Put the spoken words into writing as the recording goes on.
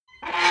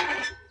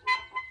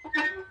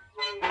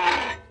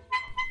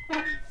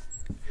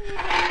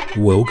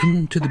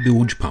Welcome to the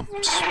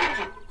BilgePumps,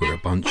 where a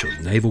bunch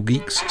of naval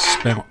geeks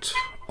spout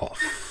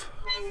off.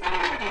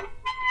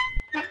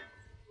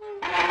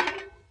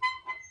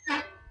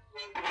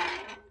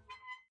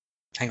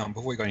 Hang on,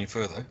 before we go any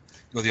further,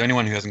 you're the only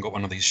one who hasn't got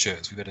one of these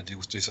shirts. We better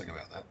do something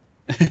about that.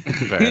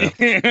 Fair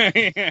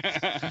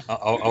enough.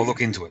 I'll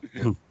look into it.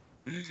 Yeah.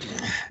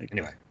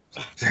 Anyway.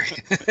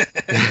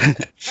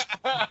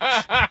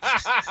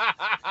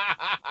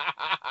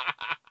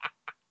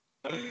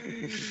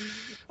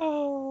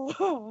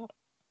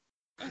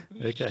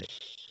 Okay.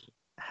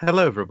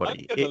 Hello,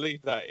 everybody. I'm going to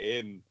leave that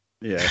in.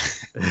 Yeah.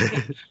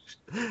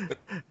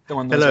 No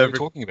one knows what we're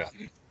talking about.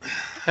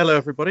 Hello,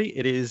 everybody.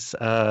 It is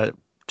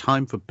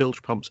time for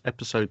BilgePumps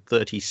episode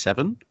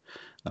 37.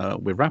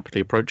 We're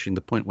rapidly approaching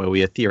the point where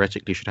we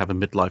theoretically should have a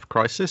midlife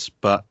crisis,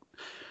 but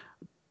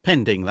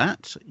pending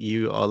that,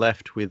 you are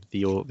left with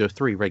your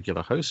three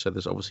regular hosts. So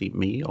there's obviously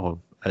me of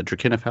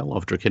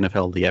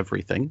Drakinifel the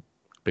Everything,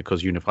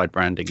 because unified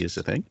branding is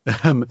a thing.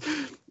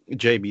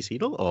 Jamie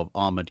Seedle of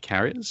Armoured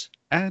Carriers,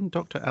 and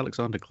Dr.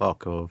 Alexander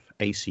Clark of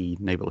AC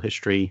Naval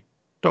History,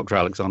 Dr.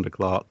 Alexander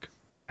Clark,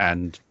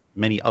 and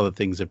many other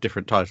things of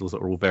different titles that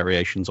are all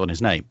variations on his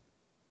name.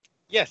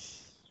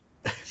 Yes.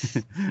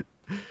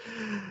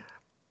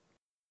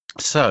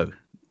 So,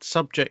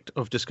 subject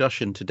of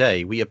discussion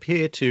today, we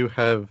appear to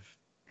have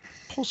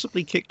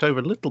possibly kicked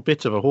over a little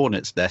bit of a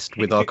hornet's nest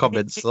with our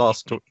comments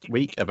last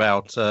week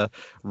about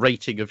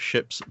rating of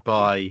ships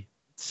by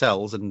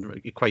cells and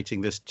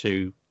equating this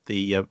to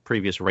the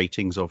previous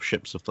ratings of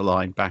ships of the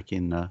line back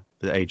in the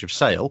Age of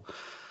Sail.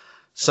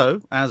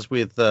 So, as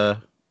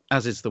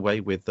is the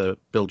way with the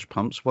bilge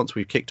pumps, once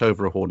we've kicked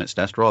over a hornet's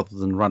nest, rather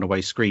than run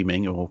away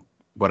screaming or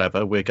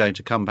whatever, we're going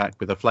to come back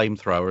with a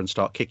flamethrower and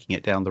start kicking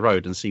it down the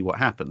road and see what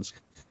happens.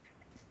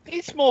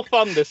 It's more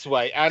fun this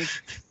way, and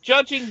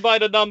judging by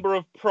the number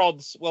of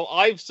prods, well,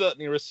 I've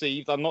certainly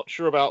received, I'm not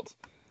sure about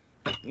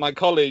my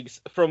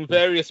colleagues, from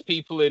various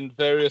people in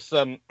various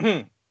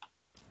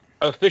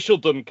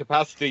officialdom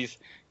capacities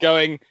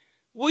going,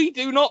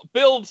 we're not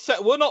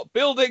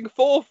building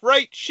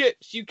fourth-rate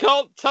ships. You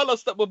can't tell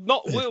us that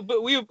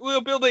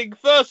we're building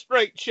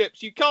first-rate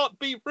ships. You can't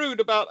be rude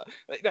about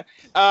it.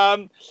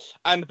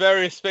 And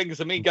various things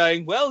of me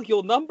going, well,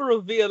 your number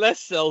of VLS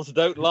cells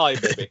don't lie,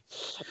 baby.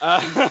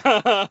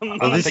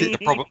 I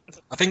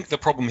think the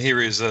problem here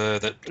is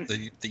that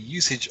the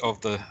usage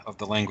of the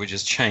language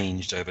has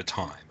changed over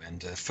time,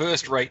 and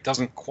first-rate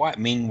doesn't quite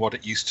mean what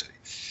it used to.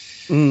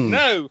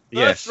 No,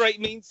 first rate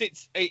means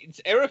it's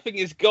everything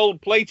is gold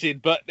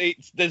plated, but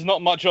there's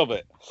not much of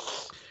it.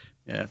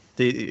 Yeah,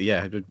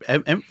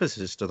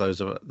 emphasis to those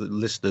of the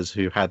listeners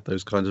who had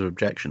those kinds of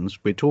objections.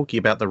 We're talking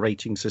about the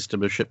rating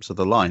system of ships of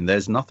the line.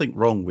 There's nothing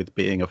wrong with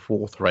being a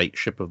fourth-rate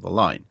ship of the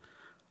line,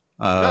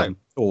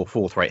 or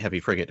fourth-rate heavy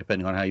frigate,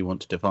 depending on how you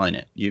want to define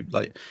it. You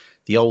like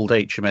the old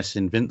HMS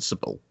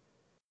Invincible,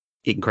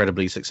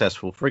 incredibly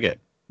successful frigate,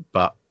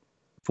 but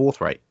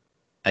fourth-rate.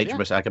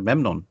 HMS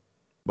Agamemnon,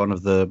 one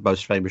of the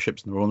most famous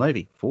ships in the Royal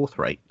Navy, fourth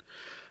rate.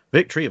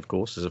 Victory, of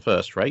course, is a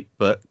first rate,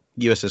 but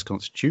USS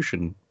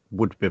Constitution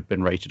would have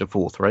been rated a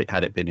fourth rate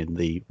had it been in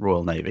the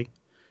Royal Navy.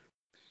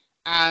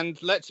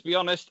 And let's be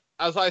honest,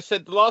 as I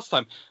said the last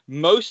time,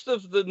 most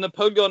of the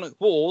Napoleonic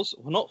Wars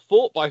were not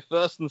fought by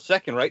first and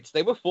second rates,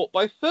 they were fought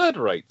by third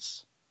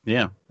rates.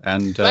 Yeah,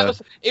 and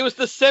it was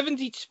the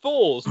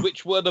 74s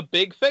which were the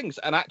big things,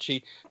 and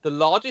actually the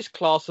largest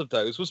class of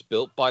those was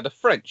built by the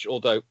French,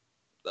 although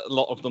a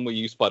lot of them were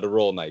used by the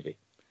Royal Navy.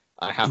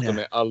 I have to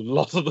admit, a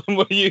lot of them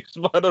were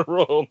used by the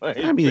Royal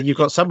Navy. I mean, you've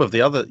got some of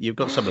the other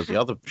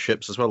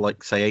ships as well,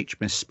 like say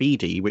HMS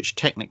Speedy, which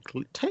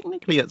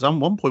technically at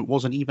one point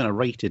wasn't even a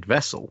rated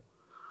vessel.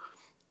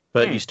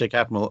 But you stick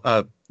Admiral,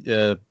 at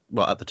the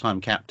time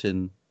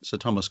Captain Sir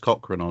Thomas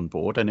Cochrane on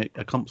board, and it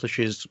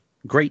accomplishes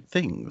great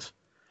things.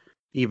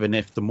 Even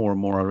if the more and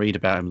more I read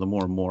about him, the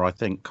more and more I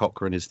think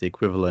Cochrane is the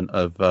equivalent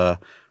of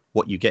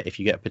what you get if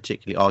you get a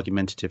particularly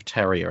argumentative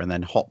terrier and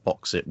then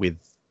hotbox it with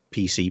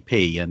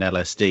PCP and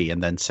LSD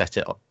and then set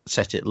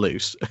it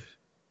loose.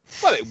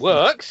 Well, it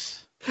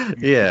works.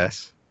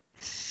 Yes.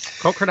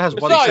 Cochrane has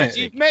one. Besides,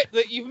 you've met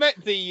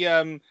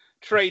the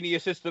trainee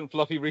assistant,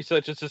 fluffy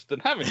research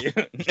assistant, haven't you?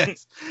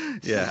 Yes.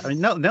 Yeah. I mean,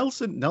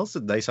 Nelson.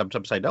 They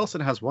sometimes say Nelson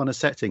has one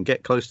setting: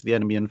 get close to the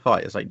enemy and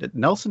fight. It's like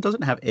Nelson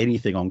doesn't have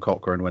anything on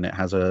Cochrane when it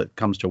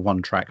comes to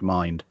one-track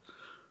mind.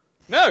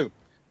 No.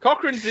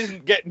 Cochrane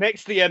doesn't get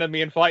next to the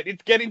enemy and fight.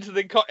 It's get into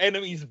the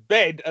enemy's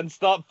bed and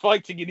start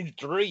fighting in his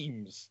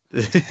dreams.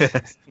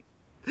 But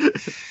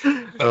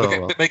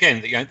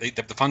again,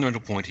 the fundamental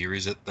point here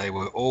is that they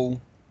were all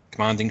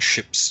commanding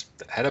ships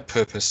that had a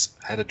purpose,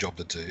 had a job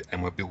to do,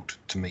 and were built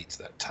to meet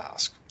that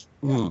task.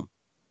 Mm.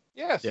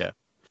 Yes. Yeah.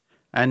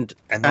 And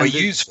they were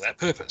used for that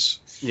purpose.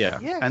 Yeah.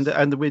 Yes.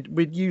 And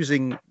we're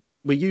using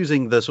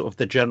the sort of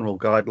the general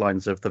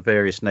guidelines of the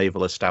various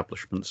naval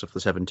establishments of the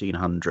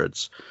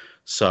 1700s.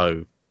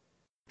 So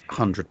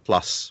 100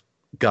 plus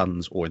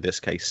guns, or in this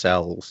case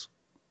cells,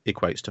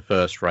 equates to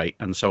first rate,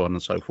 and so on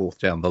and so forth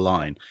down the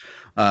line.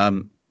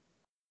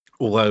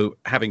 Although,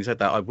 having said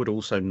that, I would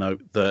also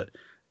note that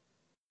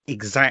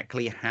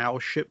exactly how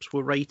ships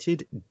were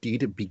rated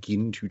did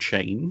begin to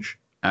change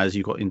as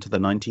you got into the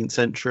 19th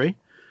century.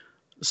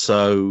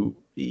 So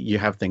you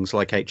have things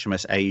like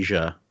HMS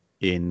Asia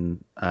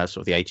in sort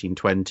of the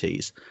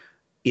 1820s.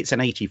 It's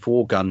an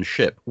 84 gun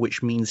ship,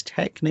 which means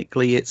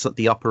technically it's at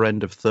the upper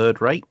end of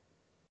third rate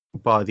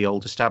by the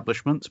old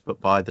establishments,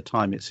 but by the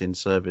time it's in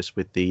service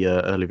with the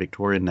early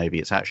Victorian Navy,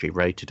 it's actually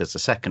rated as a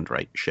second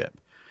rate ship.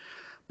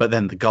 But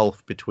then the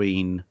gulf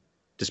between,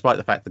 despite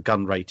the fact the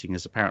gun rating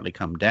has apparently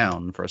come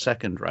down for a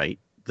second rate,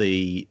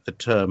 the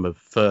term of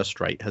first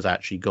rate has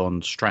actually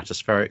gone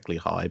stratospherically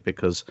high,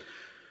 because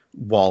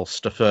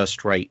whilst a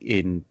first rate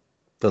in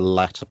the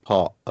latter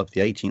part of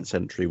the 18th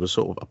century was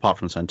sort of, apart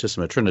from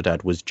Santissima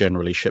Trinidad, was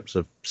generally ships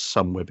of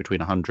somewhere between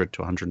 100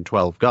 to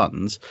 112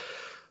 guns.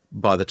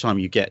 By the time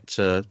you get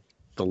to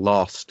the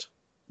last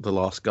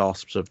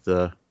gasps of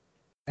the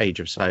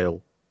Age of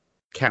Sail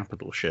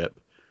capital ship,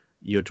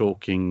 you're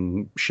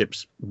talking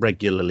ships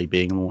regularly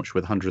being launched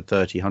with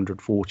 130,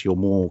 140 or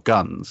more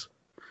guns.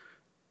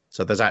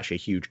 So there's actually a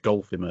huge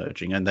gulf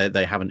emerging, and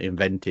they haven't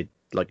invented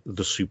like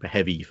the super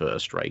heavy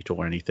first rate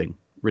or anything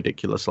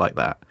ridiculous like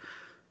that.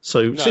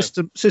 So No.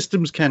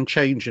 systems can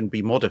change and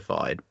be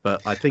modified,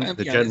 but I think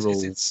the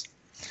general it's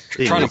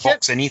trying to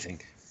box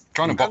anything.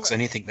 Trying to box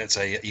anything that's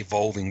a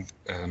evolving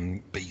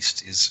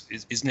beast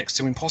is next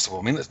to impossible.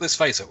 I mean, let's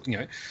face it. You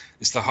know,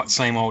 it's the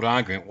same old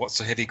argument.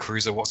 What's a heavy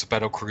cruiser? What's a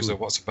battle cruiser?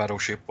 What's a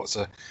battleship? What's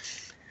a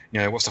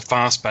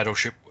fast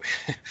battleship?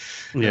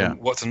 Yeah.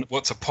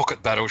 What's a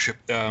pocket battleship?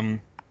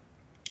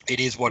 It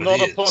is what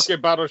Not it is. a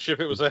pocket battleship.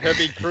 It was a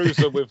heavy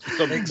cruiser with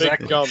some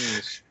Exactly. big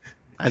guns.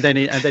 And then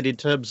in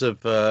terms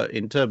of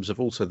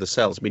also the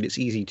cells, I mean, it's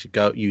easy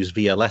to use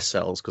VLS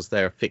cells because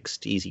they're a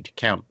fixed, easy to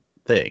count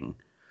thing.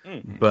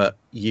 But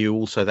you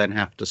also then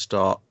have to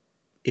start,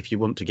 if you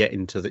want to get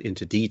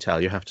into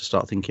detail, you have to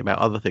start thinking about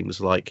other things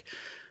like,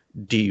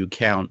 do you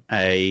count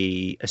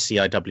a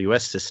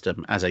CIWS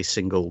system as a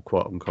single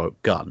quote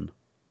unquote gun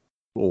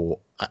or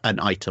an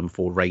item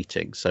for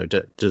rating? So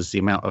does the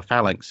amount of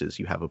phalanxes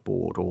you have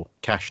aboard, or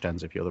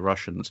Kashtans if you're the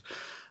Russians,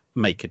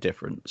 make a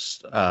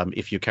difference?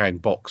 If you're carrying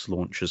box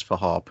launchers for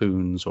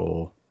harpoons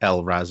or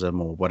LRASM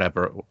or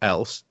whatever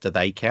else, do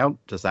they count?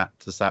 Does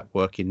that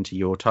work into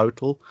your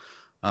total?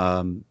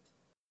 And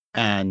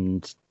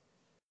then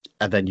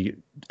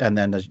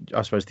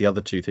I suppose the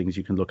other two things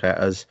you can look at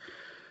as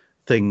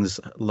things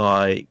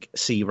like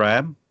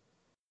CRAM.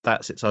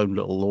 That's its own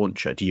little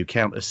launcher. Do you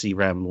count a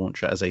CRAM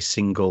launcher as a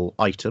single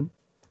item,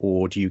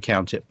 or do you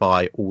count it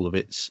by all of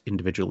its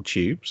individual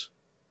tubes?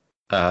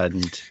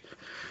 And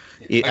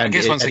I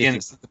guess once again,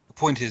 the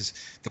point is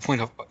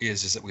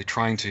that we're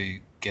trying to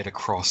get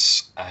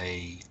across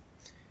a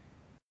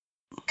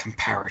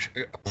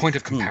point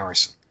of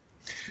comparison.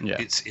 Yeah.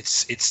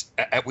 It's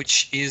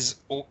which is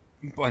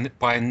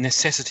by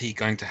necessity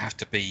going to have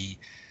to be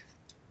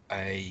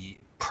a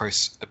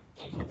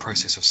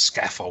process of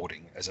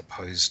scaffolding as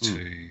opposed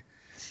to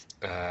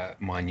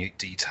minute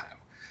detail.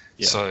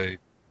 Yeah. So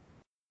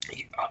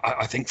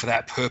I think for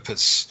that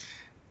purpose,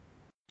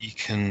 you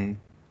can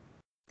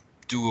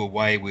do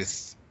away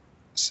with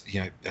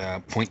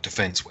point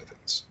defense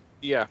weapons.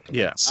 Yeah.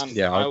 Yes. And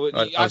Yeah. I would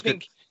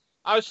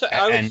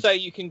say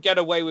you can get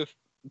away with,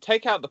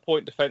 take out the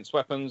point defense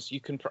weapons. You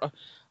can.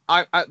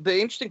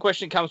 The interesting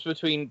question comes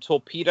between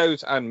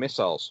torpedoes and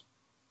missiles.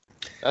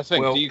 That's the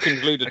thing. Well, Do you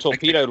include the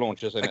torpedo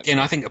launchers in it? Again,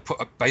 I think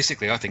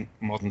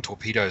modern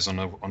torpedoes on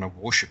a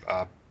warship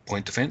are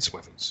point defense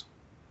weapons.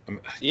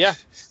 Yeah.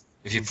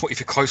 If you're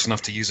close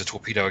enough to use a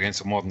torpedo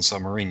against a modern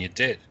submarine, you're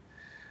dead.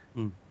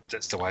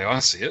 That's the way I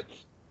see it.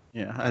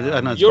 Yeah.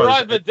 And You're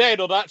either dead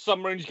or that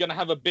submarine's going to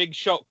have a big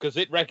shock because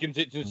it reckons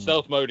it's in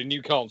stealth mode and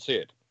you can't see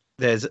it.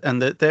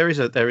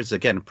 There is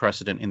again a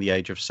precedent in the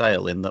Age of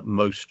Sail in that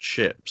most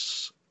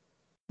ships,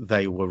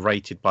 they were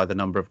rated by the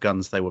number of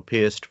guns they were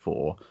pierced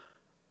for,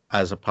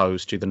 as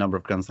opposed to the number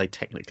of guns they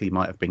technically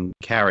might have been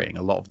carrying.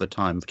 A lot of the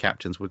time, the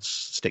captains would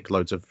stick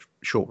loads of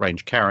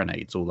short-range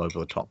carronades all over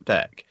the top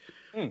deck,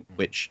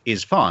 which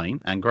is fine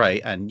and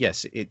great. And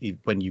yes,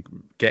 when you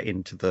get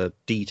into the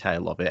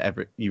detail of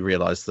it, you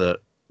realise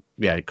that,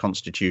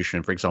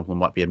 Constitution, for example,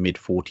 might be a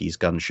mid-40s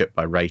gun ship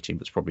by rating,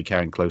 but it's probably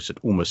carrying close at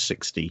almost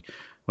 60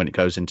 when it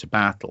goes into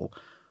battle.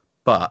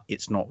 But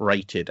it's not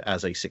rated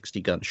as a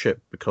 60-gun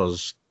ship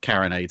because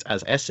carronades,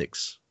 as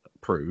Essex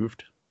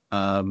proved,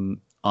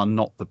 are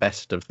not the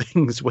best of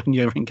things when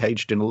you're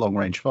engaged in a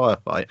long-range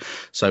firefight.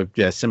 So,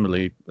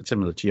 similar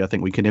to you, I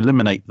think we can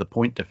eliminate the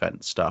point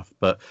defense stuff.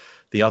 But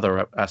the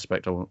other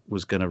aspect I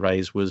was going to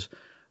raise was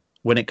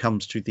when it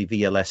comes to the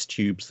VLS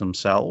tubes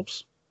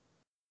themselves,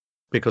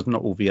 because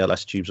not all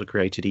VLS tubes are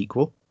created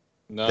equal.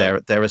 No.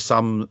 There are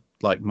some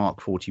like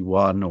Mark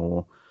 41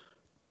 or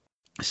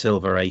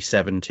Silver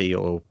A70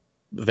 or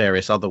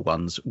various other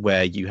ones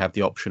where you have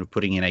the option of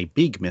putting in a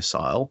big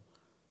missile,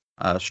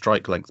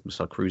 strike length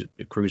missile,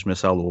 cruise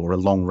missile, or a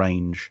long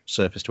range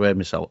surface to air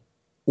missile,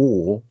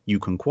 or you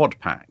can quad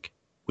pack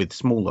with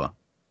smaller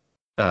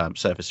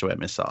surface to air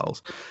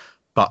missiles.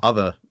 But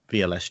other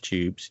VLS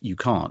tubes you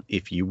can't.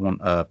 If you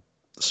want a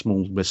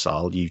small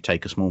missile, you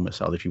take a small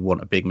missile. If you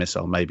want a big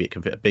missile, maybe it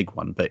can fit a big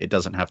one, but it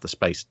doesn't have the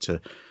space to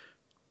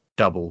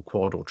double,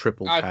 quad, or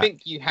triple. I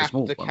think you have to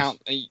ones.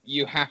 count.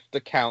 You have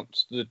to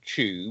count the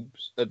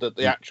tubes,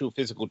 the actual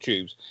physical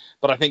tubes.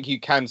 But I think you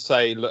can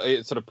say,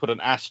 sort of put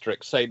an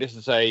asterisk. Say this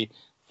is a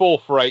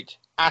 4th rate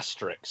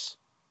asterisk,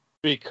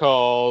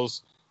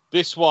 because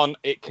this one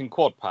it can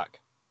quad pack,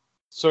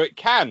 so it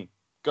can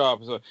go up.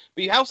 But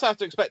you also have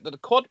to expect that the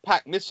quad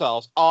pack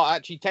missiles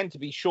tend to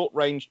be short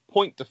range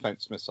point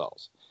defense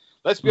missiles.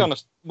 Let's be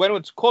honest, when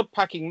it's quad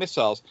packing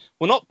missiles,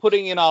 we're not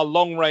putting in our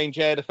long range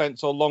air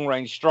defense or long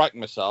range strike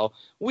missile.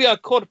 We are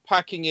quad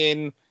packing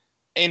in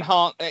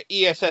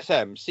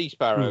ESSM, Sea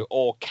Sparrow,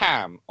 or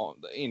CAM.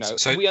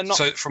 So we are not.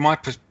 So from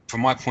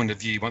my point of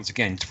view, once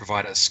again, to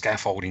provide a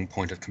scaffolding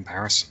point of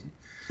comparison,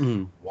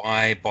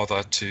 why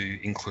bother to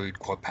include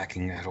quad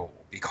packing at all?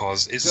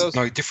 Because it's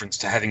no difference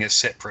to having a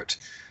separate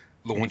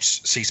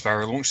Sea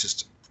Sparrow launch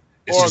system.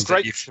 It's or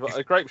just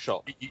a grape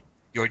shot.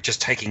 You're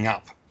just taking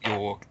up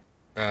your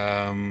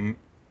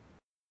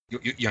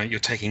you're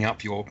taking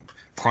up your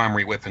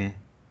primary weapon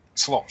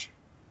slot.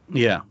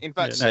 Yeah. In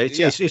fact,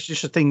 it's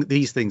just a thing.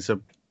 These things are.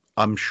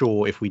 I'm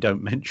sure if we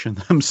don't mention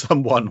them,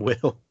 someone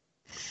will.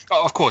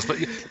 Oh, of course, but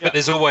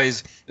there's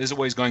always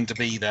going to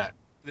be that.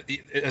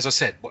 As I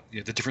said,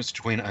 the difference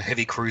between a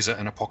heavy cruiser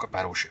and a pocket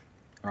battleship,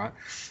 right?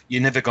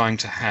 You're never going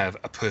to have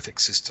a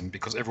perfect system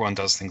because everyone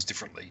does things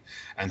differently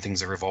and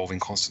things are evolving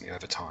constantly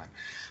over time.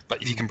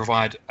 But if you can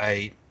provide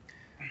a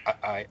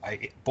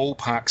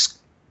ballpark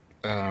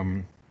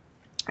a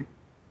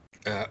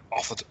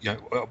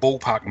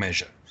ballpark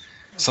measure,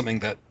 something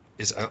that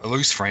is a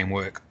loose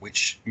framework,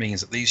 which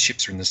means that these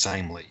ships are in the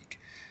same league.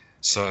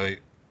 So,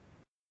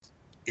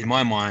 in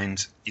my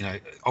mind,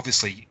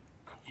 obviously,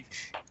 it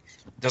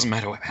doesn't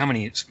matter how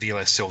many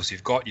VLS cells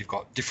you've got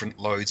different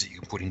loads that you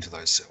can put into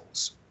those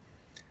cells.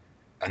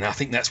 And I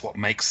think that's what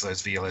makes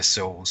those VLS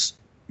cells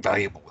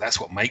valuable. That's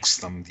what makes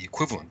them the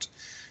equivalent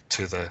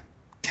to the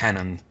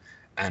cannon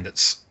and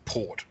its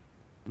port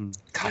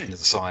cut into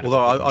the side.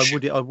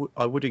 Although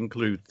I would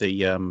include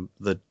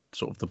the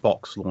sort of the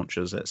box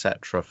launchers,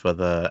 etc., for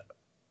the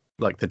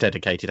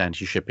dedicated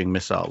anti-shipping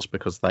missiles,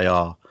 because they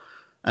are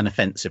an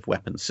offensive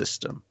weapon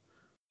system.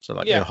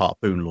 So your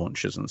harpoon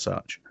launchers and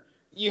such.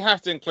 You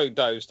have to include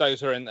those.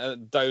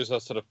 Those are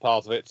sort of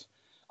part of it.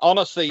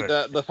 Honestly,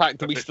 the fact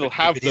that we still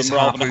have them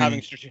rather than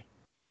having strategic.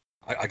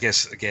 I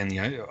guess again,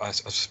 I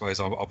suppose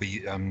I'll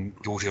be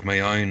guilty of my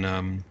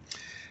own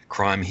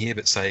crime here,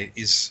 but say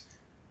is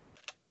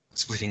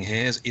splitting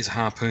hairs. Is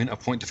harpoon a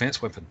point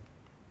defense weapon?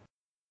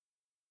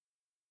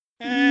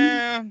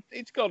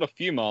 It's got a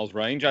few miles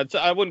range.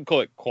 I wouldn't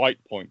call it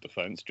quite point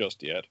defense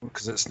just yet.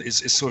 Because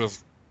it's sort of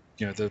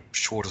the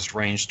shortest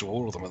range to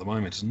all of them at the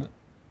moment, isn't it?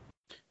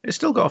 It's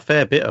still got a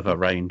fair bit of a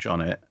range on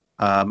it.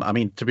 I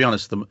mean, to be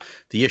honest,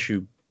 the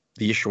issue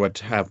I'd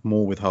have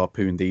more with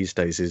harpoon these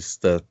days is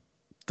the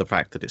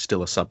fact that it's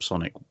still a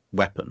subsonic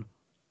weapon.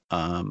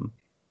 And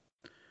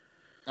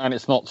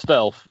it's not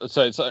stealth,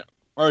 so it's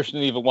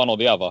originally either one or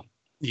the other.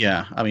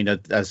 Yeah, I mean,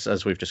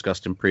 as we've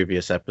discussed in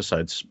previous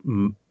episodes,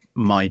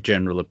 my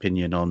general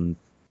opinion on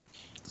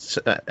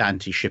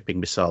anti-shipping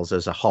missiles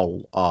as a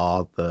whole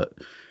are that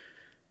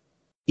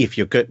if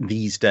you're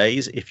these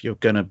days, if you're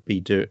going to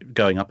be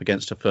going up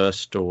against a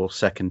first or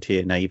second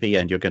tier navy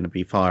and you're going to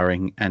be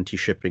firing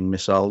anti-shipping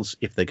missiles,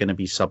 if they're going to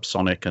be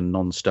subsonic and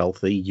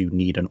non-stealthy, you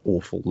need an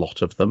awful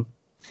lot of them.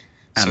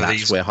 And so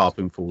that's where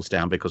harpoon falls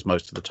down, because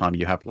most of the time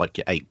you have your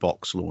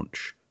 8-box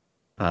launch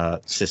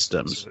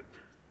systems.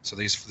 So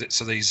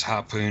these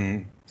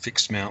harpoon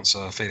fixed mounts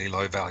are fairly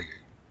low value.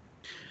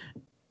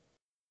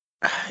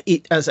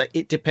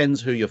 It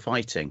depends who you're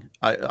fighting.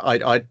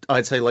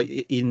 I'd say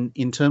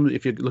in terms of,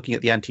 if you're looking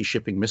at the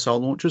anti-shipping missile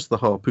launchers, the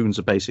harpoons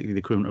are basically the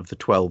equivalent of the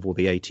 12 or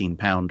the 18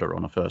 pounder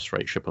on a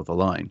first-rate ship of the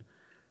line.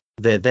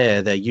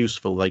 They're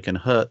useful. They can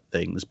hurt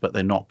things, but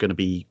they're not going to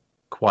be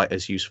quite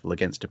as useful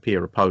against a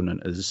peer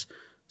opponent as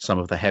some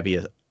of the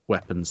heavier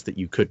weapons that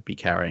you could be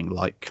carrying,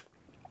 like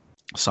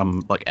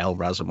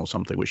LRASM or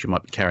something, which you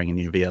might be carrying in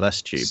your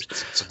VLS tubes.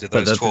 So did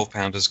those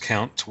 12-pounders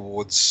count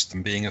towards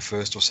them being a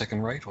first or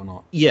second rate or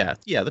not? Yeah.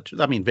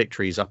 I mean,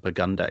 Victory's upper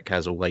gun deck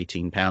has all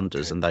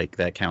 18-pounders, and they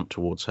count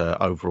towards her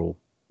overall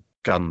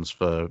guns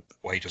for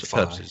weight of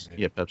fire. Purposes of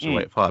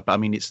weight of fire. But I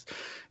mean,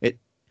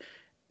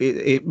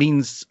 it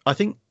means, I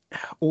think,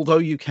 although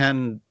you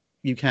can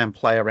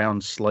play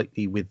around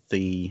slightly with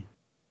the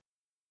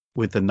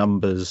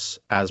numbers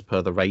as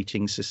per the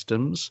rating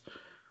systems.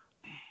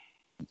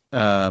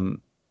 There's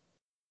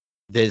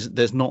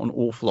not an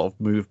awful lot of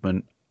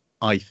movement,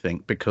 I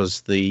think,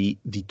 because the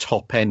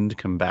top end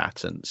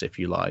combatants, if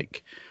you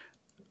like,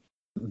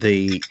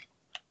 they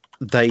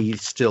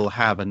still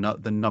have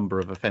the number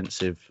of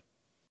offensive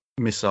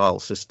missile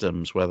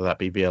systems, whether that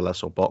be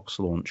VLS or box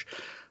launch,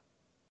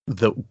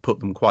 that put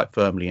them quite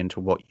firmly into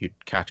what you'd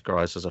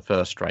categorize as a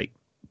first rate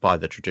by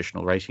the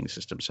traditional rating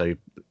system. So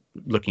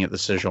looking at the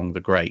Sejong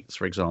the Greats,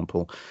 for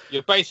example.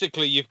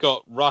 You've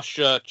got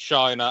Russia,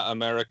 China,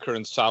 America,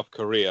 and South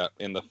Korea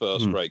in the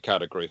first rate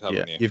category,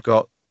 haven't you? You've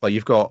got Well,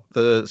 you've got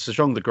the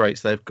Sejong the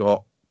Greats. They've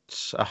got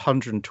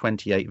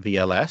 128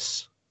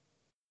 VLS,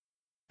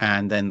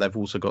 and then they've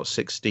also got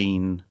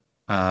 16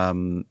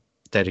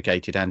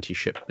 dedicated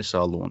anti-ship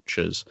missile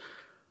launchers.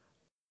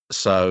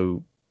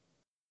 So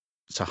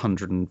it's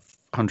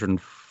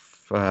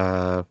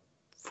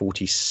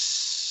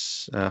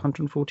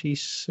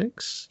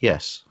 146?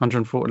 Yes,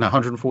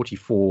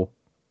 144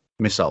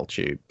 missile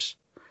tubes,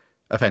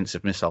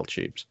 offensive missile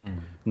tubes,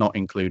 not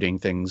including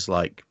things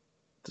like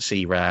the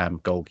C-RAM,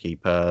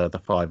 Goalkeeper, the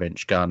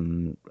 5-inch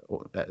gun,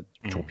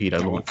 torpedo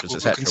launchers,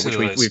 etc.,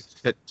 which we've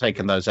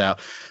taken those out.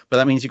 But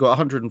that means you've got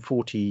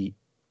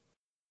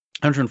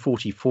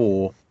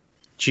 144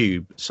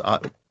 tubes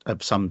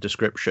of some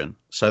description.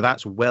 So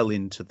that's well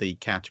into the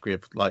category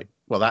of that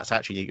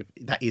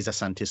is a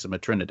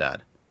Santissima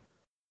Trinidad.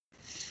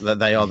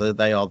 They are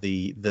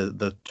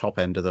the top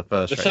end of the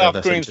first. The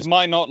South Koreans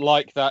might not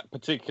like that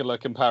particular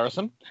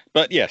comparison,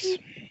 but yes.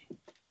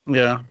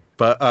 Yeah,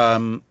 but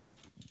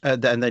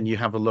and then you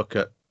have a look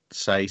at,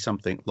 say,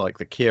 something like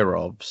the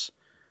Kirovs.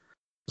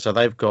 So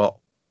they've got,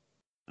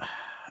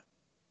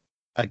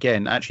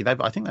 again, actually,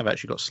 I think they've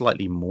actually got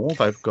slightly more.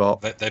 They've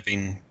undergone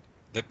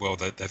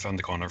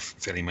a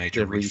fairly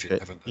major refit,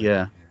 haven't they?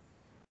 Yeah.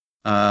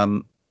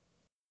 But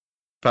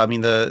I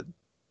mean, at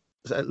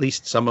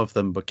least some of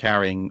them were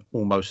carrying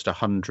almost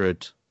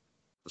 100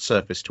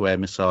 surface-to-air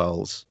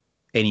missiles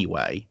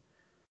anyway,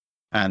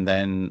 and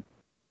then.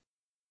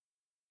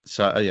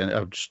 So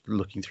I'm just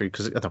looking through,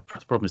 because the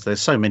problem is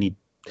there's so many.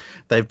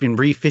 They've been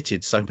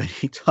refitted so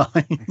many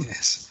times.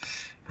 Yes.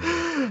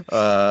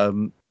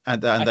 And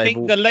I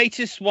think the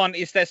latest one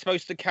is they're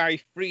supposed to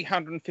carry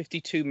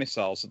 352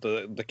 missiles of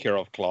the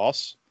Kirov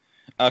class,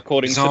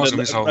 according to the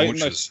missile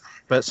launchers.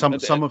 But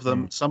some of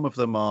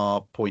them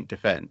are point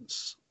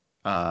defense,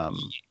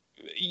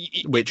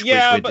 which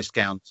we're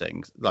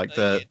discounting. Like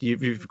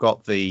you've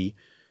got the.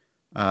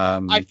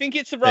 I think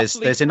it's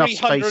roughly there's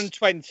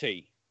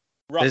 320.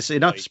 Roughly. There's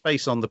enough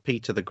space on the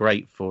Peter the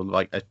Great for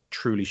like a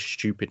truly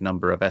stupid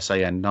number of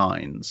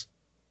SAN-9s,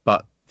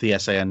 but the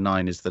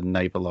SAN-9 is the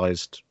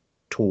navalized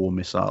Tor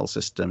missile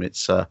system.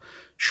 It's a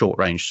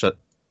short-range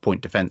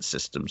point defense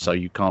system, so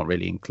you can't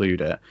really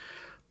include it.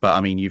 But I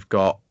mean, you've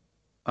got,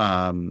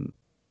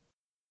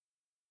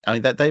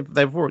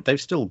 they've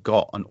still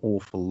got an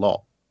awful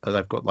lot.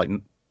 They've got like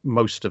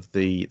most of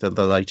the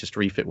latest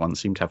refit ones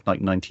seem to have like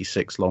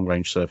 96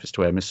 long-range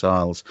surface-to-air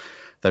missiles.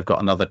 They've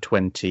got another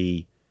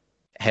 20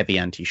 heavy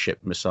anti-ship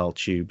missile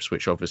tubes,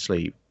 which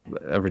obviously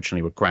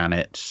originally were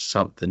Granite.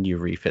 Some the new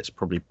refits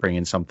probably bring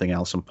in something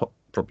else, and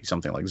probably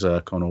something like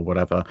Zircon or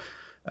whatever,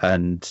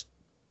 and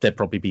there'd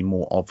probably be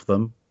more of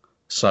them.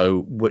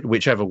 So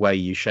whichever way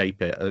you shape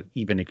it,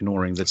 even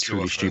ignoring the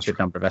truly stupid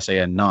number of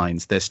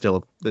SAN-9s, they're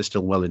still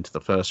well into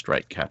the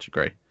first-rate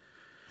category.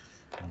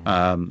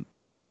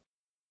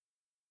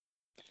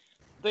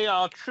 They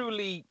are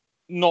truly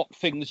not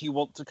things you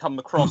want to come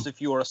across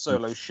if you're a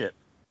solo ship.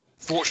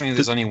 Fortunately,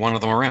 there's only one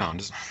of them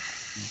around.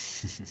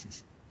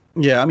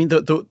 Yeah, I mean,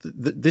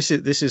 this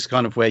is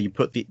kind of where you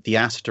put the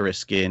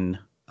asterisk in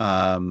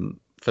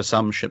for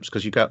some ships,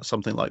 because you got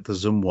something like the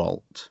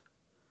Zumwalt,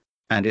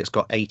 and it's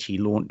got 80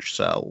 launch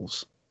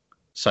cells.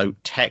 So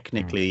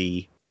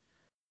technically,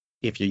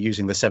 if you're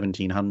using the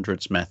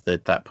 1700s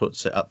method, that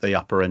puts it at the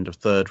upper end of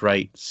third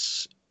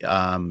rates.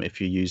 If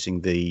you're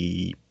using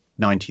the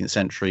 19th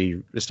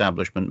century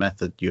establishment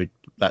method,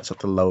 that's at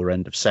the lower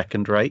end of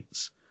second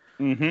rates.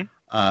 Mm-hmm.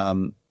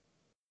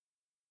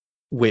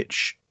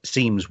 Which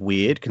seems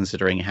weird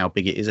considering how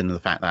big it is and the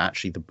fact that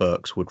actually the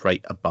Burks would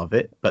rate above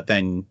it. But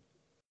then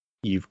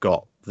you've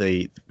got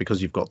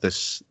because you've got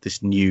this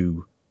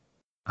new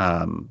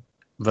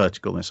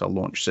vertical missile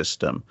launch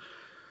system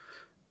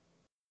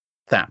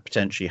that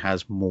potentially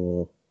has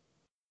more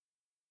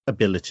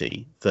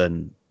ability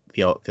than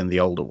the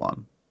older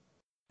one.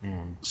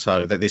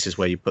 So that this is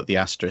where you put the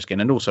asterisk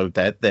in, and also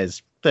there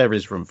is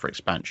room for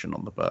expansion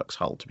on the Burke's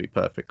hull, to be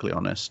perfectly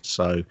honest.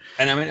 So,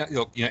 and I mean,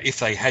 look, if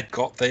they had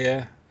got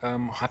their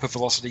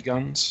hypervelocity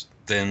guns,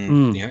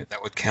 then that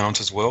would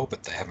count as well.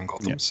 But they haven't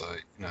got them, so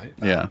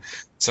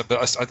So,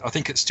 but I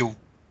think it's still,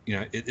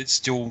 it's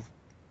still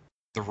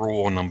the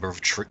raw number of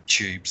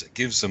tubes that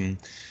gives them.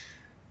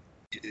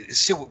 It's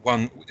still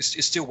one.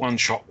 It's still one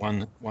shot,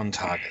 one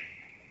target.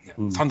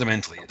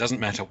 Fundamentally, it doesn't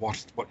matter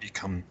what you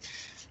come.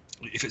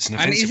 If it's an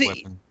offensive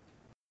weapon,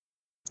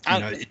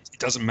 it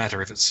doesn't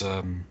matter if it's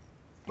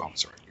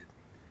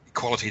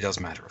quality does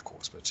matter, of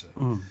course, but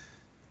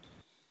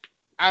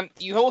and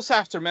you also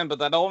have to remember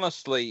that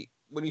honestly,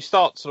 when you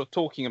start sort of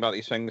talking about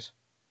these things,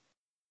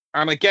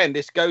 and again,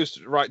 this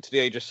goes right to the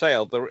age of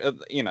sail,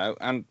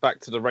 and back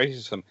to the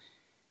racism,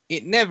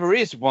 it never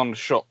is one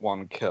shot,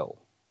 one kill.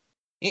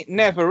 It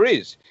never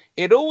is.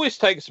 It always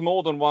takes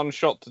more than one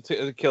shot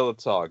to kill a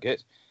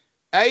target.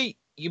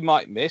 You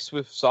might miss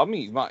with some.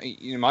 You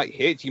might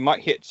hit. You might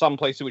hit some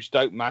places which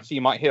don't matter.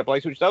 You might hit a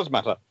place which does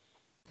matter.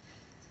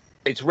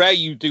 It's rare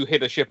you do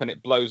hit a ship and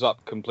it blows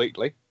up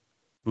completely.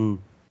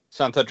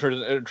 Santa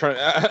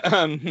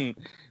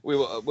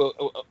we'll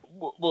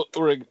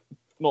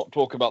not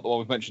talk about the one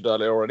we've mentioned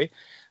earlier already.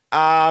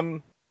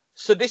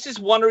 So this is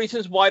one of the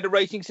reasons why the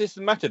rating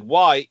system mattered.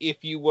 Why,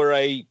 if you were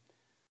a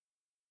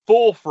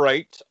 4th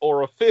rate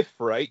or a 5th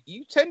rate,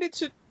 you tended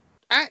to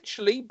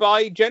actually,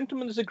 by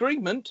gentleman's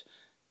agreement,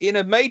 in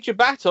a major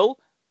battle,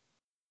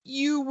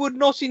 you would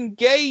not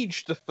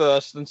engage the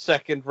 1st and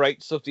 2nd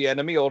rates of the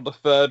enemy or the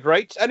 3rd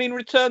rates, and in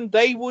return,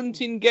 they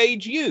wouldn't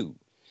engage you.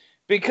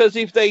 Because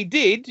if they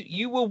did,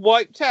 you were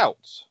wiped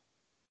out.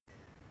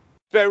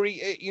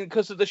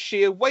 Because of the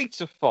sheer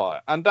weight of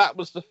fire. And that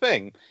was the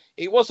thing.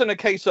 It wasn't a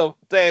case of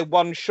their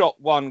one shot,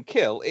 one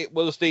kill. It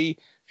was the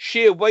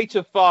sheer weight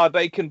of fire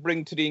they can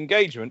bring to the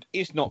engagement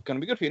is not going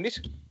to be good for you. And this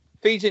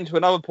feeds into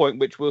another point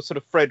which will sort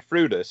of thread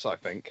through this, I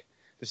think,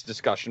 this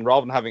discussion,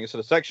 rather than having it sort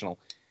of sectional.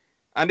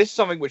 And this is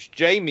something which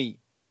Jamie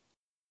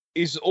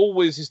is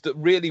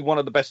really one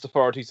of the best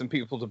authorities and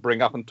people to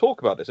bring up and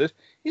talk about this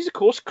is of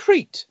course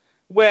Crete,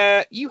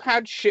 where you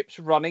had ships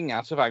running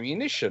out of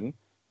ammunition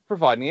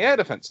providing air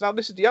defense. Now,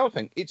 this is the other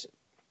thing. It's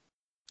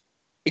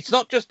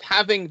not just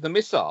having the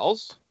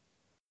missiles,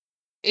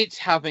 it's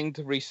having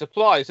the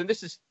resupplies. And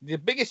this is the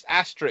biggest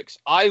asterisk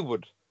I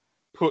would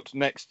put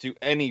next to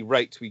any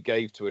rate we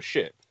gave to a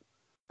ship,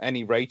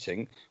 any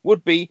rating,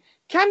 would be,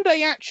 can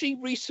they actually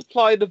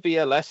resupply the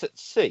VLS at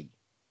sea?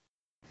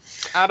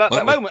 And at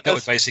the moment,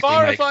 as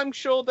far as I'm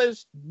sure,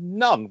 there's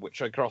none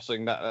which are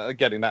crossing that,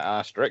 getting that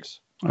asterisk.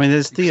 I mean,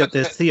 there's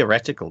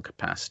theoretical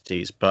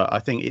capacities, but I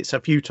think it's a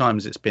few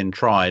times it's been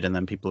tried, and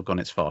then people have gone,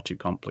 it's far too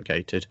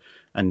complicated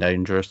and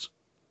dangerous.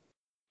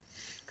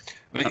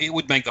 I mean, it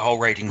would make the whole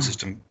rating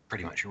system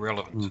pretty much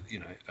irrelevant,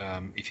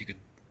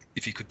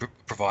 if you could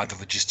provide the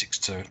logistics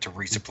to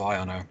resupply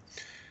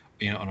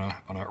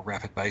on a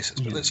rapid basis.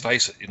 But let's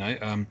face it,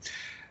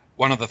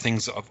 one of the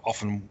things that I've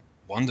often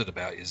wondered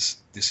about is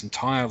this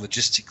entire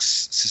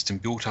logistics system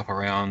built up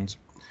around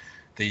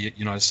the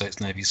United States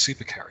Navy's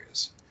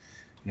supercarriers.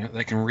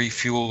 They can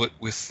refuel it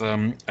with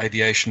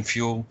aviation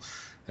fuel.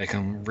 They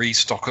can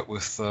restock it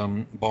with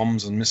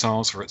bombs and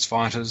missiles for its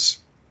fighters.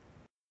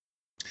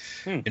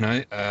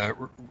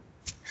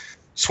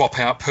 Swap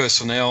out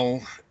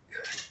personnel,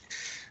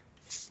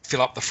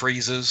 fill up the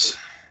freezers.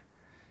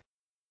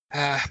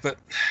 But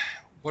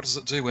what does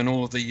it do when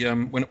all of the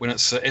when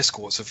its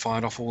escorts have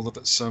fired off all of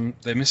its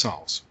their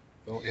missiles?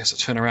 Well, it has to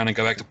turn around and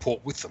go back to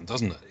port with them,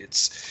 doesn't it?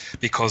 It's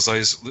because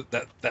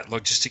that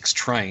logistics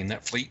train,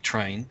 that fleet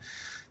train,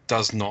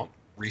 does not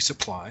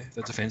resupply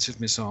the defensive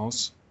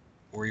missiles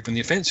or even the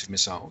offensive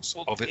missiles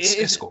of its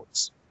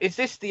escorts. Is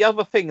this the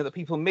other thing that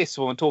people miss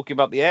when we're talking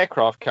about the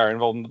aircraft carrier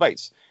involved in the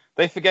debates?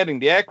 They're forgetting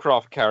the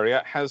aircraft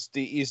carrier is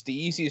the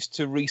easiest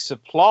to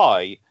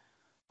resupply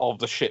of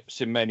the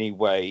ships in many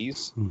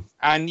ways,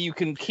 and you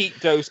can keep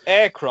those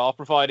aircraft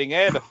providing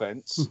air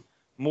defense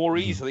more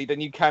easily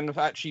than you can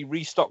actually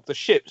restock the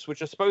ships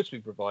which are supposed to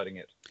be providing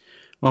it.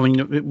 Well, I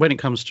mean, when it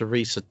comes to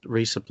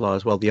resupply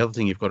as well, the other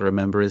thing you've got to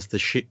remember is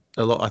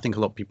I think a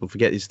lot of people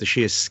forget is the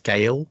sheer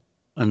scale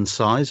and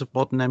size of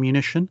modern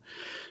ammunition,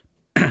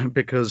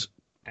 because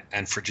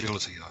and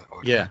fragility. I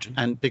would imagine.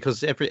 And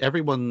because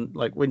everyone,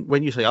 like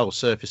when you say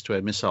surface to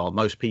air missile,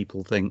 most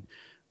people think,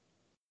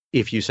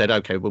 if you said,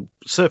 okay, well,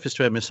 surface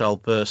to air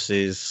missile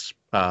versus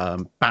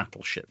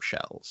battleship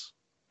shells,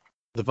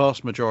 the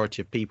vast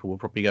majority of people will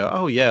probably go,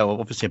 oh yeah, well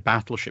obviously a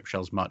battleship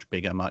shell's much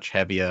bigger, much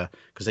heavier,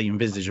 because they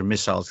envisage a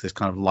missile as this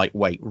kind of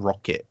lightweight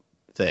rocket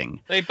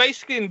thing. They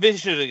basically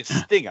envisage a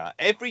stinger.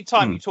 Every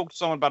time you talk to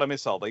someone about a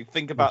missile, they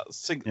think about a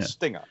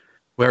stinger.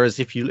 Whereas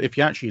if you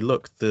actually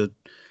look, the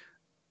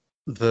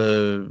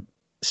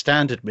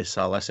standard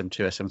missile SM2,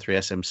 SM3,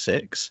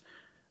 SM6,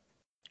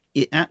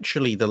 it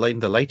actually, the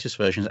latest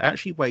versions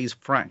actually weighs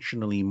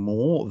fractionally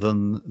more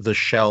than the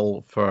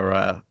shell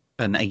for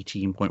an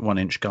 18.1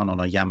 inch gun on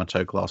a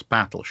Yamato class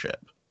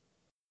battleship.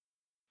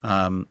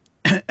 And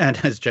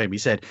as Jamie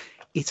said,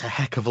 it's a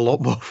heck of a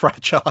lot more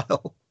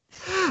fragile.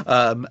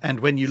 And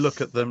when you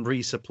look at them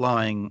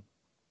resupplying,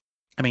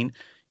 I mean,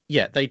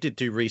 yeah, they did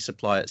do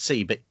resupply at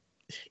sea, but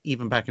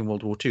even back in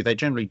World War II, they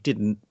generally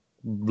didn't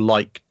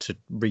like to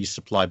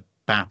resupply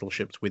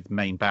battleships with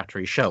main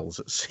battery shells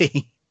at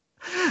sea.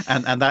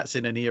 And that's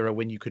in an era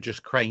when you could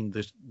just crane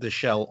the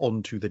shell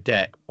onto the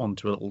deck,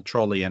 onto a little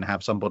trolley, and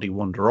have somebody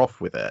wander off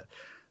with it,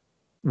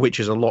 which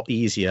is a lot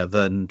easier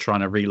than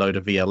trying to reload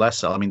a VLS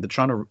cell. I mean,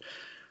 trying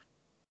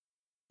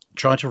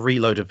to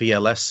reload a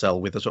VLS cell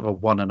with a sort of a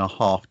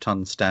 1.5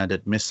 ton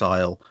standard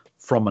missile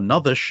from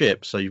another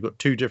ship, so you've got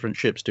two different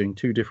ships doing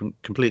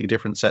completely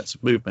different sets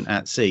of movement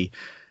at sea.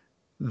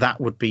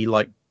 That would be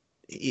like,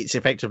 it's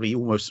effectively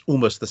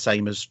almost the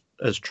same as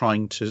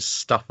trying to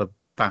stuff a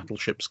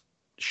battleship's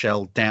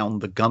shell down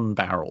the gun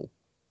barrel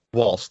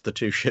whilst the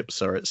two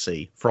ships are at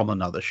sea from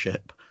another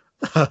ship,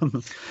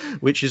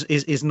 which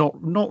is not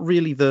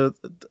really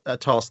a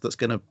task that's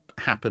going to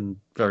happen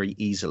very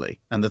easily.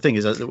 And the thing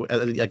is,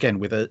 again,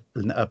 with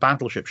a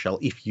battleship shell,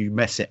 if you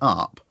mess it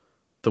up,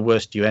 the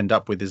worst you end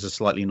up with is a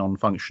slightly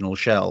non-functional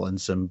shell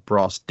and some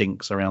brass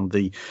dinks around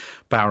the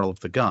barrel of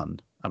the gun.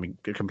 I mean,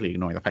 completely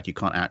ignoring the fact you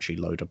can't actually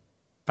load a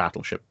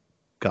battleship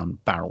gun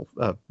barrel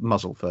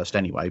muzzle first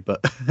anyway,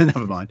 but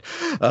never mind.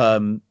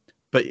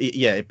 But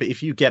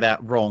if you get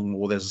out wrong,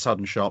 or there's a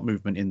sudden sharp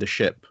movement in the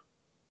ship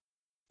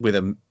with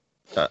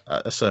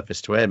a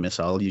surface-to-air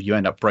missile, you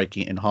end up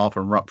breaking it in half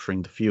and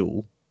rupturing the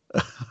fuel.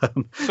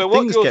 So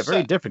what Things get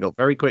very difficult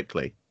very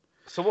quickly.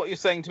 So what you're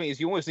saying to me is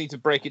you always need to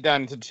break it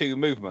down into two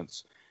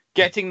movements: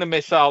 getting the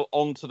missile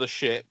onto the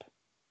ship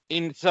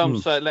in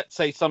some, let's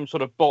say, some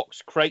sort of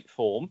box crate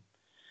form,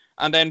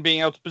 and then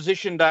being able to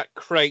position that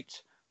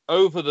crate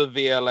over the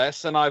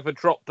VLS and either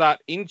drop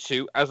that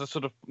into as a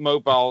sort of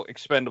mobile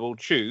expendable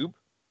tube,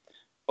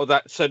 or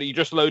that so that you're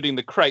just loading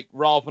the crate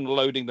rather than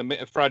loading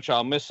the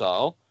fragile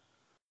missile,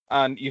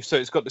 and so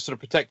it's got this sort of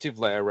protective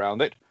layer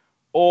around it,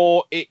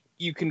 or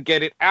you can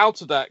get it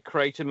out of that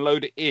crate and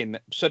load it in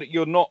so that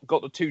you're not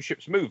got the two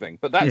ships moving.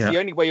 But that's the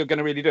only way you're going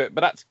to really do it.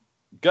 But that's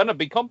going to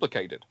be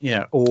complicated.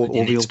 Yeah, or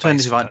the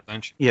alternative.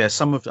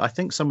 I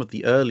think some of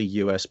the early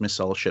US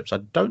missile ships, I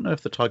don't know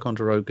if the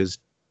Ticonderogas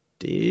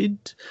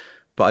did,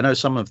 but I know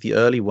some of the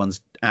early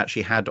ones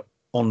actually had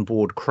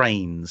onboard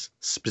cranes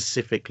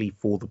specifically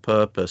for the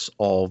purpose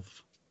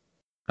of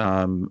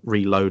trying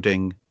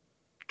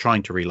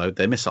to reload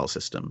their missile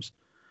systems.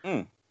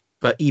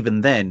 But even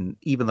then,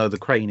 even though the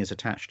crane is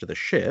attached to the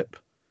ship,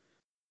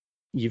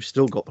 you've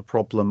still got the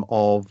problem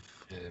of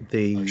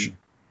the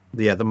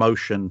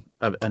motion,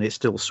 and it's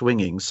still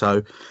swinging.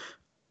 So,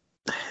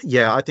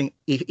 I think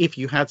if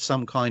you had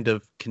some kind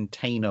of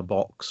container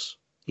box,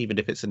 even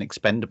if it's an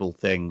expendable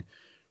thing,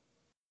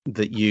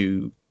 that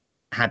you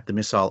had the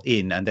missile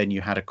in, and then you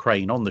had a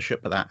crane on the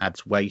ship, but that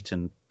adds weight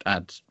and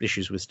adds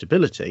issues with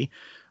stability.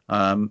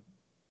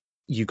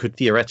 You could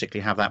theoretically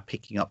have that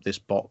picking up this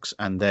box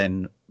and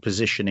then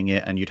positioning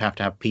it, and you'd have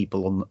to have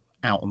people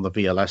out on the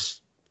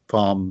VLS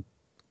farm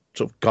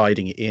sort of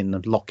guiding it in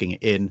and locking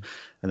it in,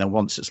 and then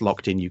once it's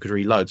locked in you could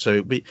reload.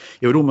 So it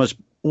would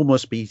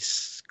almost be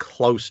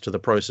close to the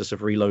process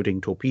of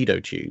reloading torpedo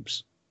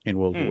tubes in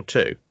World War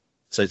II.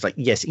 So it's like,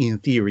 yes, in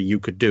theory you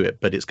could do it,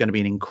 but it's going to be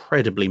an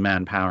incredibly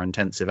manpower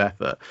intensive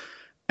effort,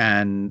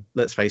 and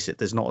let's face it,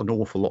 there's not an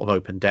awful lot of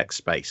open deck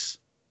space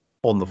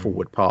on the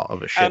forward part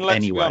of a ship. And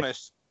let's be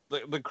honest,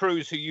 the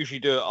crews who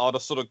usually do it are the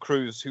sort of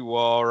crews who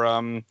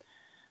are,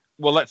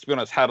 let's be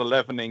honest, had a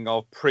leavening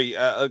of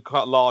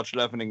quite large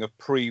leavening of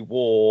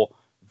pre-war,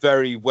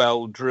 very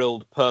well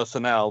drilled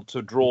personnel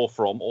to draw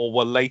from, or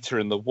were later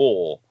in the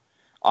war,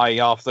 i.e.,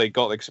 after they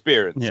got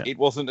experience. It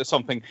wasn't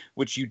something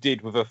which you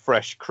did with a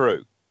fresh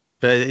crew.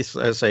 But it's,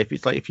 as I say,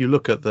 if you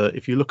look at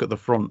the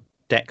front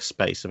deck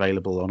space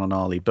available on an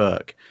Arleigh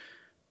Burke,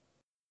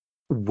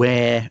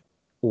 where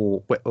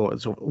or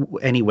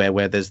anywhere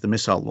where there's the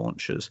missile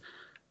launchers,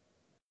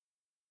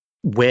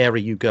 where are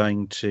you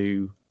going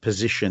to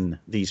position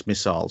these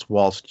missiles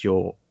when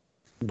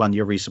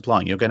you're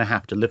resupplying? You're going to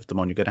have to lift them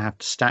on. You're going to have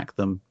to stack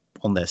them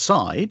on their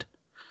side,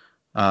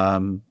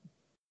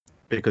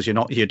 because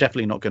you're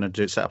definitely not going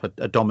to set up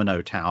a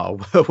domino tower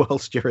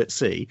whilst you're at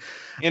sea.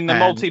 In the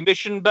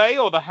multi-mission bay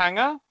or the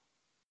hangar?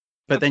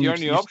 But then the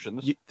only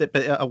options. But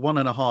at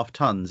 1.5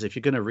 tons, if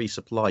you're going to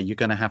resupply, you're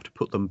going to have to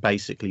put them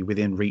basically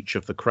within reach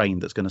of the crane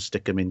that's going to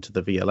stick them into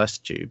the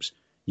VLS tubes.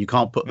 You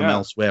can't put them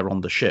elsewhere on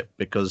the ship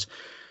because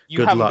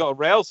you haven't got a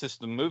rail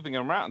system moving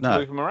them around to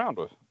move them around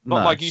with.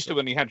 Not like you used to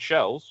when you had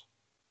shells.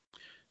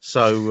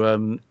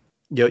 So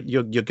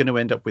you're going to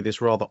end up with this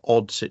rather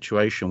odd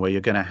situation where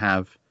you're going to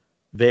have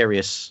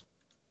various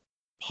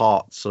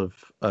parts of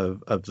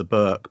the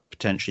Burke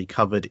potentially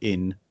covered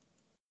in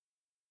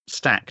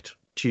stacked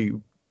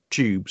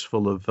tubes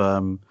full of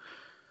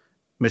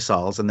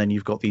missiles, and then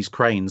you've got these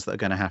cranes that are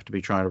going to have to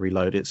be trying to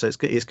reload it. So it's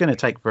going to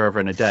take forever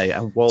and a day,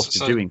 and whilst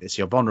you're doing this,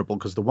 you're vulnerable,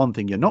 because the one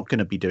thing you're not going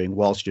to be doing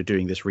whilst you're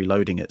doing this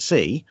reloading at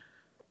sea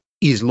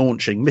is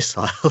launching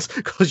missiles,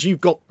 because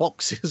you've got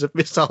boxes of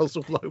missiles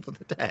all over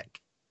the deck.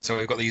 So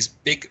we've got these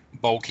big,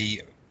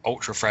 bulky,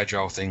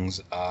 ultra-fragile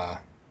things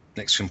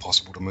next to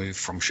impossible to move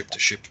from ship to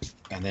ship,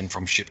 and then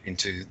from ship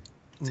into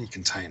the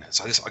container.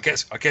 So this, I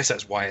guess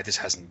that's why this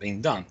hasn't been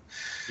done.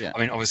 I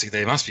mean, obviously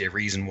there must be a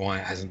reason why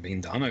it hasn't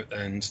been done,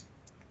 and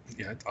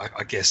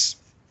I guess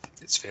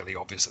it's fairly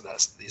obvious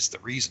that is the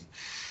reason.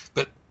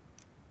 But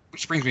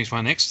which brings me to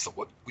my next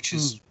thought, which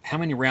is how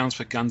many rounds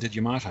per gun did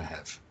Yamato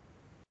have?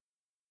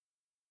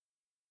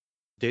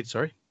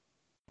 Sorry?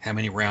 How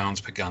many rounds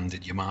per gun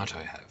did Yamato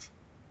have?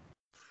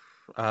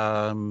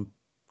 A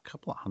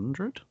couple of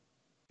hundred.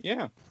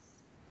 Yeah.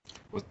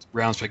 With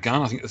rounds per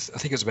gun, I think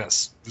it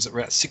was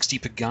about 60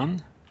 per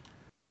gun.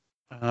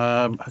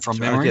 From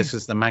memory, I guess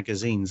it's the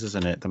magazines,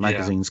 isn't it? The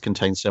magazines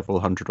contain several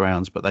hundred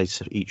rounds, but they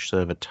each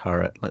serve a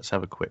turret. Let's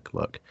have a quick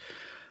look.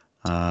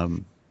 But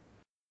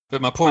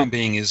my point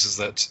being is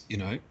that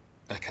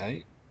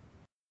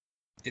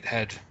it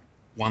had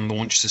one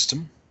launch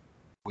system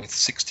with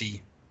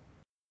 60.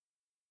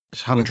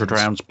 100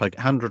 rounds per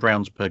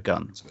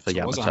gun for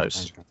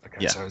Yamatos.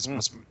 Okay,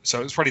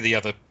 so it's probably the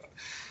other.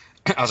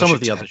 Some of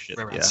the other ships,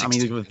 yeah. I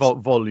mean, with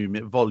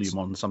volume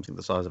on something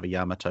the size of a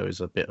Yamato is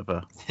a bit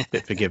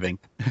forgiving.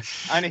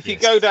 And if you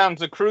go down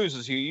to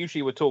cruisers, you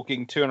usually were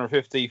talking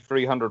 250,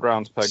 300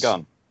 rounds per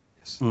gun.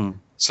 Yes.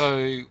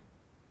 So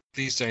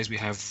these days we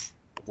have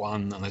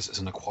one unless it's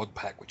in a quad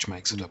pack, which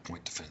makes it a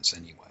point defense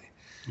anyway.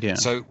 Yeah.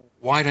 So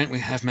why don't we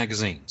have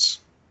magazines?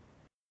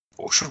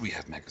 Or should we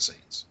have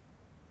magazines?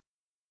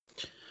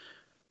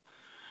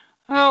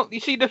 Well, you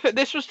see,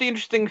 this was the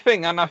interesting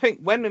thing, and I think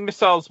when the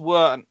missiles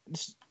were,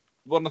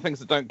 one of the things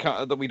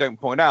that we don't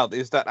point out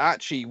is that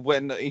actually,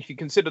 if you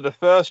consider the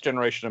first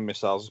generation of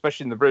missiles,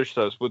 especially in the British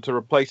service, were to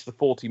replace the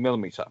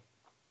 40mm,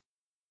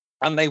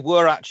 and they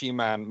were actually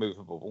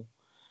man-movable,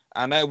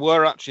 and they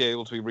were actually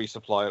able to be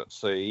resupplied at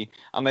sea,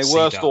 and they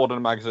were stored in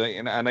a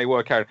magazine, and they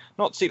were carried.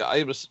 Not Sea.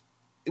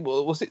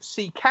 Was it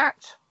Sea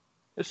Cat?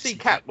 The Sea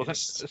Cat, wasn't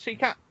it? Sea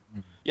Cat.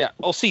 Yeah,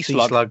 or Sea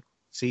Slug.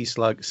 Sea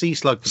Slug. Sea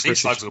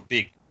Slugs were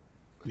big.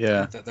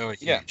 Yeah, they were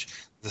huge. Yeah.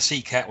 The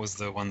Sea Cat was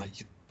the one that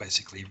you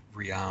basically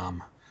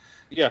rearm.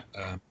 Yeah.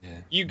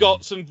 You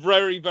got some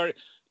very, very.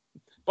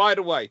 By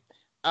the way,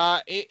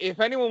 if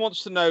anyone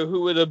wants to know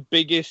who were the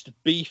biggest,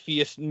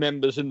 beefiest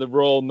members in the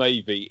Royal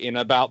Navy in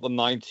about the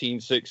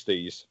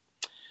 1960s,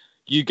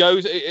 you go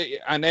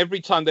and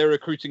every time they were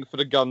recruiting for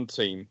the gun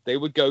team, they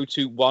would go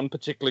to one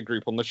particular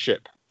group on the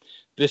ship,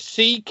 the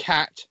Sea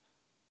Cat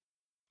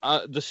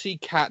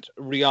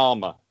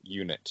rearmer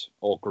unit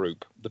or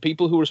group, the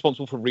people who were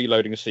responsible for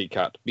reloading a Sea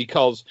Cat,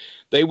 because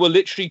they were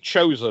literally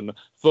chosen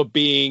for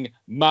being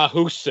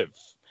massive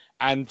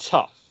and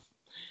tough,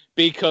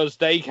 because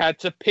they had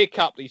to pick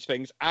up these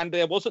things and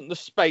there wasn't the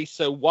space,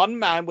 so one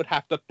man would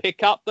have to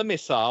pick up the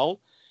missile,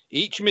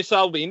 each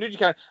missile would be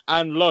individually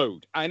and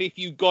load, and if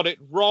you got it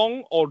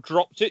wrong or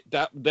dropped it,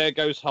 there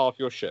goes half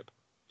your ship.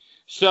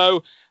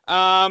 So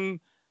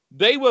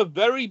they were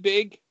very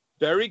big,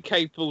 very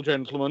capable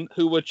gentlemen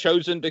who were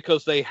chosen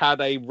because they had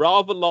a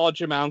rather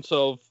large amount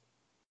of,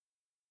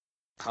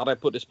 how do I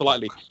put this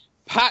politely,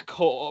 pack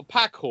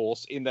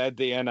horse in their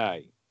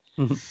DNA.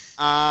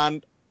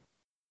 And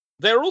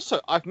they're also,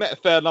 I've met a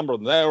fair number of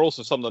them. They're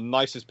also some of the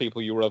nicest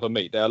people you will ever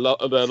meet. They're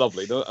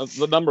lovely.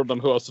 The number of them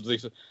who are sort of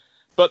these,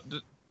 but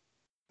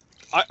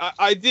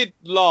I did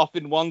laugh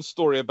in one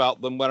story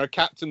about them where a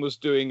captain was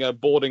doing a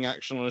boarding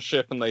action on a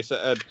ship and they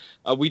said,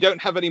 we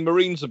don't have any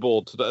Marines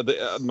aboard at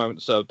the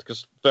moment, sir,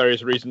 because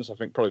various reasons, I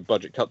think probably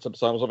budget cuts at the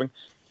time or something.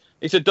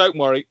 He said, don't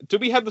worry. Do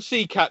we have the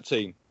Sea Cat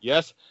team?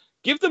 Yes.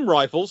 Give them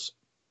rifles.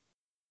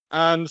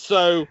 And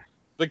so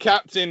the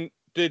captain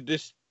did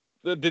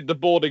the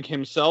boarding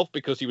himself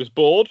because he was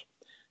bored,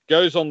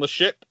 goes on the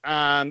ship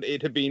and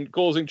it had been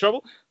causing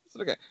trouble.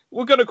 Said, okay,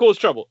 we're going to cause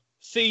trouble.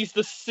 Sees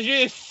the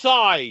sheer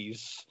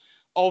size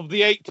of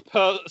the 8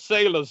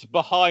 sailors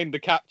behind the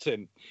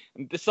captain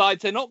and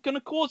decides they're not going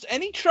to cause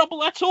any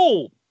trouble at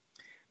all.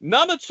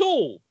 None at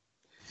all.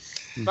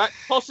 In fact,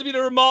 possibly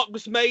the remark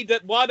was made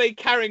that why are they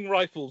carrying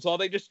rifles? Are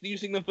they just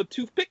using them for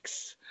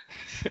toothpicks?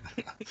 Back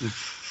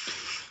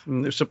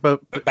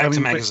to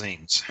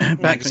magazines.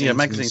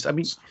 Magazines. I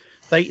mean,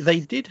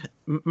 they did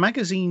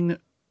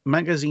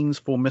magazines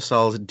for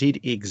missiles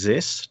did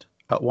exist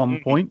at one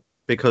point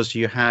because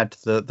you had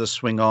the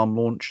swing arm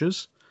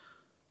launchers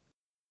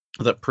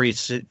that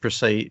presaged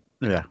the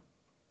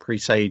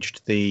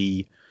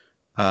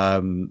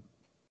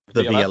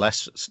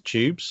VLS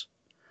tubes,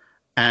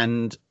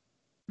 and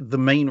the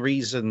main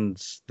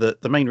reasons the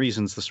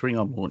swing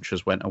arm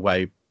launchers went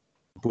away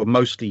were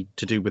mostly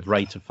to do with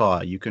rate of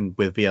fire.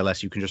 With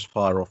VLS you can just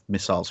fire off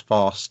missiles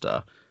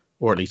faster,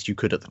 or at least you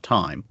could at the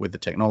time with the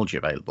technology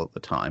available at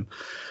the time,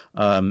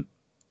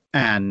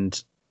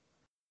 and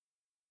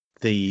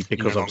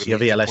because obviously a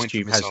VLS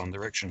tube has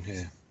direction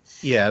here.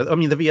 Yeah, I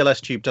mean, the VLS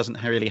tube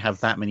doesn't really have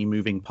that many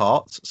moving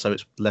parts, so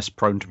it's less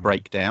prone to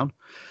breakdown,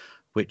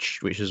 which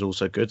is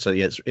also good. So,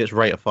 yeah, it's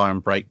rate of fire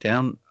and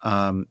breakdown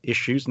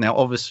issues. Now,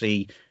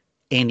 obviously,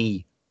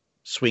 any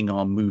swing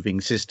arm moving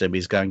system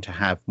is going to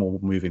have more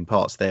moving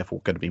parts,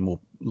 therefore going to be more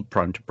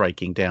prone to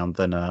breaking down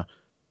than a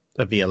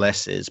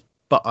VLS is.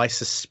 But I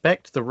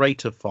suspect the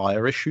rate of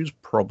fire issues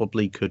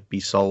probably could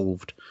be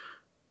solved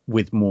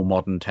with more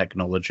modern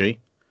technology.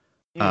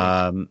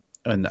 But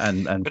I mean,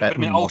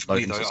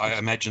 ultimately, though, I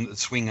imagine that the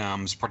swing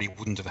arms probably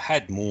wouldn't have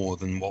had more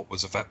than what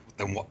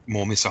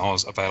more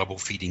missiles available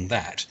feeding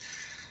that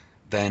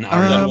than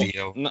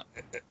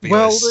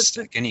VLS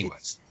stack anyway.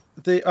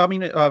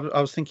 I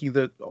was thinking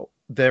that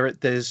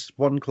there's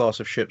one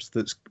class of ships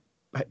that's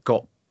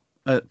got,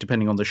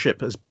 depending on the ship,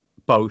 has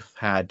both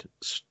had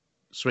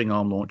swing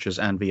arm launchers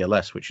and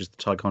VLS, which is the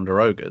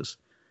Ticonderogas,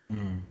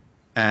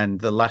 and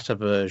the latter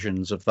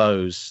versions of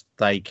those,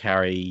 they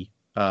carry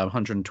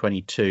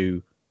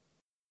 122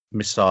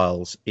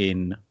 missiles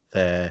in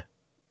their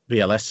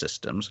VLS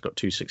systems. Got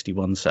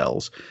 261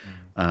 cells,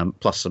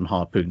 plus some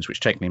harpoons, which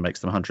technically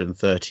makes them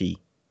 130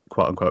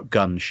 quote unquote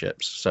gun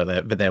ships. So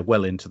they're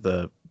well into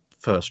the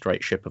first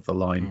rate ship of the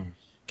line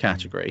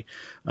category.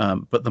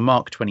 But the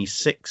Mark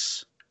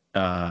 26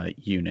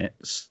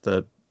 units,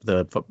 the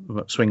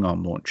swing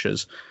arm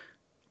launchers,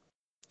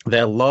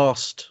 their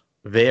last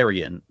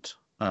variant,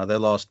 their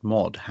last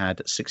mod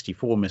had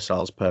 64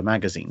 missiles per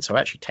magazine, so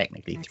actually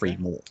technically 3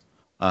 more.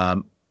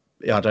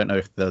 I don't know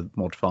if the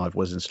mod 5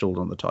 was installed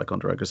on the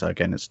Ticonderoga, so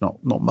again, it's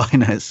not my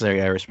necessary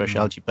area of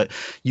speciality, but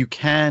you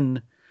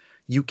can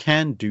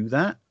do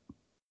that.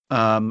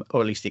 or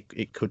at least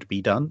it could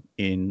be done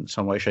in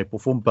some way, shape, or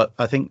form. But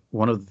I think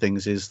one of the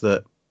things is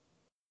that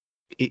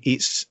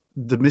it's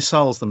the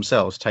missiles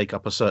themselves take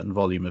up a certain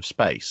volume of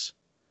space,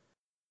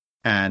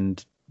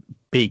 and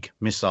big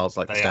missiles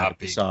like the Standard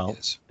missile,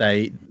 yes.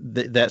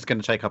 that's going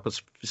to take up a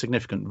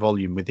significant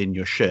volume within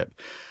your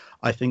ship.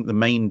 I think the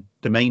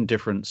main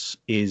difference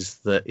is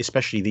that,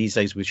 especially these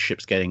days with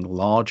ships getting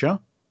larger,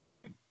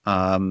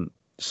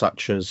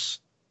 such as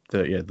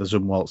the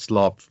Zumwalt's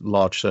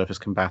large surface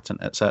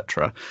combatant,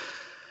 etc.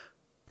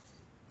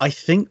 I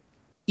think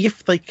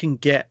if they can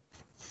get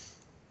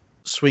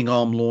swing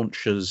arm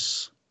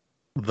launchers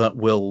that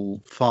will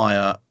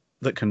fire,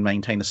 that can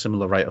maintain a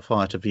similar rate of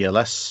fire to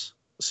VLS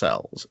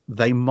cells,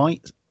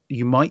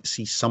 you might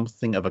see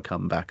something of a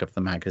comeback of the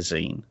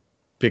magazine,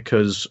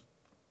 because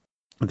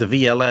the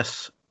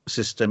VLS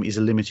system is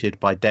limited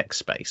by deck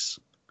space.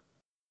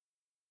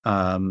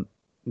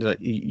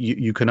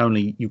 You can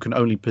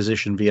only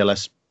position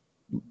VLS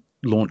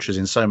launchers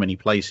in so many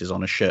places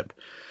on a ship,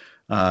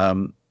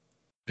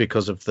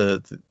 because of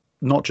the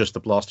not just the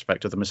blast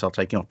effect of the missile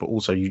taking off, but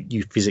also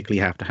you physically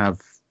have to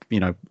have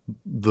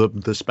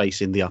the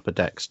space in the upper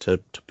decks to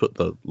put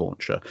the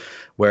launcher.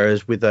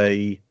 Whereas with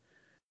a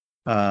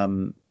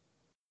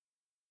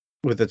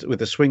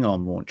swing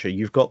arm launcher,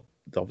 you've got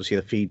obviously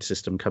the feed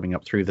system coming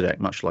up through the deck,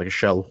 much like a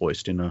shell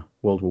hoist in a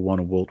World War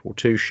I or World War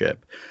II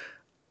ship.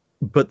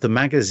 But the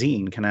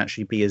magazine can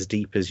actually be as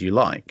deep as you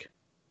like.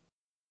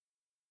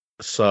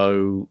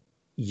 So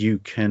you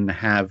can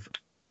have,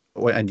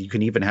 and you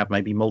can even have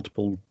maybe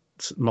multiple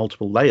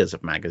layers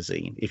of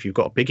magazine if you've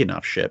got a big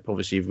enough ship.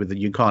 Obviously,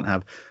 you can't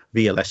have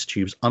VLS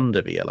tubes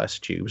under VLS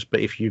tubes, but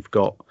if you've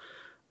got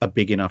a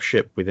big enough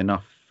ship with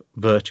enough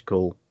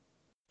vertical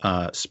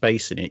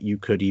space in it, you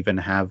could even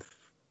have,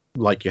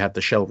 like you had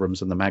the shell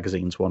rooms and the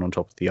magazines one on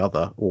top of the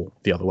other, or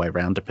the other way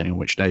around, depending on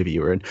which navy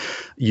you were in.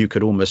 You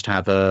could almost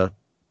have a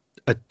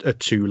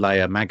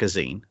 2-layer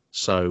magazine.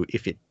 So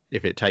if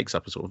it takes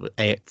up a sort of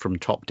from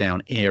top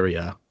down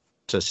area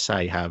to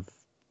say have,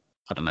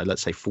 I don't know,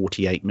 let's say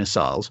 48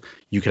 missiles,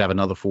 you could have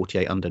another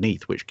 48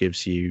 underneath, which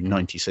gives you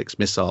 96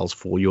 missiles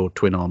for your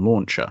twin arm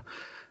launcher.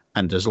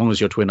 And as long as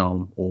your twin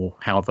arm or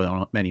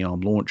however many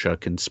arm launcher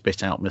can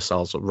spit out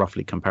missiles at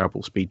roughly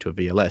comparable speed to a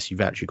VLS, you've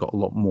actually got a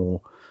lot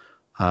more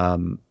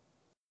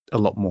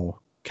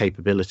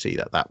capability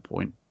at that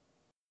point.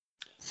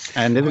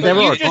 And there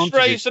are you just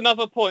raised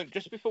another point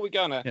just before we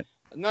go on.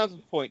 Another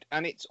point,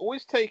 and it's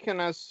always taken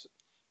as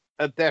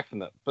a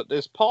definite, but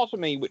there's part of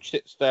me which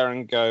sits there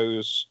and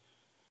goes,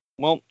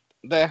 well,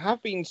 there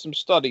have been some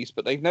studies,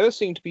 but they've never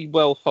seemed to be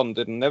well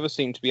funded and never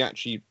seemed to be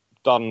actually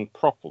done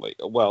properly.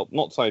 Well,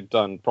 not so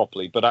done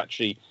properly, but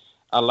actually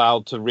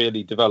allowed to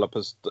really develop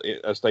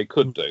as they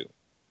could do.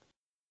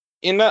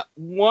 In that,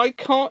 why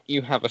can't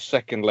you have a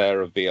second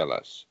layer of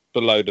VLS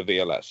below the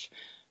VLS?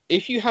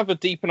 If you have a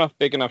deep enough,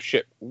 big enough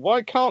ship,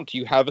 why can't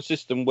you have a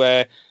system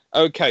where,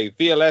 okay,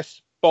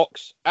 VLS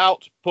box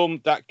out, boom,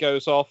 that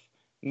goes off,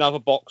 another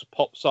box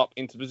pops up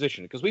into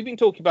position? Because we've been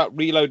talking about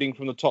reloading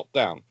from the top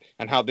down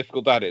and how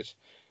difficult that is.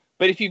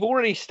 But if you've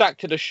already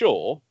stacked it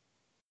ashore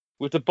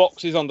with the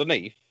boxes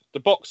underneath, the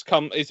box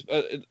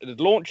it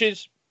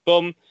launches,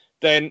 boom,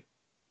 then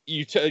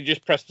you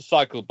just press the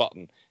cycle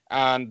button,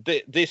 and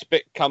this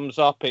bit comes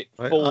up, it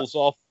falls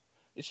off.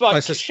 It's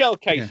like shell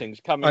casings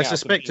coming out. I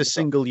suspect a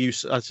single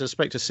use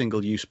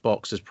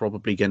box is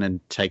probably going to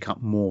take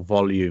up more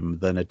volume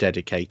than a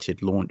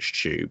dedicated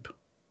launch tube,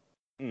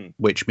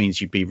 which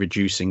means you'd be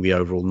reducing the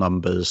overall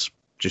numbers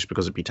just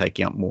because it'd be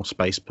taking up more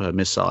space per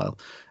missile,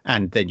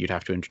 and then you'd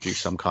have to introduce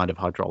some kind of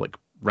hydraulic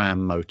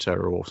ram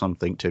motor or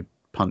something to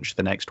punch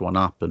the next one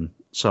up, and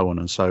so on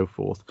and so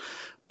forth.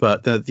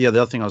 But the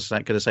other thing I was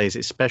going to say is,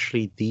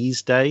 especially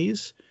these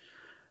days,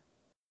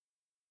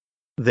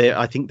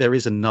 I think there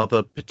is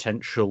another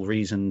potential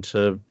reason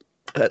to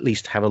at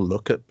least have a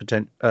look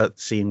at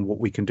seeing what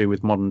we can do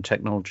with modern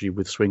technology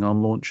with swing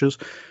arm launchers,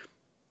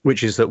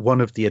 which is that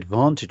one of the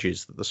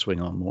advantages that the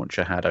swing arm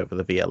launcher had over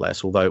the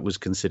VLS, although it was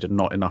considered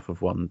not enough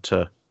of one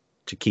to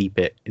keep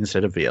it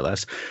instead of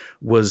VLS,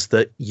 was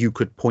that you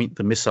could point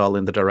the missile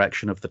in the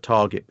direction of the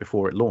target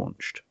before it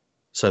launched.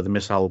 So the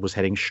missile was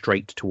heading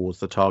straight towards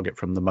the target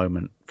from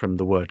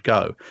the word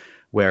go.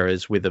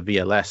 Whereas with a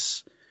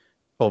VLS,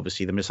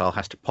 obviously the missile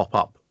has to pop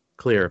up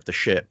clear of the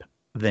ship,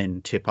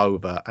 then tip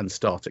over and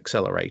start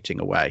accelerating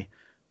away,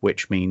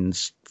 which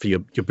means for your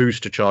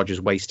booster charges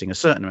wasting a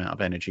certain amount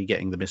of energy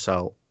getting the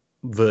missile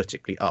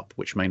vertically up,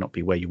 which may not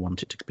be where you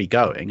want it to be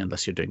going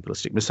unless you're doing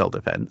ballistic missile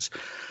defense.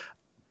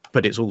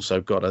 But it's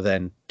also got to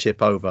then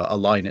tip over,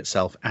 align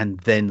itself, and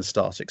then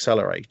start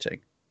accelerating.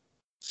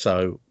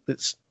 So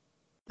it's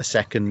a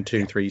second,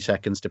 2-3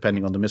 seconds,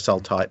 depending on the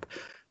missile type,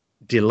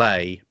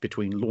 delay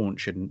between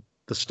launch and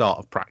the start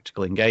of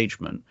practical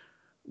engagement,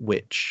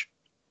 which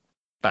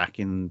back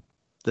in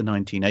the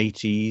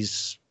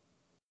 1980s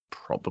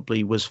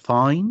probably was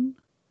fine.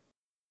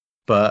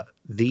 But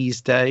these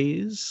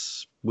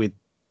days, with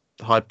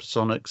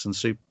hypersonics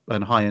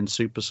and high-end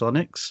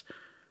supersonics,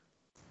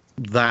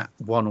 that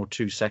 1 or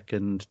 2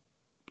 second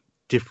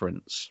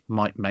difference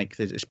might make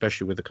this,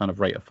 especially with the kind of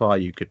rate of fire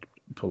you could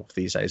pull off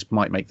these days,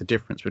 might make the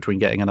difference between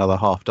getting another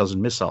half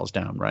dozen missiles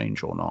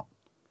downrange or not.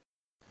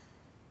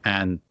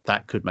 And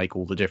that could make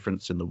all the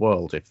difference in the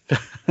world if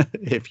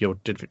if you're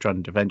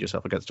trying to defend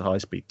yourself against a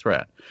high-speed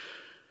threat.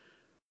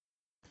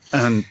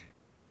 And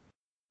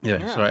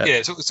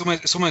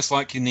it's almost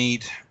like you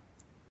need,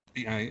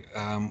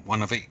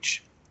 one of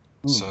each.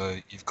 So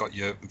you've got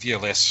your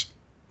VLS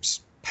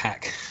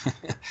pack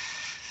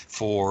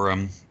for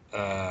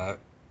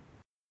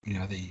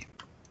the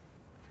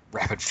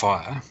rapid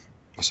fire,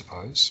 I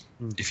suppose,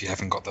 if you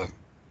haven't got the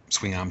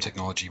swing arm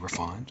technology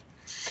refined,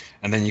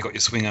 and then you've got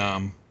your swing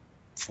arm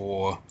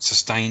for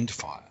sustained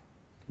fire.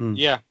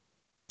 Yeah.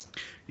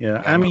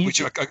 I mean,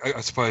 which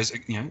I suppose,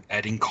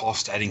 adding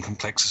cost, adding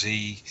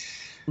complexity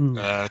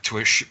to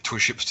a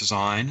ship's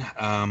design.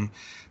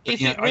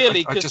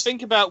 Because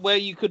think about where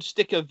you could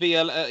stick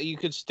you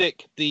could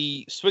stick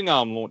the swing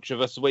arm launcher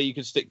versus where you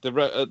could stick the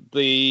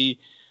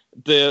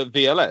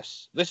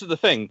VLS. This is the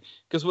thing,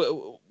 because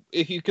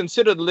if you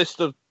consider the list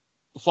of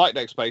flight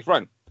deck space,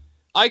 right,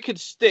 I could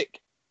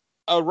stick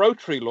a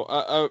rotary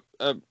a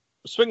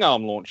swing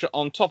arm launcher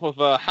on top of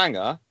a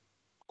hangar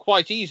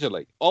quite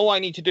easily. All I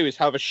need to do is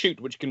have a chute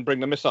which can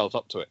bring the missiles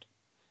up to it.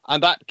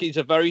 And that is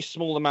a very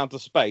small amount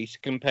of space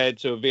compared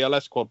to a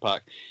VLS quad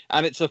pack.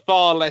 And it's a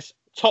far less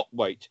top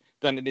weight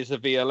than it is a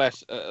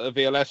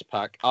VLS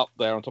pack up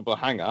there on top of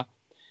a hangar.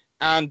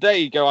 And there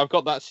you go. I've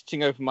got that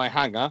sitting over my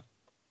hangar.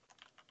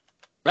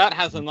 That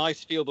has a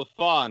nice field of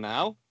fire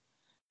now.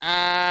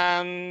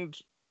 And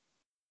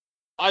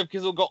I've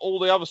still got all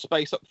the other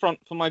space up front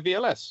for my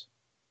VLS.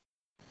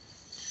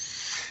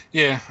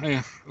 Yeah.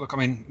 Look, I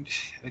mean,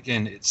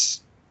 again,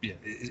 it's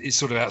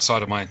sort of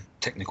outside of my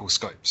technical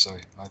scope, so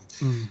I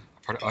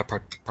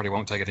probably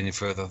won't take it any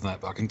further than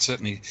that. But I can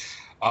certainly,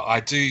 I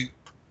do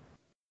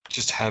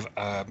just have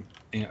a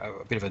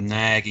bit of a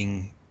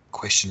nagging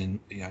question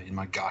in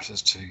my gut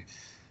as to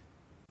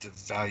the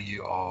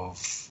value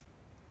of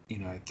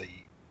the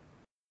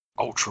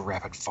ultra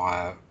rapid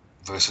fire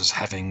versus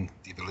having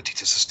the ability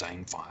to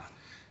sustain fire.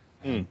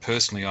 And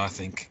personally, I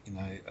think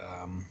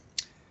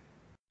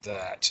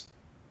that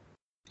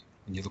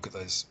when you look at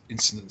those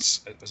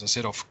incidents, as I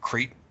said, off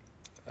Crete,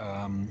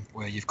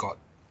 where you've got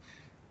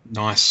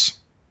nice,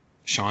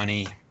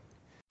 shiny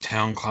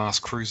town-class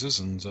cruisers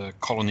and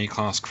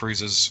colony-class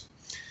cruisers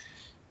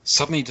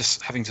suddenly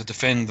just having to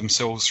defend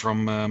themselves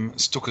from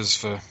Stukas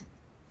for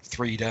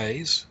 3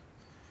 days,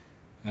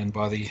 and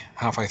by the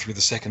halfway through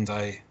the second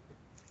day,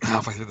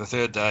 halfway through the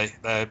third day,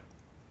 they're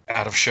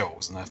out of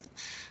shells and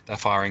they're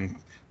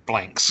firing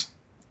blanks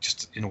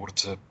just in order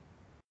to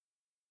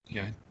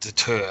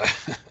deter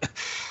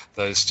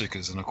those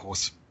Stukas, and of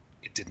course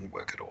it didn't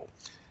work at all.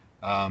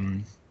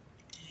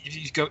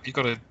 You've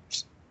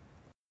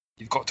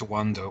got to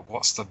wonder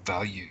what's the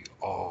value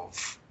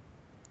of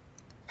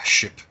a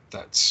ship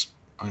that's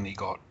only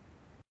got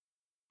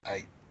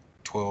 8,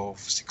 12,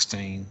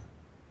 16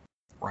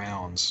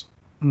 rounds.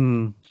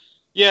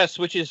 Yes,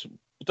 which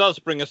does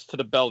bring us to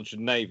the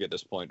Belgian Navy at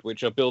this point,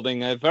 which are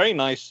building a very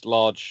nice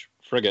large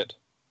frigate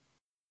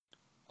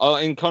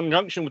in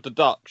conjunction with the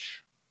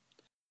Dutch.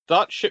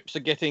 Dutch ships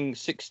are getting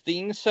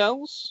 16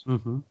 cells.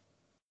 Mm-hmm.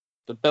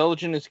 The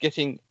Belgian is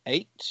getting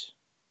 8.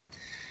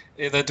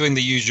 Yeah, they're doing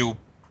the usual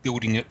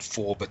building it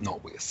for but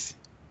not with.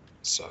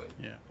 So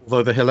yeah.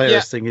 Although the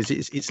hilarious thing is,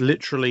 it's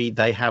literally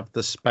they have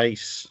the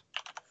space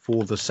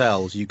for the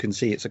cells. You can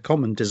see it's a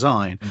common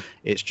design.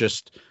 It's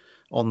just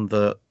on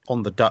the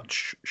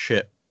Dutch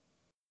ship,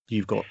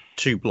 you've got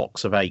 2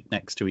 blocks of 8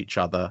 next to each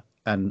other,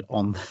 and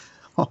on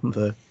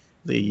the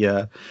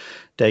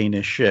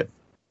Danish ship,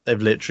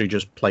 they've literally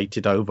just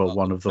plated over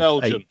one of the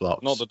Belgian, 8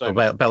 blocks. Not the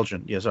Danish.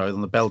 Belgian, yeah, sorry,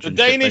 on the Belgian.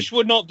 The Danish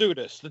would not do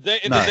this. The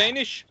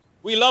Danish.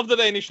 We love the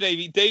Danish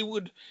Navy. They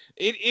would,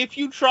 if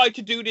you tried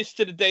to do this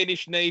to the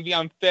Danish Navy,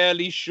 I'm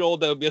fairly sure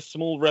there would be a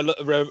small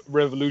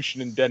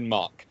revolution in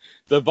Denmark.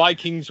 The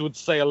Vikings would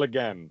sail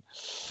again.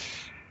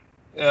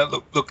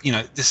 Look.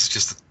 This is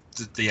just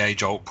the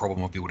age-old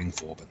problem of building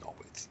for but not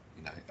with.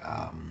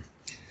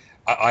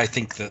 I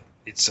think that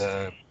it's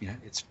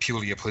it's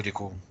purely a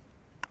political,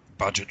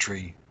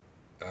 budgetary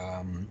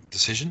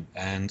decision,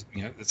 and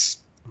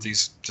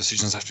these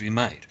decisions have to be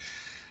made.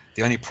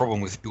 The only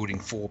problem with building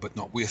for but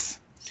not with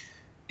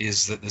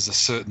is that there's a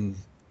certain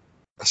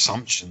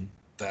assumption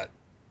that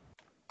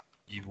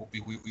you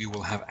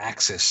will have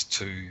access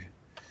to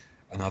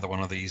another one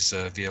of these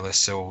VLS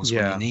cells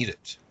when you need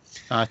it.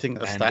 I think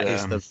that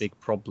is the big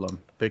problem,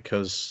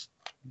 because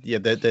there's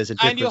a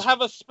difference. And you'll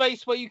have a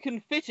space where you can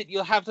fit it.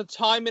 You'll have the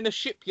time in a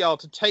shipyard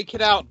to take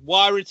it out,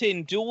 wire it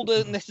in, do all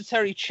the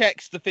necessary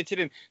checks to fit it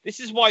in. This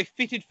is why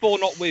fitted for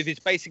not with is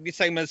basically the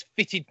same as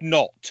fitted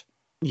not.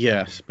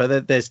 Yes,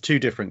 but there's 2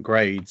 different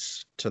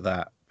grades to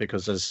that,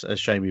 because as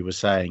Shamey was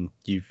saying,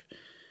 you've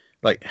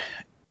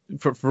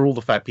for all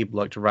the fact people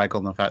like to rag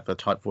on the fact that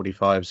Type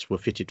 45s were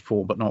fitted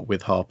for but not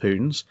with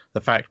harpoons,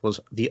 the fact was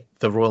the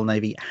Royal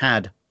Navy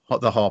had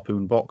the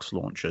Harpoon box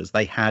launchers.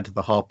 They had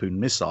the Harpoon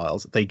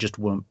missiles. They just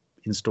weren't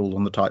installed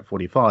on the Type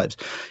 45s.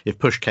 If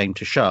push came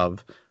to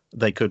shove,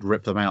 they could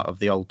rip them out of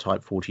the old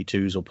Type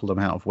 42s or pull them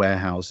out of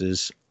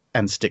warehouses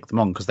and stick them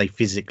on because they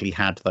physically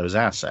had those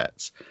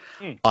assets.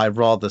 I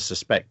rather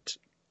suspect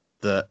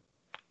that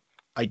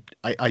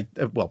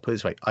well, put it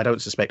this way, I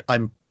don't suspect,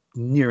 I'm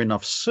near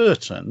enough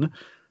certain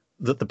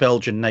that the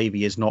Belgian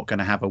Navy is not going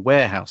to have a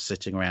warehouse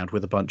sitting around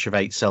with a bunch of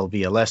 8-cell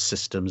VLS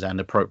systems and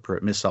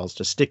appropriate missiles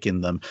to stick in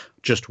them,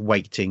 just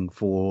waiting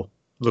for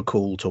the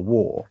call to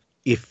war.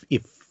 If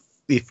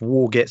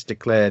war gets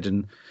declared,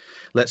 and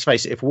let's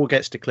face it, if war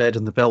gets declared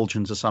and the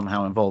Belgians are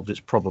somehow involved, it's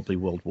probably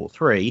World War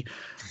III.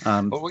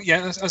 Well, yeah,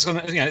 that's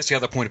the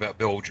other point about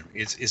Belgium.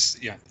 Is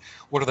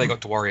what have they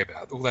got to worry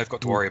about? All they've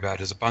got to worry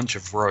about is a bunch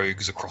of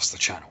rogues across the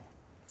channel.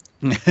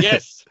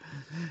 Yes.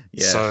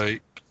 Yeah. So.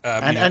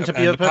 And to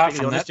be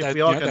perfectly honest, if we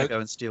are going to go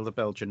and steal the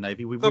Belgian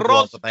Navy, we would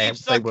rather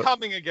they were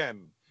coming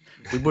again.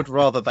 We would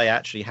rather they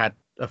actually had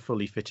a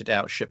fully fitted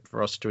out ship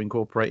for us to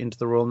incorporate into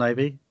the Royal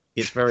Navy.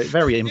 It's very,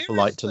 very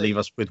impolite to leave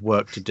us with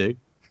work to do.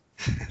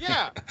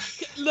 Yeah,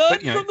 learn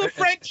from the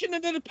French and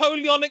the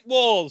Napoleonic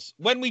Wars.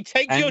 When we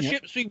take your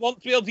ships, we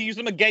want to be able to use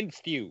them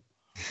against you.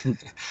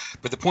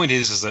 But the point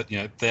is that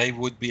they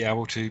would be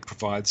able to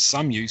provide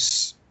some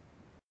use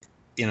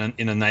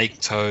in a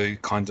NATO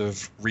kind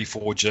of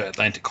reforger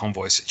Atlantic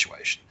convoy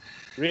situation.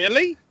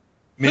 Really?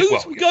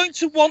 Who's going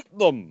to want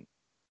them?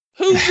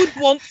 Who would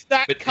want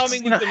that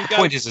coming with them?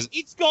 Going,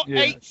 it's got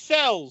 8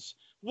 cells.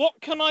 What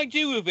can I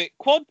do with it?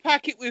 Quad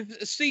pack it with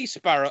a Sea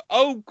Sparrow.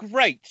 Oh,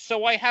 great.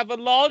 So I have a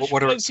large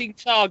floating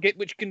target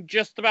which can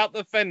just about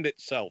defend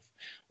itself.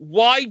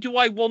 Why do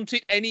I want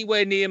it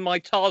anywhere near my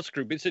task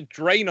group? It's a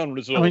drain on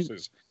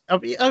resources.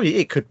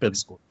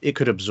 It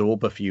could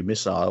absorb a few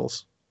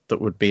missiles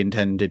that would be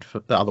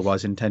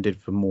otherwise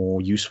intended for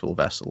more useful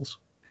vessels.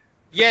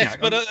 Yes,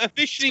 but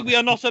officially we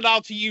are not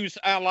allowed to use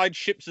Allied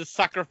ships as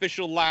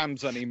sacrificial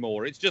lambs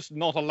anymore. It's just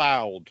not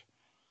allowed.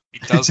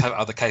 It does have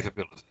other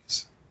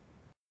capabilities.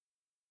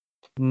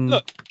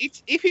 Look,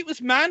 if it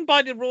was manned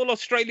by the Royal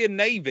Australian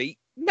Navy,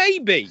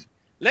 maybe.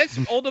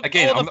 Or the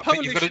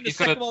Polish in the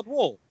Second World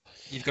War.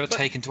 You've got to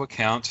take into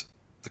account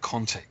the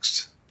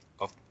context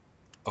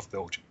of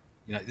Belgium.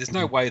 There's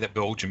no way that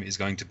Belgium is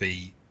going to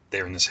be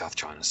there in the South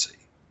China Sea.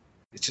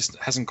 It just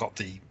hasn't got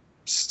the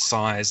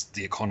size,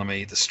 the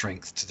economy, the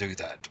strength to do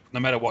that, no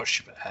matter what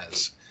ship it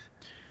has.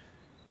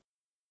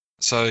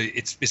 So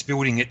it's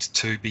building it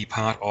to be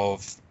part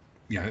of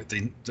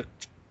the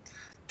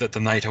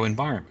NATO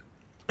environment.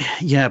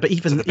 Yeah, but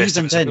even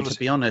then, to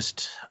be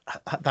honest,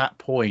 at that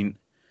point,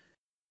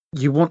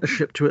 you want a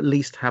ship to at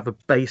least have a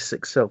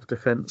basic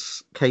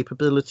self-defense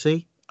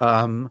capability.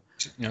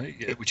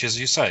 Which, as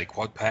you say,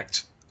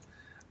 quad-packed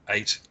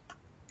 8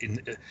 in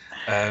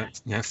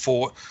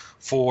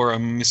four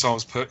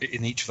missiles per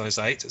in each of those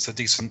 8. It's a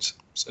decent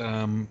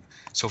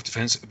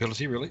self-defense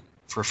ability, really,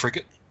 for a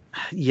frigate.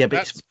 Yeah,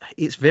 but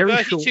it's very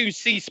 32 short. 32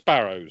 Sea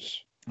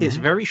Sparrows. It's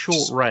very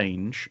short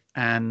range,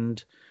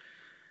 and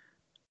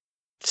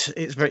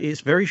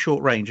it's very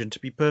short range. And to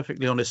be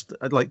perfectly honest,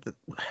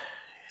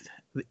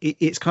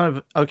 it's kind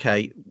of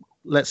okay.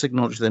 Let's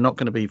acknowledge they're not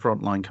going to be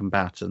frontline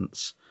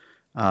combatants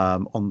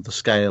on the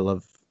scale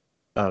of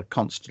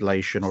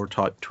Constellation or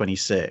Type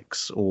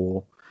 26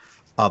 or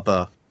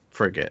other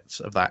frigates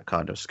of that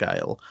kind of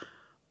scale,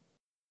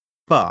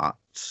 but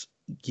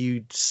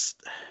you'd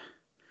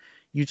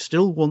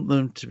still want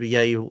them to be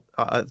able.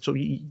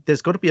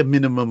 There's got to be a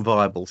minimum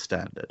viable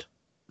standard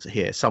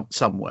here,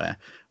 somewhere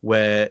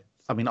where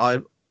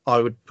I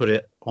would put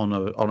it on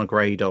a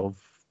grade of,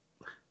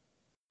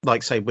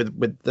 like, say with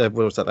the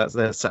what was that? That's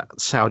their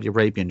Saudi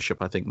Arabian ship,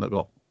 I think, that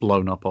got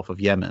blown up off of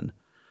Yemen.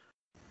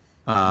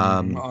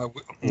 I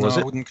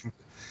wouldn't.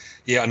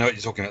 Yeah, I know what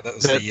you're talking about. That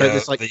was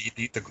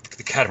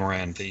the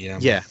catamaran.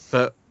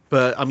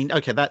 But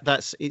okay,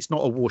 that's it's not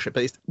a warship,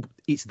 but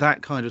it's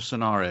that kind of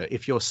scenario.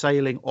 If you're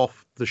sailing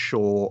off the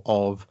shore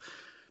of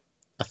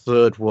a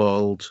third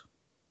world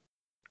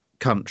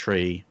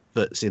country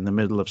that's in the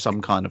middle of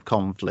some kind of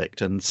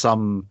conflict, and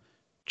some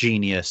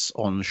genius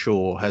on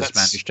shore has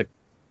managed to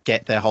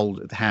get their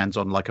hands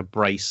on like a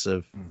brace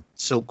of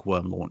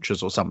silkworm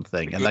launchers or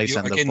something, and they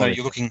send them.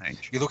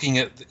 You're looking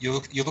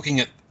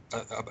at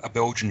a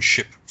Belgian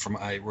ship from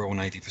a Royal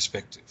Navy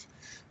perspective.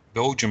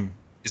 Belgium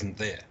isn't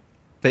there.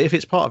 But if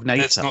it's part of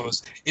NATO,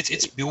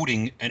 it's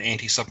building an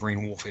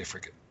anti-submarine warfare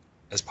frigate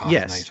as part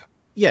of NATO.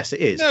 Yes,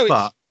 it is.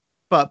 No,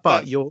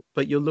 but you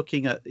look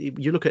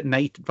at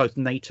NATO, both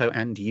NATO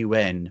and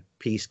UN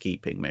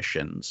peacekeeping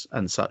missions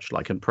and such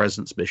like, and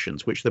presence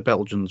missions, which the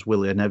Belgians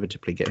will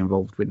inevitably get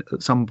involved with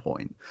at some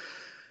point,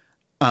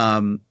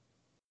 and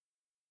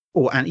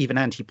even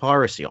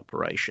anti-piracy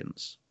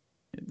operations.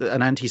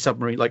 An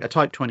anti-submarine, like a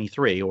Type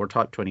 23 or a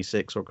Type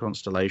 26 or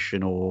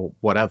Constellation or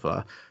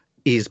whatever,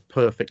 is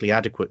perfectly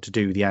adequate to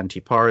do the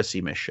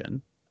anti-piracy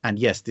mission. And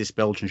yes, this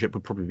Belgian ship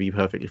would probably be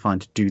perfectly fine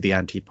to do the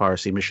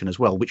anti-piracy mission as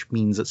well, which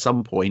means at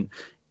some point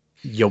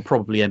you'll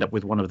probably end up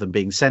with one of them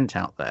being sent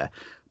out there.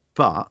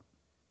 But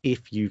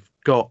if you've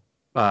got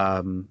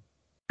an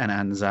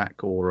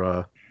Anzac or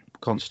a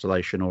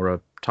Constellation or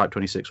a Type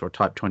 26 or a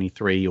Type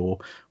 23 or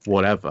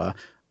whatever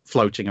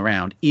floating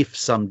around. If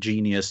some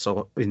genius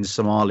in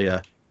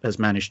Somalia has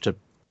managed to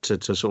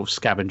sort of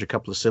scavenge a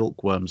couple of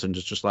silkworms and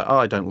just like, oh,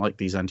 I don't like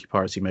these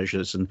anti-piracy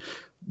measures, and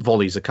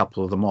volleys a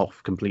couple of them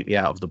off completely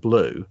out of the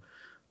blue,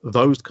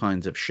 those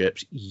kinds of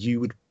ships, you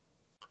would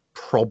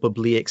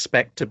probably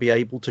expect to be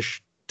able to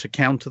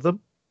counter them,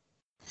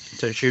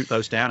 to shoot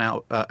those down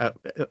out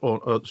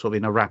or sort of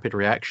in a rapid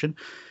reaction.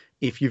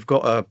 If you've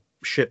got a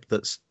ship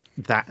that's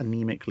that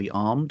anemically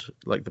armed,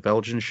 like the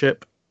Belgian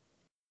ship,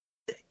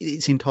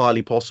 it's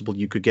entirely possible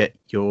you could get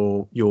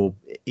your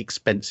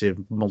expensive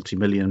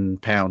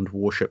multi-million-pound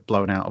warship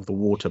blown out of the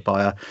water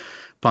by a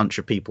bunch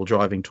of people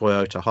driving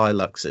Toyota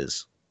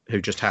Hiluxes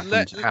who just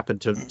happen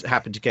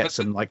to get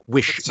some like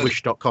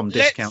wish.com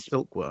discount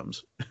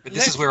silkworms. But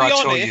this is where I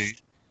tell you.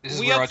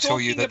 We are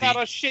talking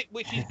about a ship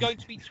which is going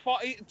to be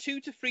 2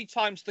 to 3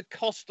 times the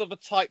cost of a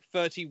Type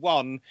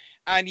 31,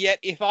 and yet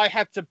if I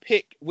had to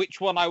pick which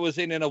one I was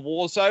in a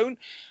war zone,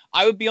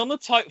 I would be on the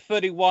Type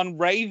 31,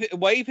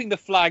 waving the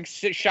flag,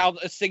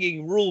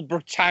 singing "Rule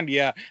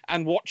Britannia,"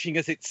 and watching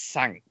as it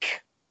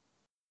sank.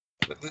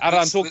 And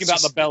I'm talking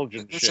about the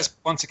Belgian ship.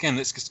 Once again,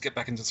 let's just get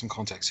back into some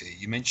context here.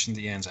 You mentioned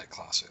the Anzac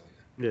class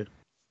earlier. Yeah.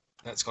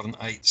 That's got an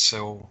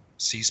 8-cell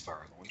Sea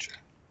Sparrow launcher.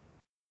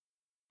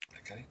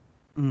 Okay.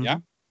 Mm. Yeah.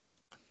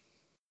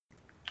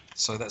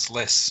 So that's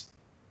less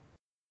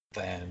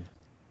than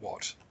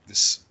what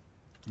this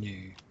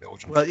new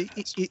Belgian Well, ship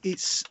has.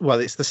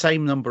 it's the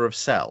same number of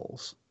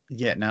cells.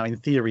 Yeah. Now, in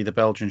theory, the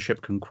Belgian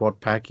ship can quad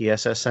pack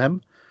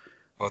ESSM.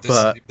 Well,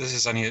 this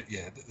is only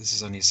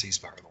a Sea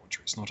Sparrow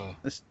launcher. It's not a.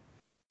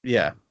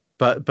 Yeah,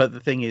 but the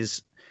thing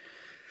is,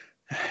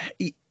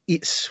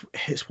 it's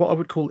what I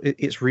would call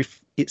it's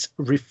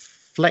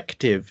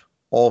reflective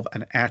of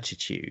an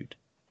attitude.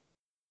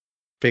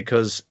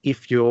 Because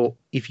if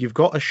you've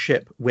got a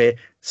ship where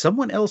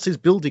someone else is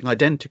building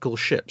identical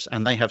ships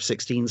and they have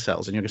 16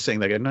 cells, and you're sitting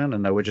there going,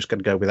 no, we're just going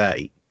to go with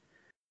 8.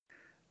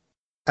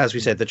 As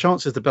we said, the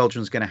chances the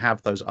Belgians going to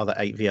have those other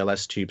 8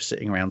 VLS tubes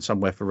sitting around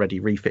somewhere for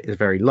ready refit is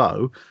very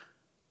low.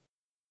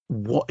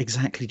 What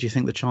exactly do you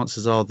think the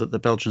chances are that the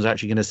Belgians are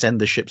actually going to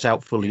send the ships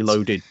out fully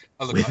loaded?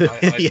 Oh,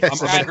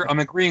 look, I'm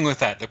agreeing with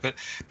that, but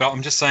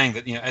I'm just saying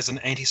that as an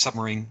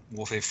anti-submarine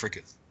warfare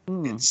frigate,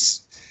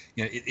 it's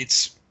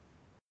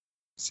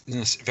in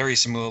a very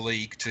similar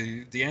league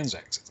to the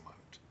Anzacs at the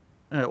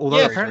moment.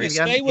 Although apparently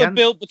they were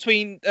built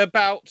between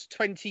about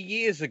 20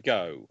 years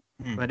ago.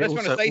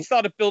 They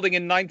started building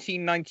in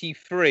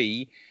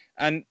 1993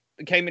 and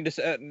came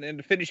into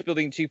and finished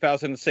building in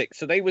 2006.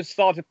 So they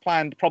started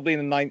planned probably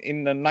in the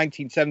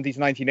 1970s,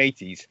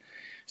 1980s.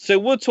 So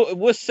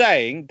we're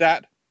saying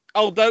that,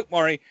 don't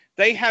worry,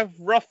 they have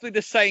roughly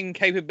the same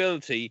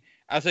capability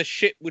as a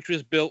ship which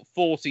was built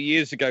 40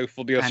 years ago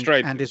for the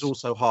Australians, and is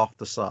also half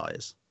the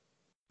size.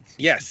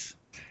 Yes,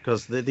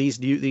 because these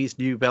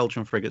new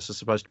Belgian frigates are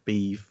supposed to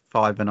be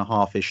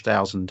 5,500-ish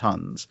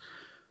tons.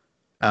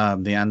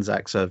 The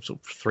Anzacs are sort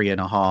of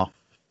 3,500,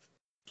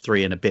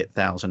 3 and a bit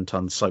thousand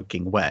tons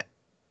soaking wet.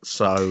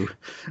 So,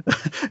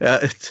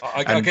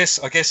 I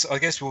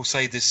guess we'll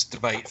say this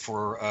debate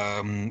for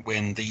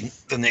when the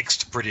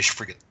next British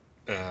frigate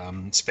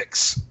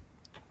specs.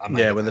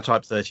 When the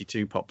Type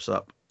 32 pops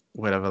up.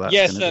 Whatever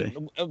that's going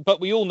to be.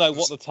 But we all know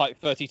what the Type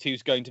 32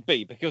 is going to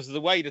be because of the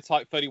way the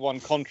Type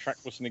 31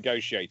 contract was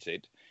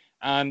negotiated.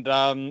 And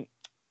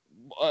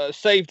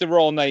Save the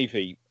Royal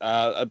Navy,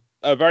 a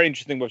very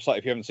interesting website,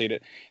 if you haven't seen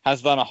it,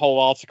 has done a whole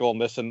article on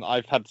this, and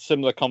I've had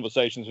similar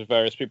conversations with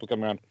various people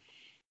coming around.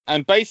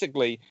 And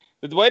basically,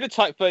 the way the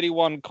Type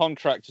 31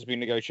 contract has been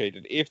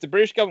negotiated, if the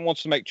British government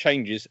wants to make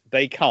changes,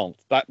 they can't.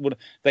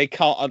 They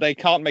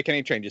can't make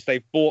any changes.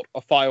 They've bought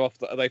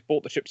they've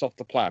bought the ships off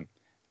the plan.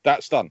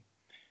 That's done.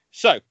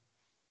 So,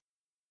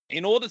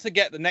 in order to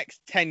get the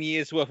next 10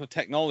 years worth of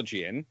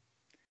technology in,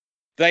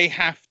 they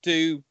have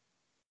to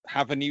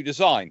have a new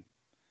design.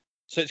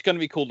 So it's going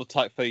to be called the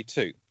Type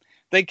 32.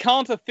 They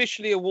can't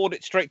officially award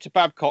it straight to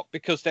Babcock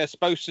because they're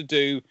supposed to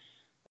do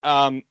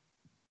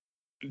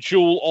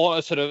dual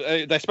or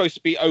they're supposed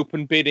to be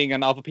open bidding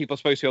and other people are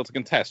supposed to be able to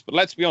contest. But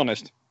let's be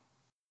honest,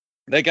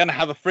 they're going to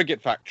have a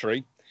frigate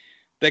factory.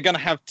 They're going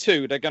to have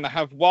 2. They're going to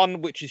have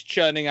one which is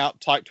churning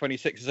out Type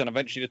 26s and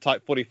eventually the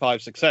Type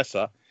 45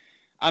 successor.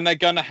 And they're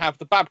going to have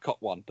the Babcock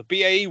one. The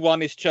BAE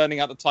one is churning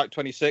out the Type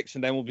 26,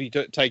 and then we'll be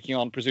taking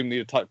on, presumably,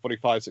 the Type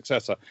 45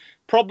 successor.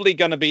 Probably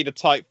going to be the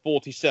Type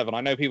 47.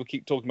 I know people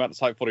keep talking about the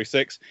Type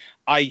 46.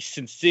 I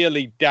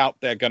sincerely doubt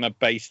they're going to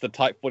base the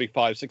Type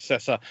 45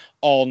 successor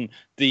on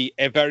the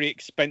very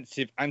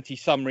expensive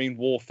anti-submarine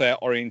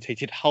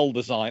warfare-orientated hull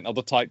design of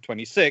the Type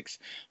 26,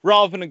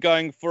 rather than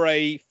going for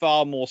a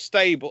far more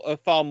stable, a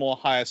far more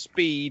higher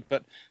speed,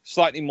 but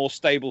slightly more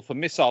stable for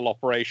missile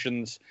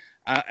operations,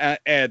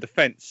 air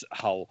defense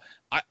hull.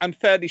 I'm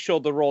fairly sure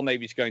the Royal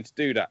Navy is going to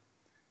do that.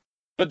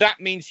 But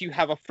that means you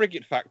have a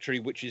frigate factory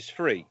which is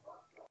free.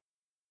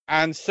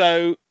 And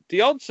so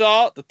the odds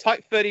are the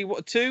Type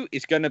 32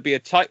 is going to be a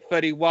Type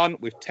 31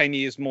 with 10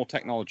 years more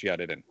technology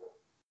added in.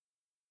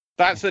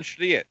 That's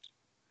literally it.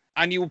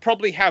 And you will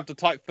probably have the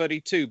Type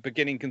 32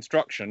 beginning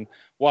construction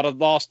while the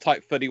last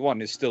Type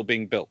 31 is still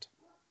being built.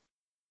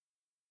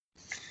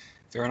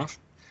 Fair enough.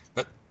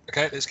 But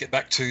okay, let's get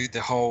back to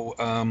the whole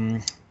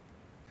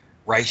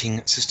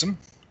rating system.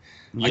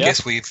 Yeah. I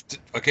guess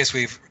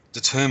we've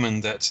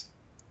determined that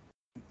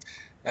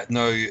at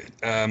no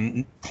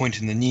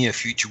point in the near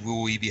future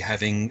will we be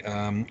having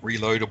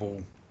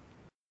reloadable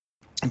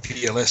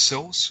VLS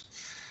cells.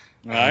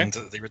 Right. And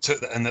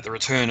that the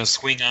return of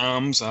swing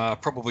arms are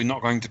probably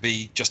not going to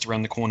be just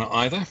around the corner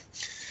either.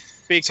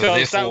 Because So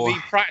that therefore- would be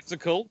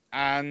practical,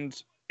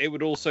 and it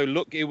would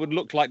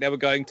look like they were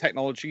going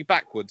technology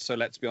backwards. So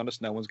let's be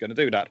honest, no one's going to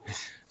do that.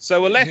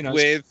 So we're Who left knows?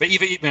 with But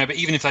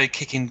even if they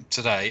kick in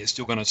today, it's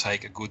still going to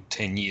take a good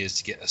 10 years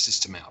to get a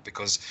system out,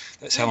 because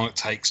that's how long it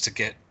takes to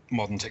get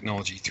modern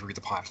technology through the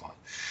pipeline.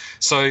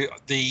 So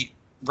the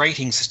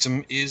rating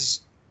system is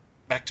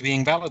back to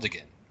being valid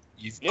again.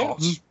 You've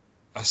got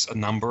a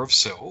number of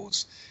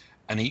cells,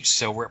 and each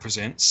cell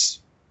represents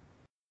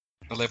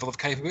a level of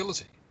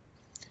capability.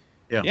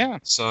 yeah.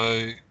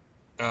 So,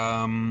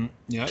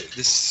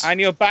 this.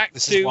 And you're back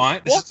This to is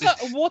why-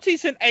 what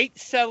is an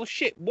 8-cell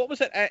ship? What was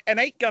it? An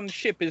 8-gun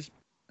ship is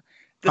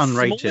the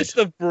Unrated. smallest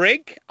of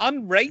brig,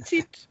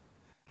 unrated.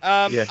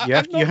 You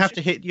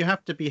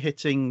have to be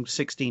hitting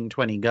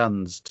 16-20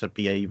 guns to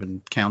be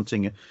even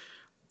counting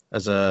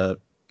as a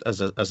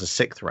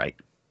sixth rate.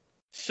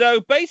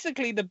 So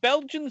basically, the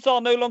Belgians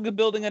are no longer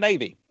building a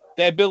navy.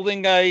 They're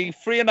building a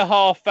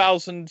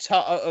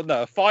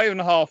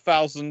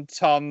 5,500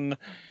 ton.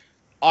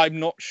 I'm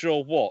not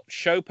sure what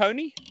show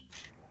pony.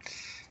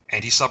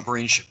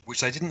 Anti-submarine ship,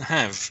 which they didn't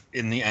have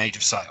in the Age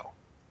of Sail.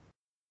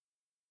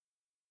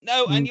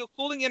 No, and you're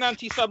calling it an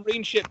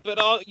anti-submarine ship, but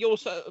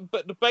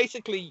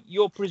basically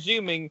you're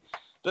presuming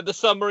that the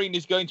submarine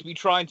is going to be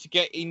trying to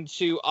get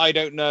into, I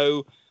don't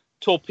know,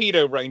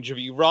 torpedo range of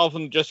you, rather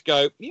than just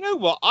go, you know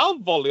what, I'll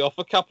volley off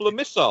a couple of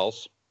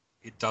missiles.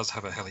 It does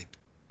have a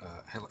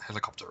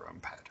helicopter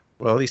pad.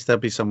 Well, at least there'll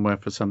be somewhere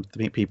for some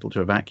people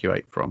to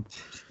evacuate from.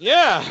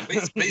 Yeah.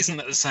 But isn't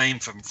that the same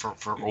for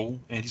all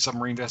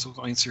anti-submarine vessels?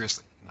 I mean,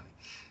 seriously,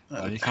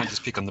 you can't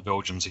just pick on the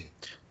Belgians here.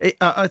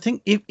 I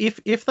think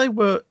if they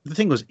were, the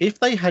thing was, if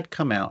they had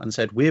come out and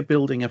said, we're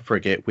building a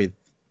frigate with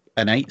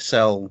an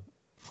 8-cell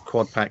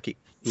quad pack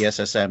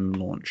ESSM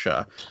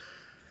launcher,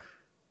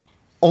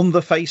 on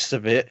the face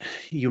of it,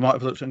 you might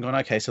have looked and gone,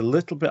 okay, it's a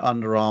little bit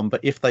underarm,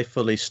 but if they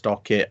fully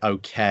stock it,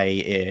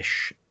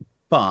 okay-ish.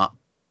 But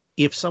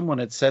if someone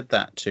had said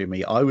that to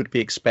me, I would be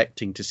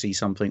expecting to see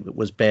something that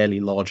was barely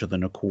larger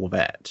than a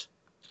Corvette.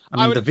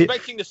 I was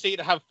expecting to see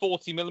it have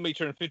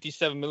 40mm and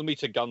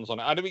 57mm guns on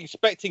it. I'd be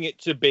expecting it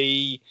to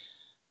be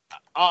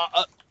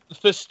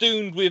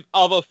festooned with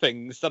other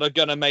things that are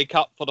going to make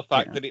up for the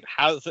fact that it's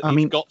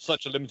got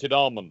such a limited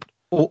armament.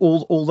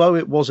 Although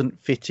it wasn't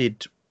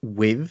fitted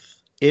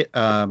with it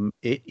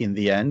in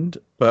the end,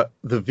 but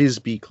the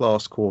Visby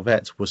class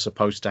corvettes were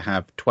supposed to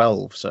have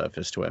 12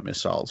 surface-to-air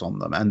missiles on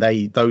them, and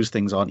those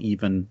things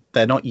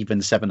they're not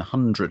even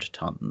 700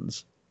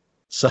 tons.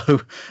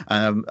 So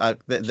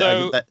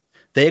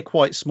they're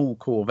quite small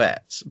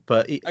corvettes.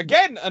 But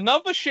again,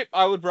 another ship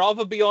I would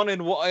rather be on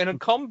in a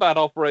combat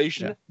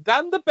operation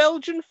than the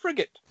Belgian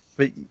frigate.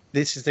 But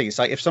this is the thing. It's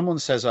like if someone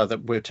says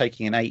that we're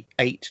taking an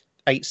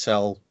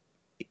 8-cell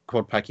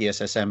quad pack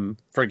ESSM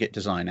frigate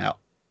design out,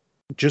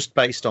 just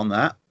based on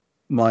that,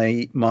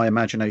 my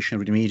imagination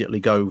would immediately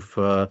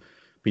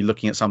be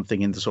looking at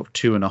something in the sort of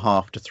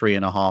 2,500 to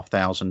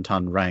 3,500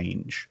 ton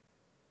range.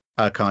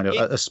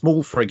 A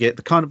small frigate,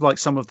 the kind of like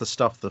some of the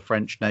stuff the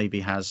French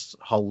Navy has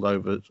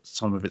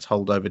some of its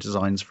holdover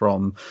designs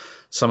from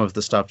some of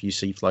the stuff you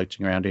see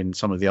floating around in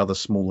some of the other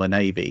smaller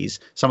navies,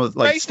 some of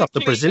like stuff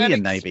the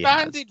Brazilian Navy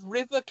has. Expanded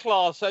river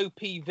class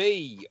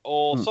OPV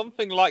or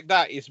something like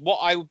that is what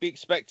I would be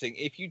expecting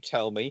if you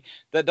tell me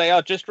that they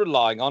are just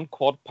relying on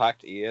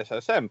quad-packed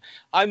ESSM.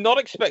 I'm not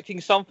expecting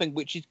something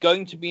which is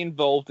going to be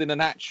involved in an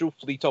actual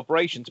fleet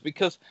operations,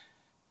 because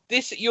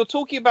you're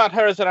talking about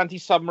her as an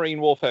anti-submarine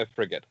warfare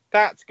frigate.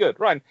 That's good,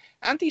 right?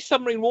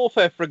 Anti-submarine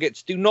warfare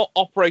frigates do not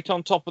operate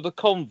on top of the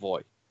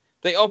convoy.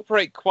 They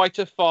operate quite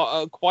a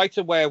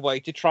way away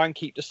to try and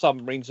keep the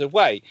submarines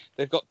away.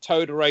 They've got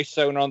towed array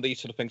sonar on these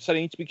sort of things, so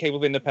they need to be capable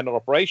of independent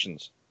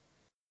operations.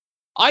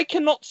 I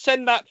cannot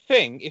send that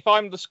thing, if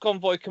I'm the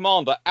convoy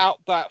commander,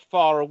 out that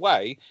far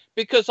away,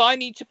 because I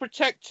need to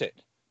protect it,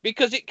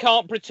 because it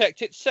can't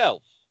protect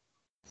itself.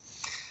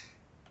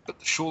 But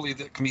surely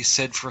that can be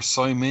said for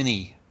so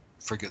many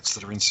frigates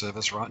that are in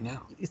service right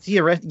now.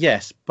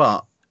 Yes,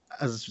 but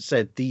as I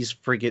said, those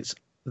frigates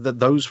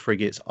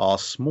are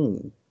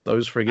small.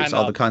 Those frigates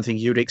are the kind of thing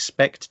you'd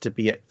expect to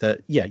be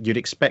you'd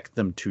expect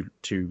them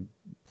to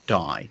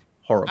die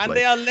horribly. And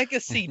they are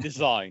legacy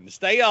designs.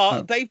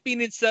 They've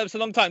been in service a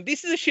long time.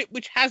 This is a ship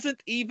which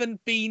hasn't even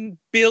been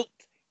built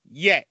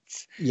yet.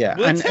 Yeah,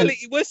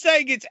 we're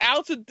saying it's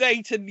out of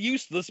date and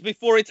useless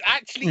before it's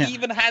actually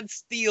even had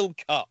steel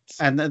cuts.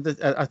 And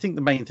I think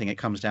the main thing, it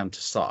comes down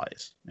to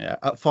size. Yeah,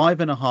 at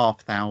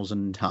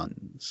 5,500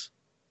 tons,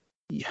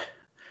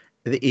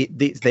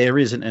 there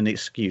isn't an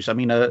excuse. I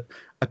mean, a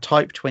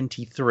Type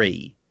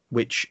 23,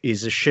 which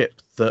is a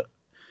ship that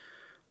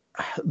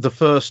the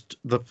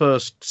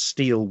first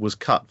steel was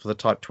cut for the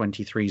Type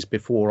 23s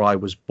before I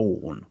was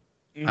born,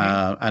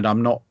 and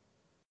I'm not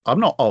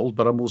old,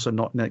 but I'm also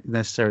not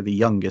necessarily the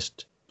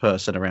youngest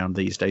person around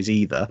these days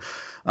either.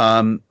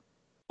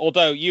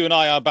 Although you and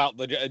I are about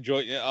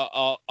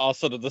are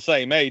sort of the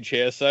same age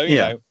here, so you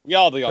know we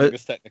are the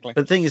youngest technically.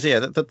 But the thing is,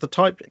 the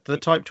Type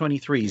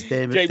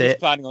 23s, they're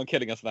planning on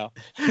killing us now.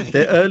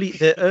 they're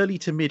early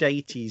to mid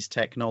 80s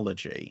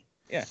technology.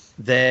 Yeah,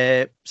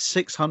 they're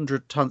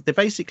 600 tons. They're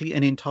basically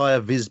an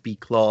entire Visby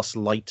class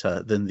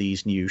lighter than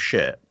these new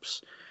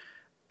ships,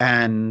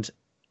 and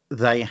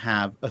they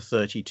have a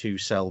 32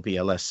 cell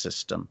VLS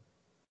system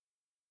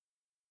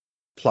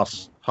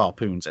plus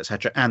harpoons,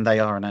 etc. And they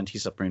are an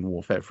anti-submarine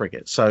warfare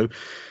frigate. So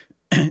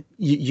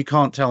you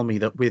can't tell me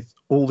that with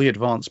all the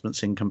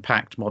advancements in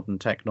compact modern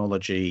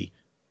technology,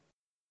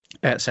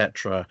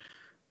 etc.,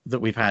 that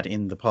we've had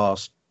in the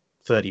past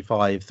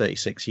 35,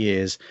 36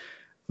 years,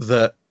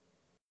 that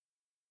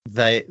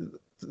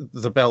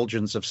the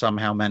Belgians have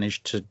somehow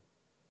managed to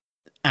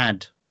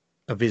add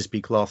a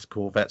Visby class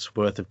corvette's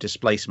worth of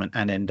displacement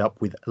and end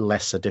up with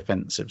lesser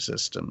defensive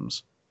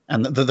systems.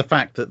 And the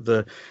fact that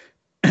the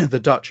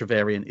Dutch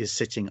variant is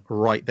sitting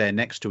right there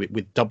next to it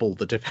with double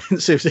the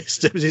defensive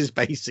systems is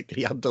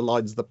basically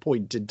underlines the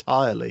point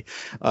entirely.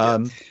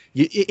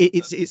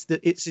 It's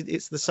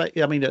the same.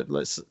 I mean,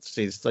 let's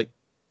see. It's like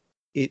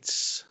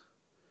if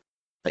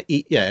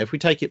we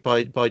take it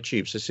by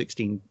tubes, so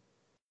 16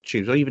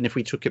 tubes, or even if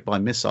we took it by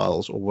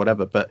missiles or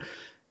whatever. But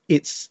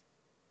if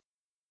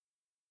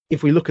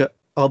we look at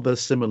other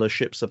similar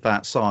ships of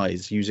that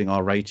size using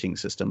our rating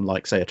system,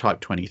 like say a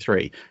Type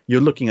 23, you're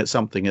looking at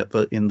something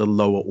in the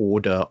lower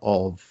order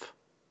of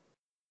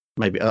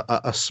maybe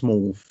a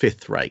small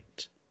fifth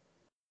rate,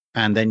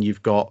 and then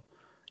you've got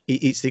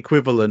it's the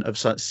equivalent of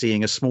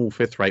seeing a small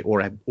fifth rate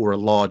or a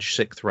large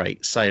sixth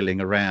rate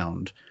sailing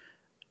around,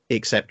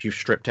 except you've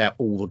stripped out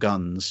all the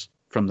guns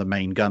from the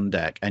main gun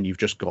deck and you've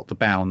just got the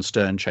bow and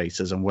stern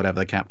chasers and whatever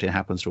the captain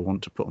happens to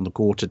want to put on the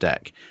quarter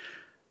deck.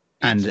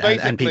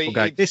 And people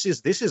go, this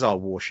is our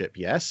warship,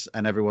 yes,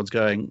 and everyone's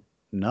going,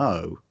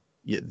 no,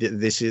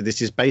 this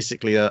is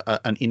basically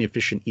an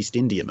inefficient East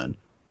Indiaman.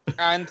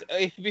 And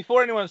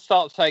before anyone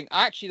starts saying,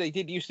 actually, they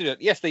did used to do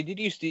it. Yes, they did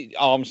used to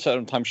arm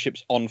sometimes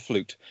ships en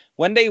flute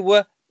when they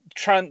were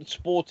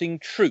transporting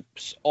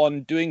troops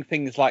on doing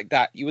things like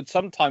that. You would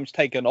sometimes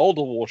take an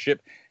older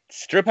warship,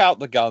 strip out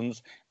the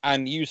guns,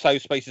 and use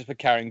those spaces for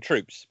carrying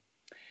troops.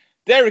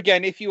 There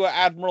again, if you were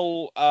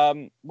Admiral,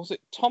 was it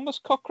Thomas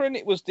Cochrane?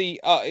 It was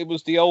the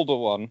older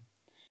one.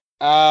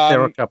 There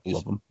are a couple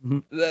of them.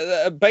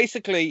 Mm-hmm.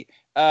 Basically,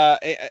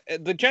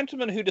 the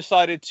gentleman who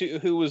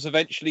was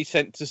eventually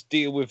sent to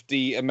deal with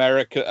the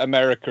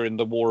America in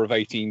the War of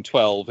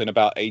 1812 in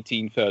about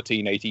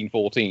 1813,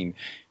 1814,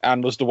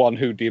 and was the one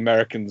who the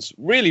Americans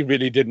really,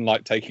 really didn't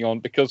like taking on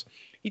because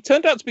he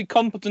turned out to be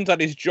competent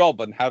at his job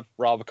and have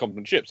rather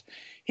competent ships.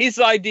 His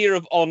idea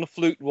of en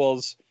flute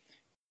was,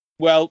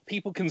 well,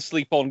 people can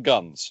sleep on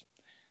guns.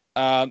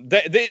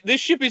 This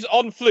ship is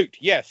en flute,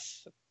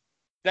 yes.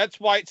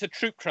 That's why it's a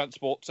troop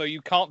transport, so you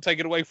can't take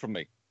it away from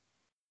me.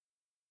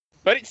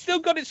 But it's still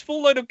got its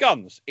full load of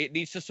guns. It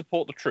needs to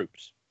support the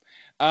troops.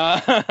 So,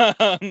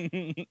 I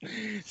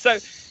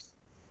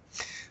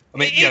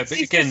mean, but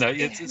again, though,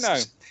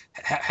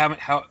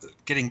 how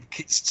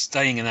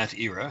staying in that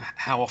era,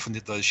 how often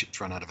did those ships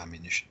run out of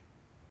ammunition?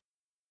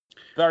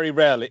 Very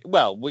rarely.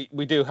 Well,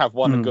 we do have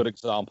one good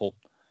example.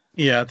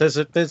 Yeah, there's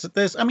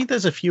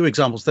a few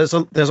examples. There's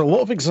a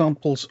lot of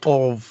examples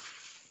of,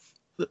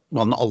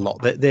 well, not a lot.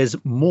 There's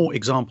more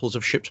examples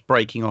of ships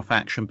breaking off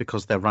action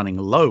because they're running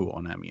low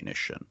on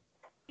ammunition.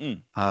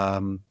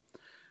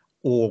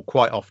 Or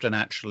quite often,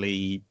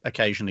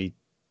 occasionally,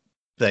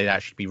 they'd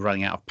actually be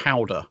running out of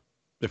powder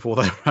before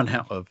they run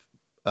out of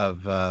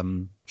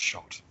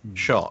shot.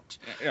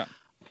 Yeah.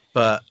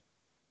 But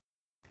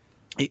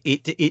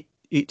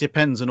it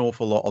depends an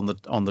awful lot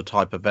on the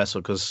type of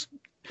vessel, because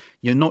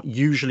you're not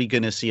usually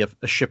going to see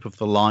a ship of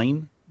the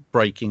line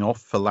breaking off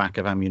for lack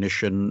of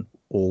ammunition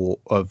or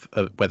of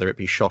whether it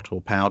be shot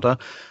or powder.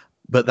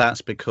 But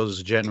that's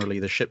because generally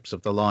the ships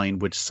of the line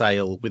would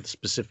sail with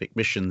specific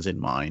missions in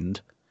mind.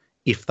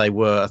 If they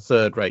were a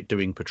third rate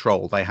doing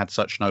patrol, they had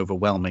such an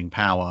overwhelming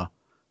power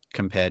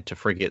compared to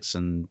frigates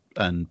and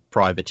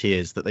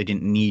privateers that they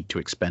didn't need to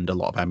expend a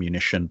lot of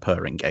ammunition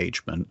per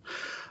engagement.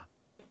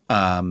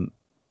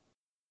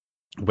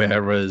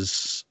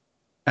 Whereas,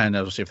 and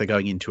obviously if they're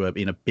going into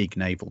in a big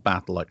naval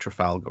battle like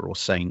Trafalgar or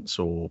Saints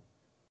or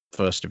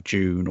 1st of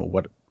June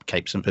or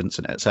Cape St.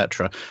 Vincent,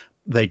 etc.,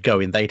 they'd go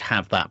in, they'd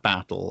have that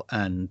battle,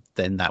 and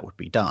then that would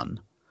be done.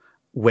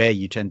 Where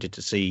you tended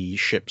to see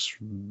ships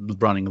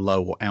running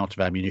low or out of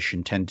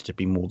ammunition tended to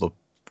be more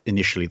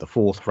initially the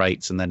fourth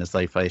rates, and then as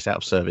they phased out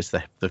of service,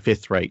 the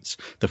fifth rates,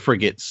 the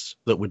frigates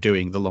that were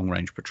doing the long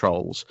range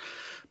patrols,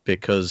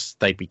 because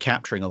they'd be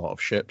capturing a lot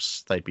of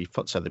ships, they'd be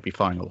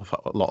firing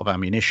a lot of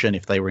ammunition.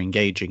 If they were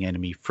engaging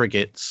enemy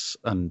frigates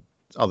and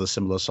other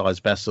similar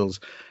sized vessels,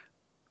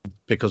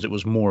 because it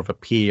was more of a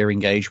peer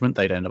engagement,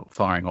 they'd end up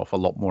firing off a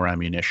lot more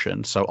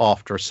ammunition. So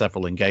after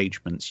several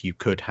engagements, you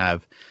could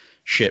have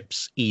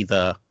ships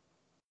either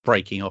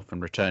breaking off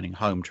and returning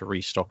home to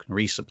restock and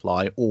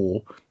resupply,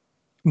 or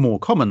more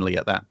commonly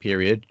at that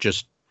period,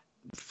 just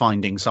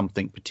finding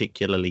something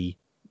particularly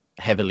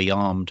heavily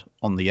armed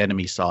on the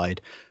enemy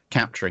side,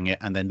 capturing it,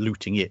 and then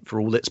looting it for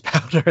all its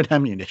powder and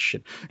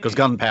ammunition. Because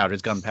gunpowder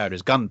is gunpowder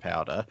is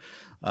gunpowder,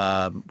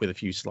 with a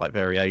few slight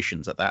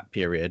variations at that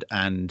period.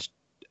 And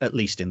at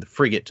least in the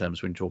frigate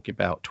terms, when talking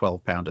about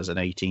 12-pounders and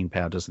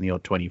 18-pounders and the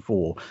odd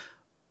 24,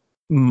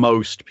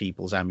 most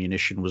people's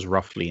ammunition was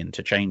roughly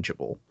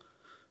interchangeable.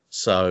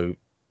 So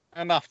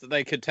enough that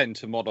they could tend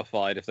to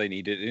modify it if they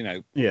needed,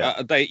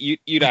 Yeah.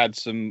 You'd add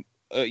some,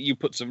 you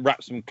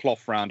wrap some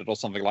cloth around it or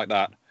something like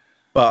that.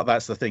 But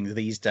that's the thing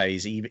these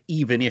days,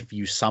 even if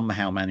you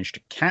somehow manage to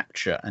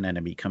capture an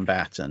enemy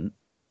combatant,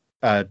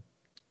 a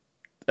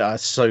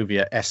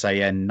Soviet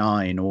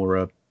SAN-9 or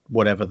a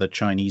whatever the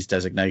Chinese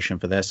designation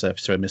for their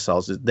surface-to-air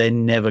missiles is, they're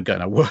never going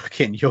to work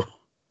in your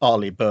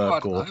Arleigh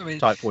Burke or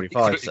Type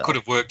 45. It could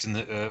have worked in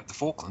the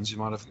Falklands. You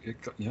might have,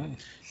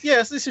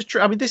 Yes, this is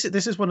true. I mean, this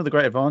is one of the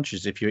great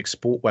advantages. If you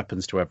export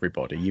weapons to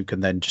everybody, you can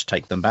then just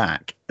take them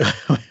back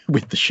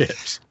with the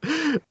ships.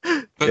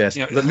 But, yes,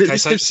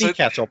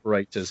 CCAT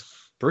operators,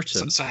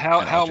 Britain. So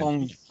how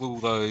long will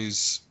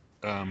those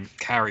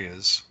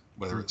carriers,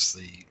 whether it's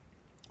the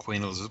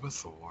Queen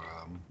Elizabeth or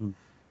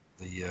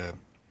the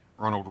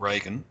Ronald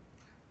Reagan,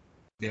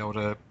 be able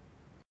to,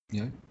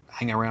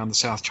 hang around the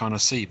South China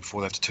Sea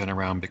before they have to turn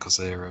around because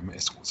their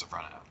escorts have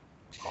run out?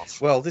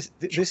 Well, this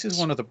is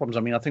one of the problems.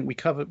 I mean, I think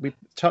we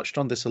touched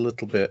on this a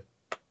little bit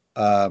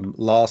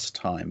last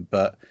time,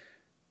 but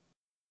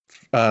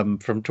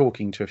from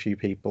talking to a few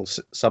people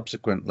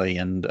subsequently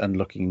and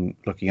looking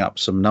up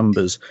some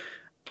numbers,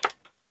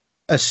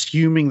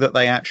 assuming that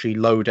they actually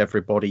load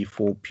everybody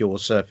for pure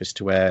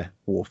surface-to-air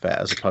warfare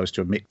as opposed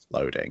to a mixed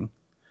loading,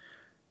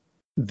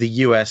 the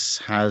US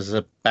has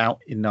about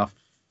enough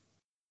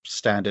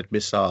standard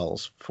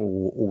missiles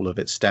for all of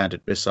its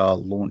standard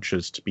missile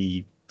launchers to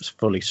be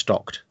fully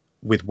stocked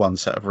with one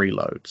set of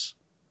reloads.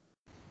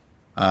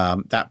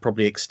 That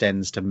probably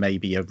extends to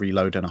maybe a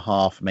reload and a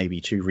half, maybe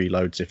two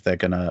reloads if they're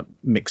going to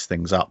mix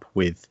things up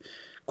with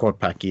quad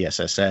pack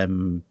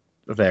ESSM,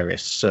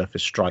 various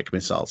surface strike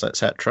missiles,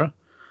 etc.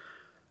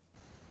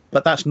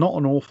 But that's not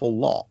an awful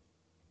lot.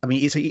 I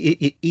mean,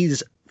 it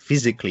is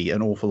physically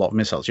an awful lot of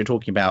missiles. You're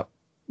talking about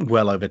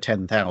well over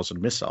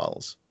 10,000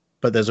 missiles,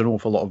 but there's an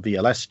awful lot of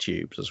VLS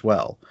tubes as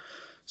well.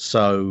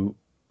 So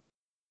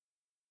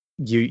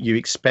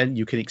you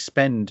can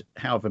expend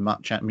however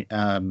many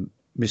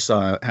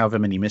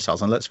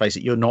missiles, and let's face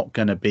it, you're not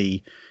going to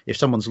be, if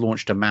someone's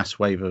launched a mass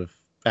wave of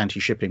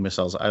anti-shipping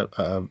missiles,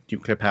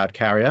 nuclear powered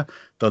carrier,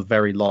 the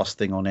very last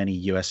thing on any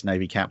US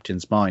Navy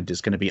captain's mind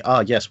is going to be,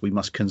 yes, we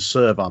must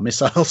conserve our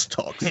missile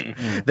stocks.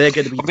 They're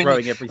going to be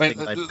throwing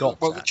everything they've got.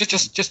 Well,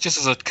 just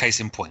as a case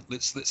in point,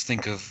 let's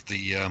think of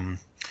the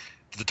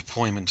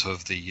deployment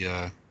of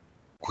the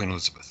Queen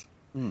Elizabeth.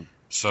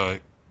 So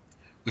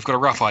we've got a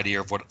rough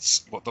idea of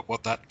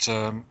what that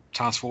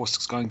task force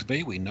is going to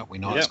be. We know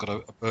it's got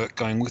a Burke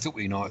going with it.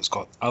 We know it's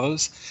got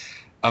others.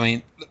 I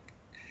mean, look,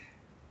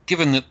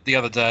 given that the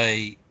other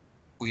day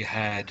we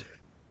had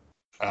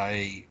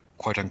a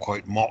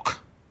quote-unquote mock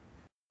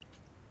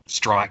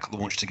strike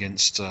launched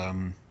against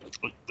a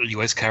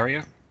US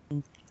carrier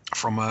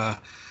from a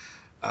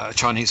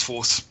Chinese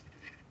force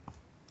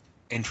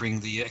entering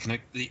the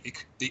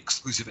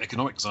exclusive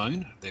economic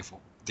zone,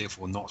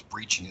 therefore not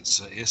breaching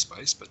its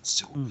airspace, but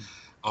still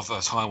of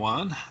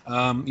Taiwan.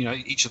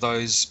 Each of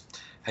those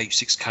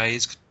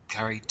H-6Ks could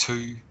carry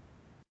 2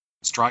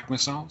 strike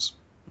missiles,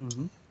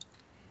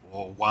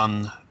 or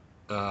one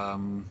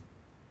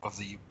of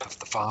the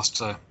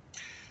faster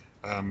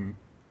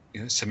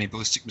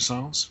semi-ballistic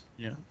missiles.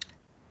 Yeah.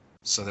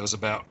 So there was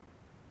about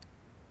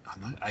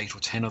 8 or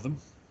 10 of them.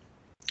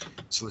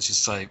 So let's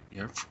just say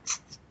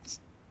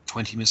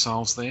 20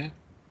 missiles there.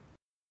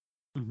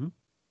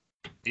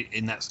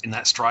 In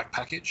that strike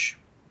package.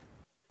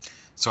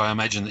 So I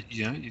imagine that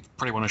you'd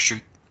probably want to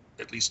shoot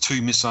at least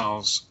 2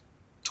 missiles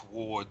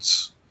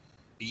towards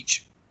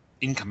each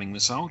incoming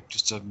missile,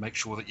 just to make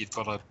sure that you've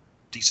got a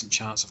decent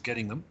chance of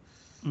getting them.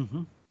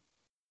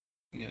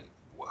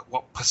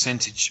 What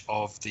percentage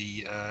of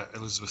the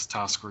Elizabeth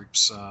Task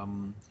Group's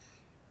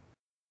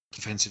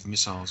defensive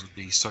missiles would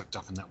be soaked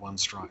up in that one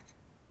strike?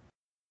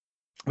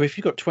 Well, if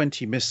you've got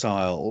 20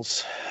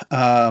 missiles,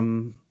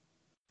 and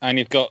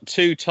you've got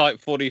 2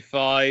 Type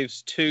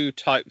 45s, 2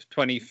 Type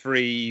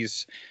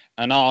 23s,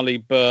 an Arleigh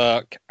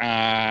Burke,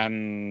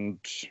 and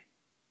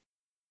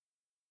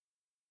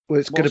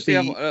it's going to be.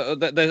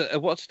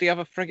 What's the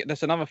other frigate?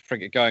 There's another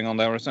frigate going on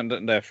there,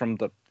 isn't there? From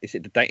it's the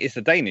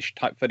Danish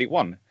Type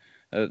 31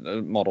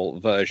 model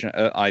version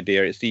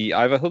idea. It's the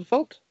Iver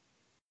Hoodfeld,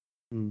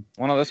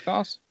 one of those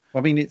cars.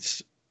 I mean,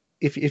 it's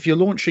if you're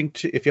launching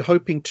if you're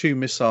hoping 2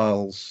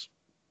 missiles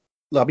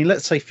I mean,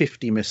 let's say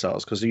 50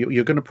 missiles, because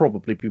you're going to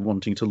probably be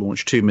wanting to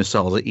launch 2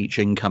 missiles at each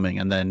incoming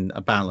and then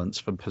a balance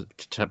for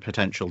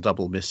potential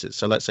double misses.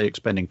 So let's say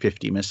expending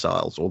 50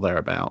 missiles or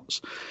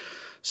thereabouts.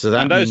 So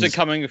that and those means are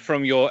coming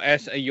from your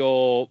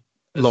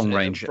long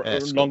range,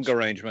 longer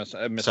range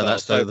missiles. So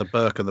that's the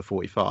Burke and the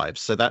 45s.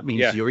 So that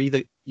means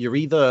you're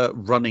either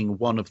running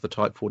one of the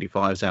Type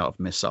 45s out of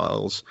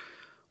missiles,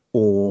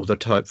 or both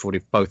Type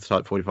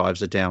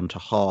 45s are down to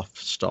half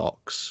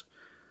stocks.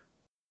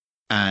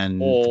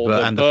 And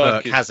the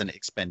Burke hasn't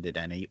expended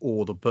any,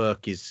 or the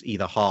Burke is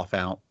either half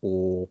out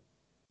or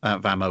out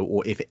of ammo,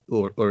 or if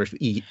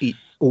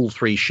all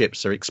 3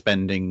 ships are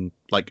expending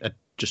like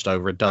just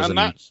over a dozen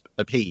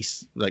a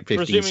piece, like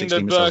 15, 16 missiles a piece.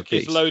 Presuming the Burke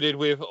is loaded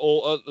with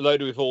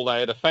all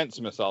their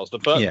defense missiles. The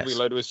Burke will be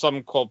loaded with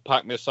some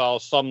quad-pack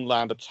missiles, some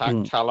land attack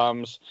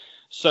Talams.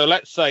 So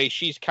let's say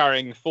she's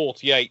carrying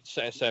 48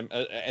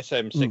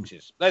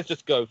 SM6s. Let's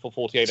just go for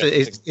 48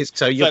 SM6s.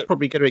 So you're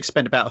probably going to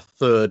expend about a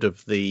third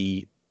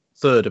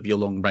of your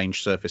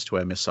long-range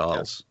surface-to-air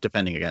missiles,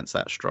 defending against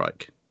that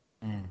strike.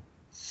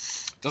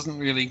 Doesn't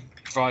really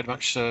provide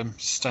much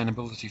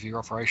sustainability for your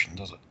operation,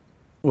 does it?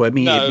 Well, it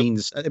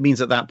means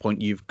at that point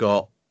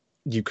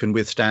you can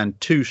withstand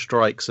 2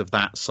 strikes of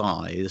that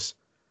size,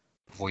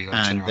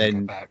 and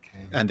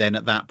then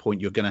at that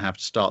point you're going to have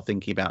to start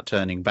thinking about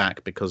turning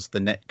back, because the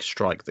next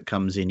strike that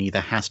comes in either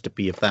has to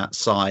be of that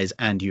size,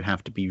 and you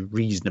have to be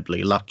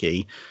reasonably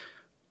lucky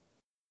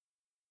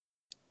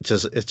to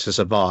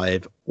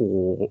survive,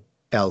 or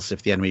else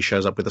if the enemy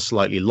shows up with a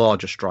slightly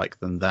larger strike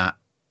than that,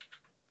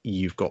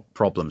 you've got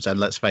problems. And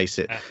let's face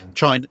it,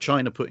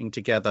 China putting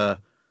together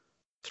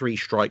 3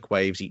 strike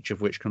waves, each of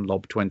which can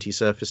lob 20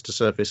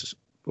 surface-to-surface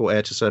or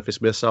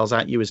air-to-surface missiles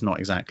at you, is not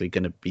exactly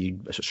going to be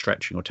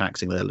stretching or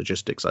taxing their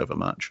logistics over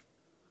much.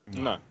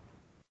 No.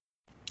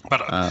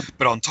 But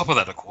on top of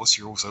that, of course,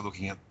 you're also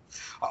looking at...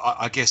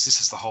 I guess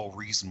this is the whole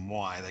reason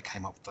why they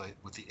came up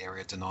with the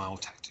area denial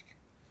tactic.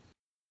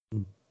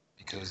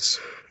 Because,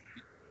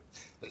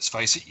 let's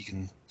face it, you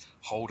can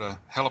hold a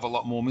hell of a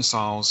lot more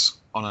missiles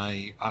on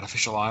a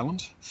artificial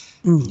island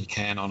than you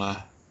can on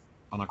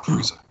a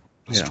cruiser,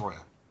 destroyer,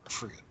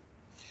 frigate.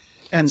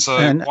 And so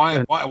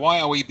why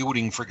are we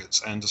building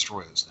frigates and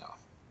destroyers now?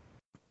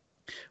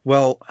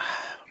 Well,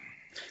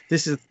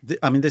 this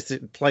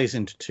plays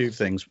into 2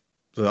 things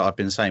that I've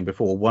been saying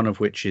before. One of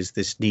which is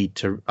this need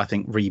to, I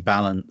think,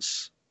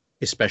 rebalance,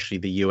 especially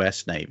the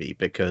US Navy,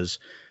 because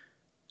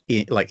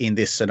in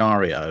this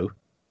scenario,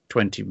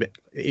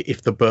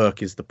 if the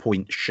Burke is the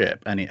point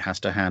ship and it has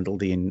to handle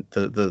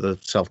the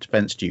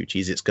self-defense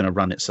duties, it's going to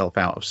run itself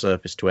out of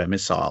surface-to-air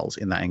missiles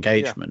in that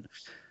engagement.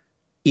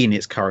 In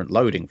its current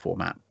loading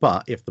format.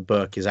 But if the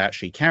Burke is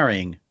actually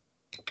carrying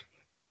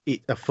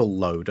a full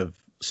load of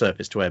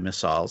surface-to-air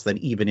missiles, then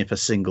even if a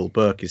single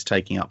Burke is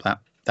taking up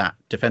that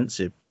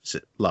defensive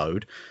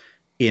load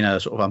in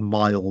a sort of a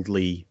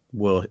mildly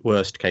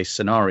worst-case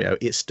scenario,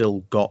 it's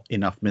still got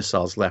enough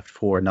missiles left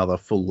for another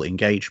full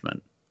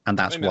engagement, and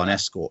that's one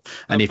escort.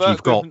 And if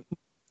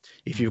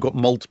you've got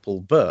multiple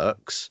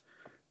Burkes,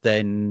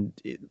 then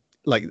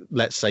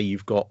let's say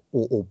you've got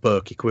or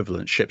Burke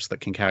equivalent ships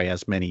that can carry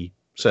as many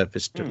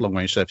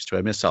long-range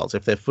surface-to-air missiles.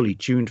 If they're fully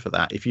tuned for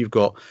that, if you've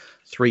got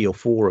 3 or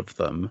 4 of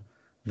them,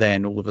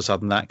 then all of a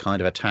sudden that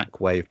kind of attack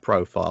wave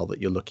profile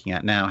that you're looking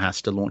at now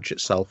has to launch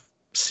itself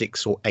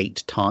 6 or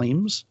 8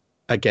 times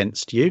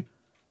against you.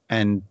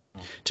 And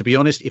to be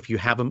honest, if you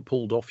haven't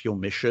pulled off your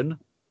mission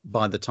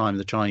by the time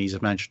the Chinese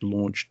have managed to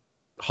launch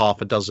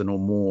half a dozen or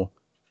more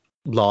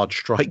large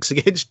strikes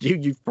against you,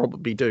 you're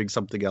probably doing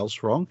something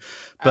else wrong.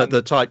 But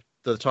the Type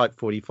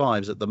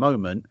 45s at the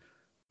moment,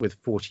 with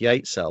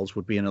 48 cells,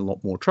 would be in a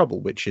lot more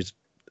trouble, which is,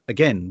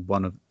 again,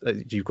 one of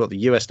you've got the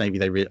US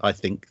Navy. I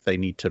think they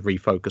need to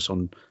refocus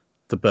on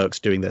the Burkes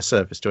doing their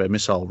surface-to-air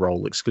missile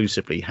role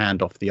exclusively,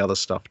 hand off the other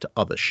stuff to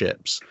other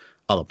ships,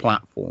 other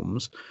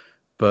platforms.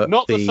 But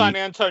not the San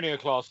Antonio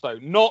class, though.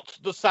 Not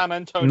the San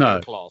Antonio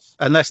class.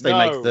 Unless they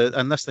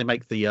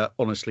make the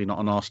honestly not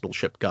an Arsenal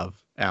ship Gov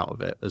out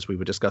of it, as we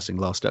were discussing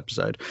last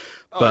episode.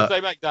 If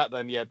they make that,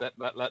 then let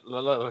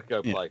her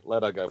go play.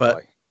 Let her go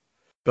play.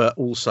 But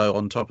also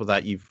on top of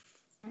that, you've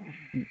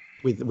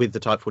with the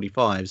Type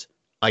 45s,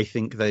 I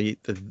think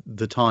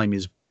the time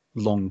is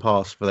long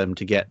past for them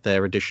to get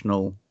their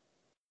additional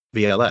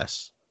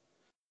VLS.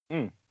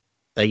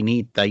 They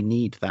need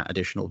that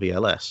additional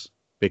VLS,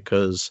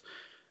 because,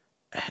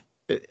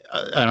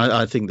 and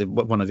I think that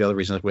one of the other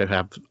reasons we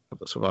have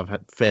sort of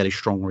had fairly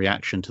strong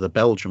reaction to the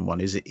Belgian one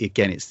is,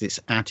 again, it's this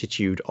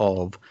attitude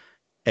of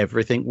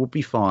everything will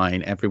be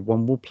fine,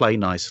 everyone will play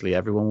nicely,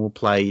 everyone will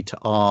play to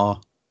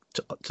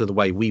the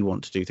way we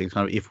want to do things.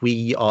 If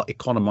we are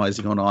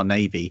economizing on our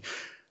Navy,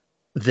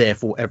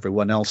 therefore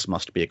everyone else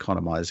must be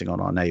economizing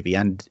on our Navy.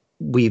 And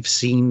we've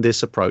seen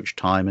this approach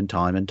time and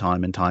time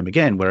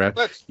again, where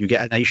you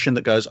get a nation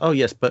that goes, oh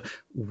yes, but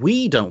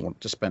we don't want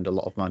to spend a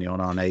lot of money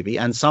on our Navy,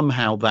 and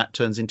somehow that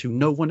turns into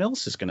no one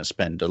else is going to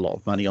spend a lot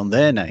of money on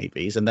their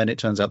navies, and then it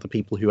turns out the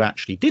people who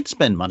actually did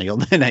spend money on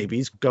their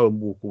navies go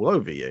and walk all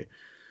over you.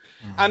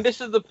 And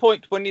this is the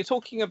point when you're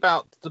talking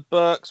about the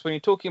Burks, when you're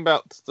talking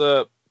about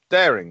the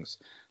Darings.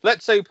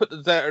 Let's say we put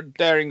the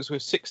Darings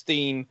with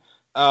 16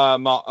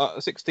 Mark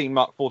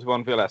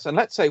 41 VLS, and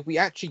let's say we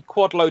actually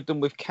quad load them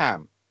with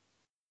CAM,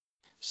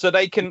 so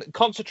they can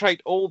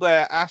concentrate all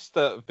their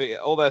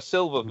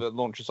silver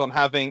launchers on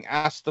having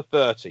Asta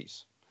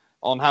 30s,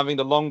 on having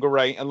the longer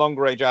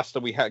range Asta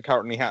we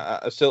currently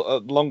have a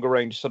longer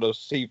range sort of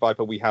Sea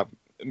Viper we have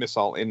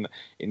missile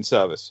in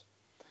service.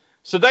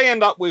 So they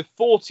end up with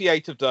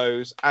 48 of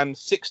those and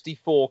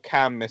 64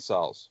 CAM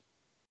missiles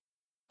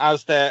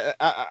as their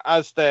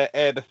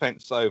air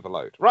defense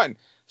overload. Right.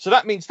 So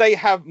that means they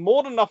have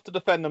more than enough to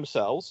defend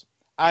themselves.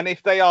 And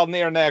if they are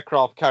near an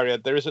aircraft carrier,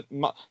 there's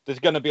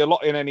going to be a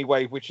lot in any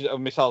way which is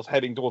of missiles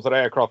heading towards an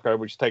aircraft carrier,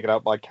 which is taken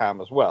out by CAM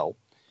as well,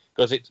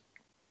 because it's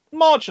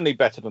marginally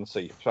better than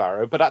Sea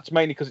Sparrow, but that's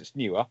mainly because it's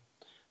newer.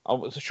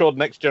 I'm sure the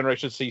next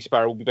generation of Sea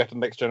Sparrow will be better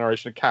than the next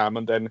generation of CAM,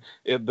 and then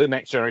the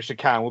next generation of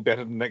CAM will be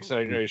better than the next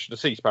generation of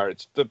Sea Sparrow.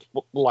 It's the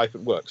life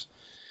it works.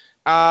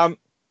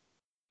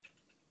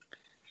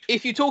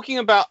 If you're talking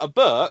about a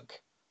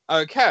Burke,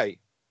 okay,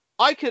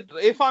 I could,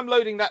 if I'm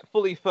loading that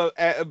fully for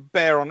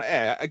bear on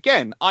air,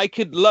 again, I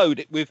could load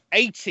it with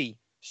 80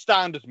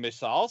 standard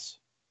missiles,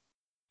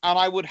 and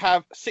I would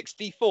have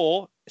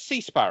 64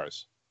 Sea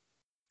Sparrows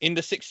in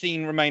the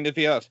 16 remainder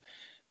VLS.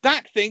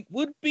 That thing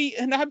would be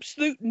an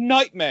absolute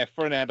nightmare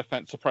for an air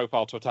defensive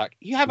profile to attack.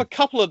 You have a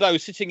couple of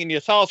those sitting in your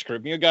task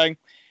group, and you're going,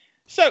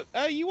 so,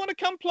 you want to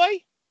come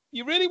play?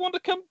 You really want to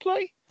come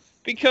play?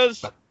 Because...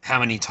 But how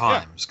many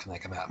times can they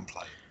come out and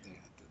play?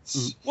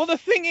 Well, the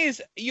thing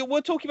is,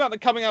 we're talking about them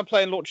coming out and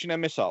playing and launching their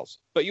missiles,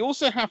 but you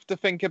also have to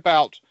think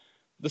about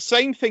the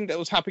same thing that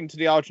was happening to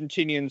the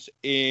Argentinians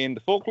in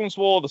the Falklands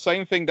War, the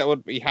same thing that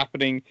would be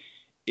happening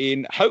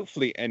in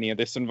hopefully any of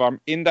this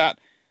environment, in that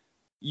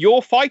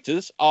your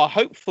fighters are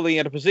hopefully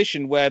in a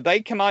position where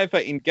they can either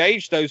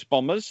engage those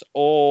bombers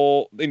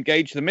or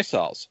engage the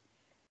missiles.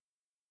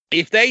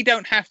 If they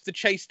don't have to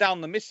chase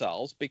down the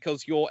missiles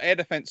because your air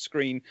defense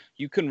screen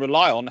you can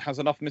rely on has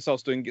enough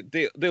missiles to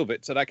deal with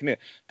it, so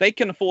they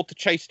can afford to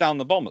chase down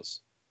the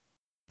bombers.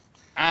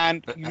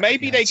 And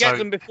maybe they get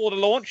them before the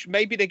launch,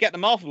 maybe they get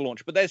them after the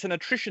launch, but there's an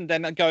attrition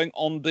then going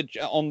on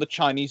the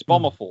Chinese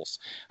bomber force.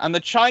 And the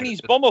Chinese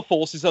bomber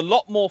force is a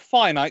lot more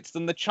finite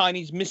than the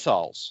Chinese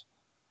missiles.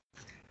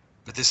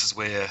 But this is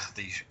where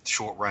the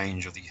short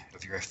range of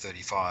your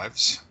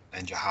F-35s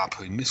and your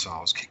Harpoon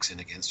missiles kicks in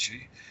against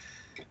you,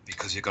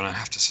 because you're going to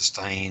have to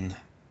sustain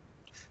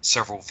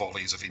several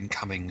volleys of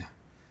incoming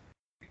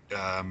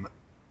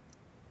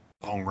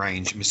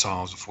long-range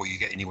missiles before you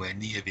get anywhere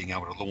near being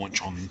able to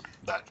launch on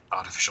that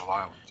artificial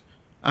island.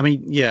 I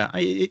mean, yeah,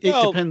 it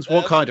depends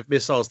what kind of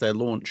missiles they're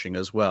launching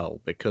as well,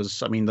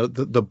 because I mean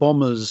the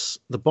bombers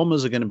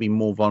are going to be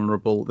more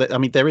vulnerable. I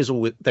mean, there is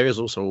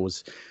also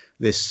always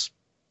this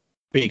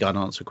big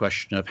unanswered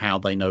question of how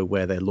they know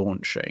where they're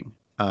launching,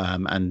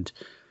 and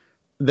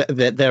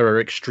there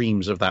are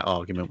extremes of that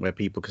argument where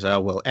people can say, oh,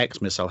 well,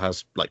 X missile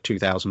has like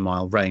 2,000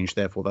 mile range,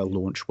 therefore they'll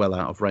launch well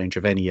out of range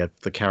of any of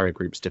the carrier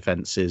group's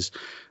defenses.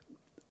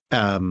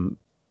 And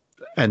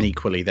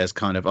equally, there's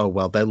kind of, oh,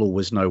 well, they'll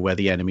always know where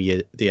the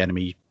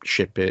enemy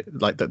ship is,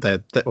 like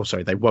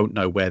they won't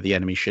know where the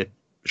enemy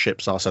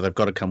ships are, so they've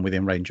got to come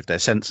within range of their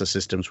sensor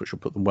systems, which will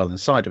put them well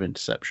inside of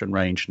interception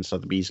range, and so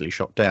they'll be easily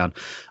shot down.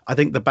 I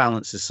think the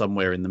balance is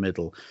somewhere in the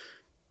middle.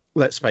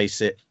 Let's face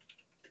it,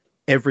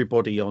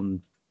 everybody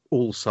on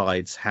all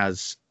sides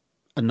has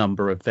a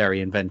number of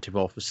very inventive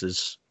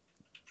officers,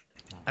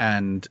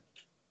 and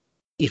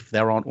if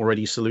there aren't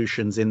already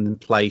solutions in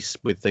place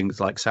with things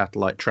like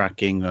satellite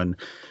tracking and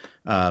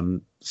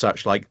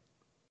such, like,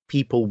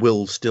 people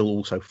will still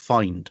also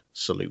find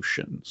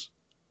solutions,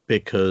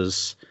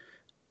 because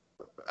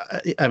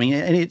I mean,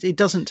 and it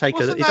doesn't take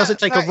a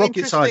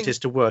rocket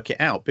scientist to work it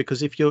out,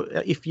 because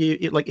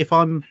if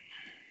I'm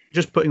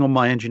just putting on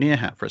my engineer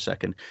hat for a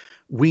second,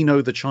 we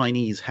know the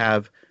Chinese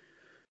have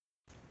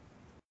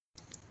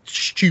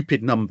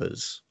stupid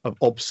numbers of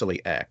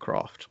obsolete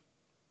aircraft,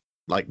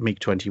 like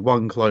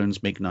MiG-21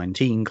 clones,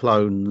 MiG-19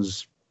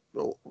 clones,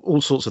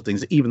 all sorts of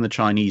things that even the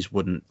Chinese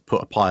wouldn't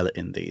put a pilot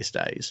in these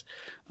days.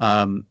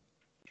 But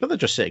they're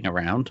just sitting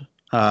around.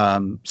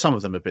 Some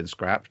of them have been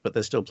scrapped, but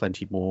there's still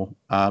plenty more.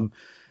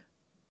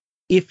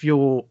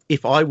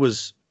 If I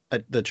was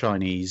at the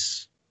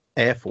Chinese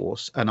Air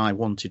Force and I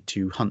wanted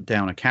to hunt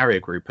down a carrier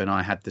group, and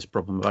I had this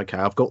problem of, okay,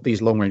 I've got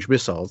these long-range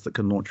missiles that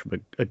can launch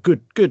from a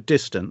good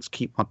distance,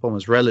 keep my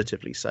bombers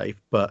relatively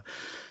safe, but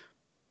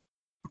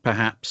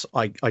perhaps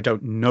I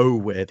don't know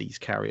where these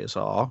carriers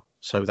are,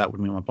 so that would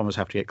mean my bombers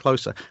have to get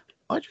closer.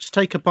 I just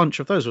take a bunch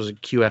of those, was a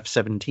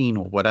QF-17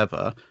 or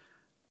whatever,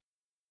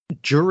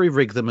 jury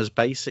rig them as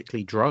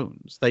basically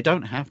drones. They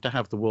don't have to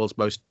have the world's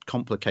most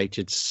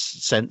complicated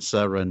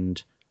sensor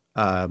and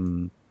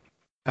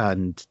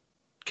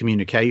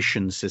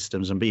communication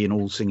systems and be an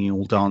all singing,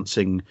 all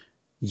dancing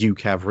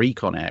UCAV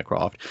recon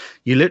aircraft.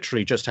 You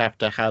literally just have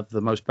to have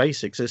the most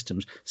basic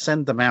systems,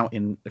 send them out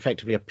in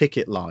effectively a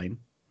picket line,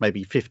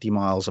 maybe 50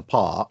 miles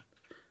apart.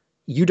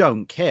 You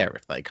don't care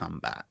if they come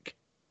back.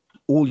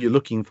 all you're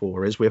looking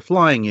for is we're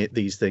flying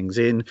these things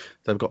in.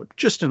 They've got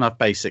just enough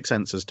basic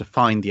sensors to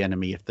find the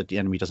enemy if the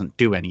enemy doesn't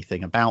do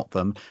anything about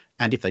them.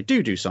 And if they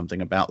do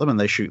something about them and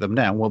they shoot them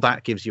down, well,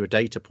 that gives you a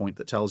data point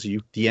that tells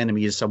you the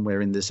enemy is somewhere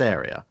in this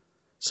area.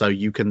 So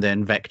you can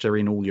then vector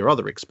in all your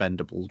other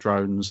expendable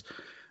drones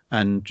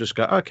and just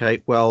go,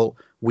 okay, well,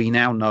 we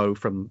now know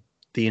from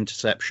the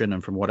interception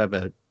and from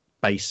whatever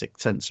basic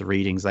sensor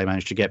readings they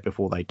managed to get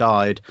before they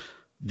died,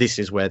 this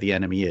is where the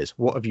enemy is.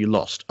 What have you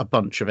lost? A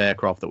bunch of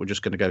aircraft that were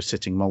just going to go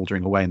sitting,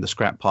 mouldering away in the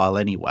scrap pile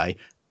anyway,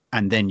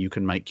 and then you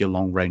can make your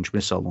long-range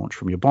missile launch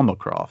from your bomber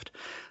craft.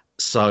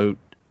 So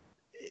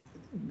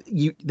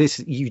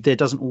there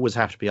doesn't always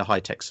have to be a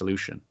high-tech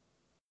solution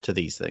to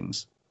these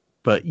things,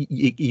 but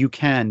you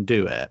can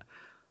do it.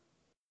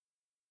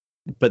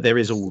 But there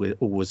is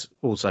always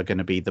also going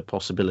to be the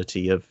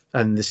possibility of,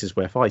 and this is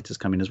where fighters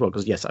come in as well,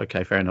 because yes,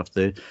 okay, fair enough,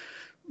 the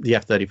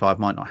F-35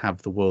 might not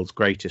have the world's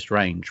greatest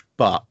range,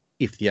 but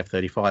if the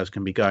F-35s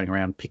can be going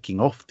around picking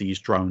off these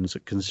drones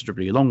at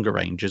considerably longer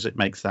ranges, it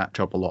makes that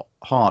job a lot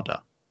harder.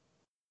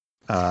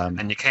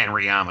 And you can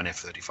rearm an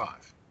F-35.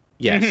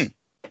 Yes, mm-hmm.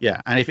 Yeah,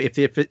 and if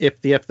the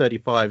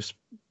F-35s,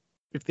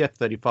 if the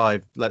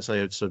F-35, let's say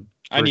it's a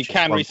and you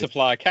can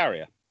resupply a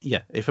carrier.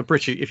 Yeah, if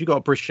you've got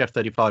a British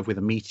F-35 with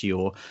a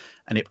Meteor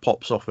and it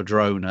pops off a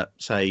drone at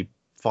say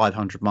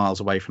 500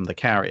 miles away from the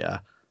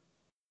carrier,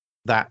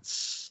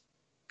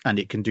 and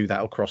it can do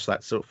that across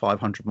that sort of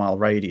 500-mile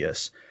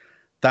radius.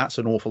 That's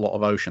an awful lot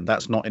of ocean.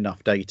 That's not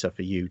enough data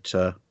for you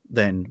to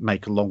then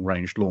make a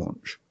long-range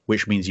launch,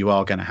 which means you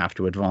are going to have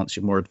to advance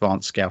your more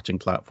advanced scouting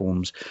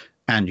platforms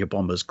and your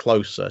bombers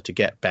closer to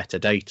get better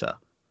data.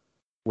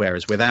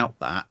 Whereas without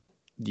that,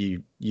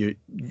 you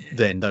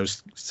then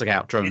those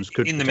scout drones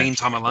could. In the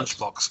meantime, a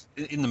lunchbox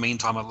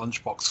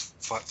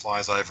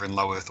flies over in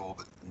low Earth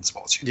orbit and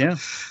spots you. Yeah.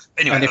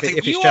 Anyway, and if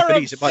it's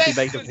Japanese, it might be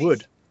made of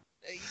wood.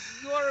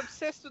 You are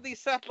obsessed with these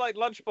satellite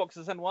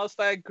lunchboxes, and whilst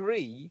I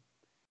agree,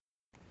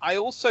 I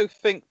also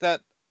think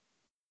that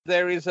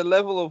there is a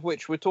level of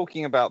which we're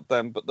talking about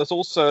them, but there's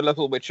also a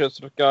level which are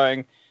sort of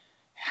going,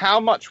 how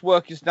much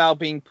work is now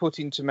being put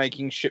into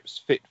making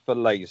ships fit for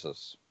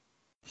lasers?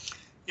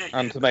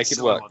 And to make it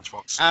work.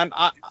 And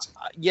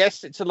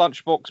yes, it's a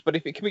lunchbox, but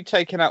if it can be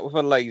taken out with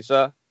a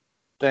laser,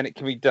 then it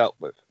can be dealt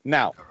with.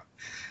 Now,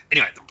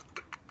 anyway,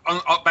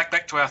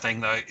 back to our thing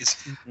though.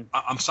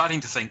 I'm starting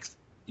to think,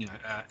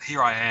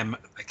 here I am,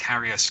 a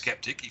carrier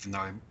skeptic, even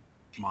though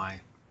my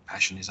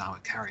passion is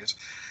armored carriers.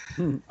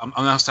 I'm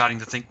now starting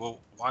to think, well,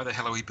 why the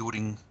hell are we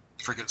building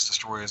frigates,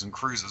 destroyers, and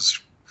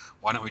cruisers?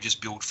 Why don't we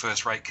just build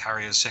first-rate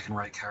carriers,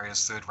 second-rate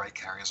carriers, third-rate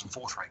carriers, and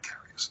fourth-rate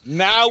carriers?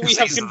 Now we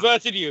have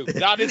converted you.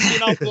 That has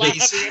been our plan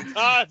the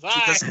entire time.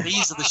 Because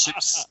these are the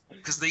ships.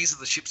 Because these are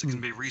the ships that can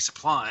be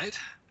resupplied,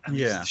 and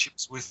these are the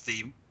ships with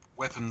the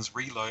weapons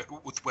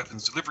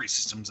delivery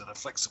systems that are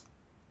flexible.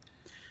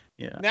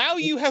 Yeah. Now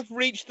you have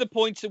reached the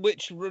point at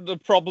which the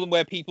problem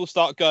where people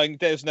start going,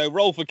 there's no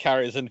role for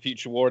carriers in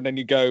future war, and then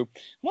you go,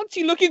 once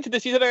you look into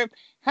this, you say,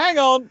 hang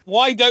on,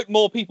 why don't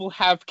more people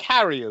have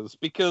carriers?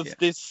 Because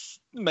this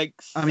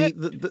makes sense. I mean,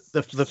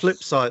 the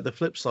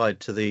flip side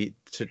to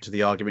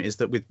the argument is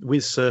that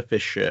with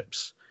surface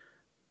ships,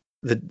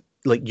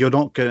 you're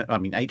not going. I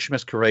mean,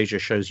 HMS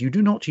Courageous shows you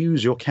do not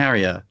use your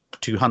carrier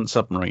to hunt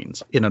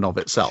submarines in and of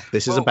itself.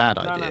 This is a bad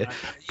idea. No.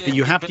 Yeah,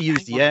 you have to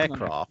use the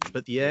aircraft,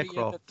 but the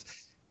aircraft.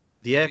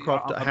 The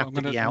aircraft have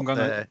to be out there. I'm going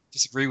to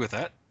disagree with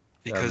that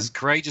because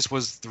Courageous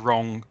was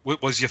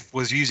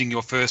using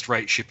your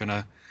first-rate ship in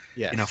a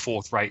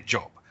fourth-rate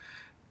job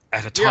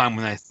at a time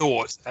when they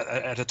thought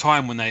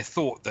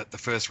that the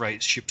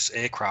first-rate ship's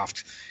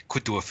aircraft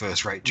could do a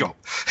first-rate job.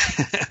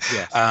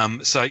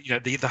 So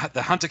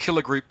the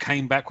hunter-killer group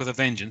came back with a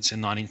vengeance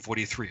in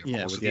 1943. Of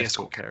course, with the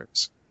escort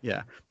carriers.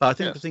 Yeah, but I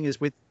think the thing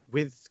is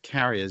with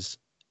carriers,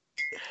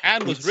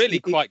 and was really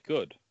quite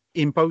good.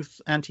 In both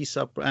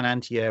anti-sub and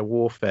anti-air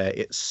warfare,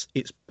 it's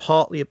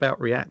partly about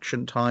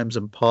reaction times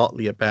and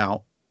partly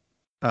about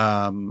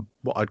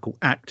what I'd call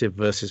active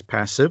versus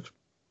passive.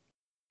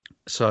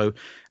 So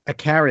a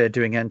carrier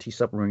doing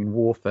anti-submarine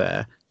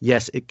warfare,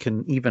 yes, it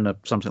can, even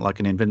something like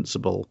an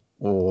Invincible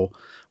or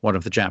one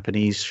of the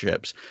Japanese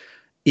ships,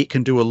 it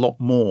can do a lot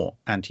more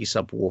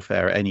anti-sub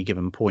warfare at any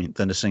given point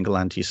than a single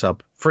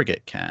anti-sub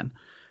frigate can,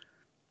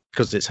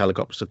 because its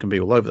helicopters can be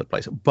all over the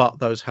place. But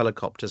those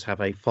helicopters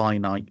have a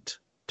finite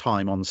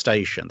time on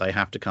station. They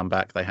have to come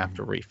back, they have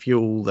to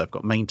refuel, they've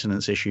got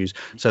maintenance issues,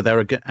 so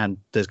and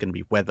there's going to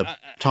be weather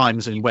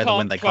times in weather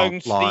when they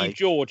can't fly. Steve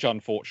George,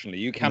 unfortunately,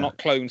 you cannot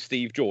clone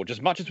Steve George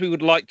as much as we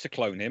would like to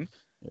clone him.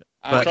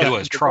 But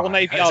has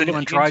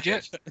anyone tried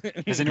yet?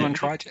 Has anyone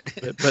tried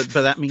yet? But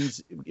that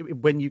means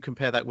when you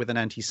compare that with an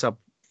anti-sub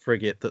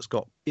frigate it's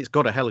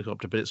got a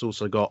helicopter, but it's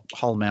also got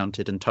hull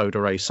mounted and towed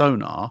array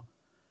sonar,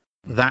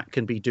 that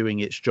can be doing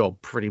its job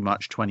pretty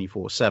much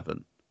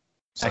 24/7.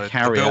 So a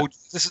carrier.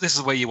 This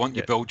is where you want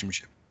your Belgium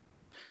ship.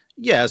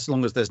 Yeah, as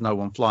long as there's no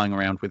one flying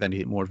around with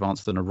anything more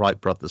advanced than a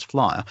Wright brothers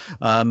flyer.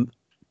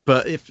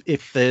 But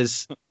if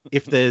there's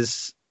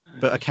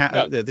But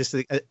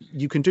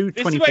you can do 24/7.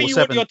 This is where you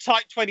want your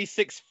Type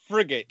 26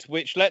 frigate,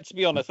 which, let's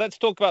be honest, let's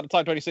talk about the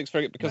Type 26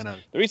 frigate, because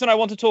the reason I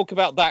want to talk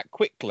about that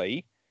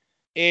quickly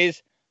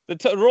is the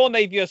Royal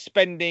Navy are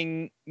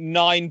spending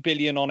 $9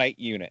 billion on 8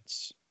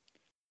 units.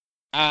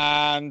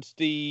 And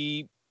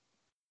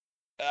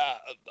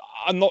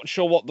I'm not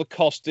sure what the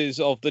cost is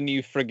of the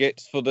new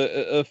frigates for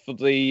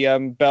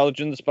the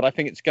Belgians, but I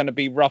think it's going to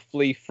be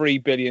roughly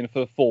 $3 billion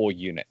for 4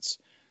 units.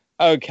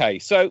 Okay,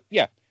 so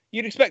yeah,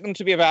 you'd expect them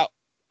to be about,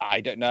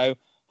 I don't know,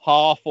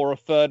 half or a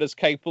third as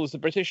capable as the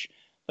British.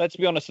 Let's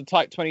be honest, the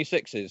Type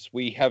 26s,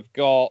 we have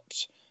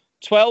got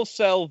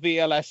 12-cell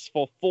VLS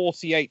for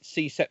 48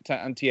 C-Sector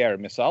anti-air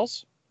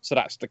missiles, so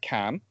that's the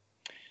CAM,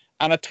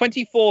 and a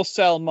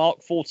 24-cell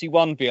Mark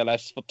 41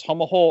 VLS for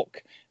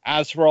Tomahawk,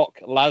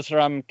 ASROC,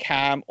 LASRAM,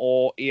 CAM,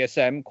 or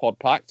ESM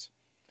quad-packed,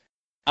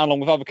 along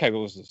with other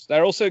capabilities.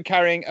 They're also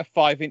carrying a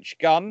 5-inch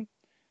gun,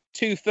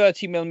 2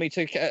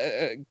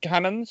 30mm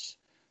cannons,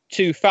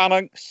 2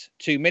 phalanx,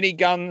 2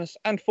 miniguns,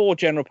 and 4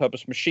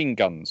 general-purpose machine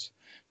guns.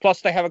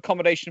 Plus, they have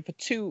accommodation for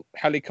 2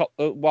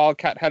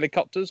 Wildcat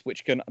helicopters,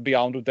 which can be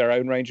armed with their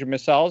own range of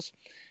missiles,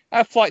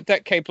 a flight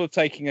deck capable of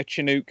taking a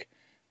Chinook,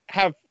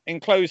 have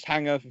enclosed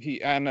hangar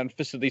and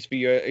facilities for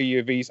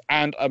UAVs,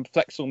 and a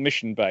flexible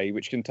mission bay,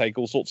 which can take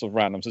all sorts of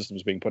random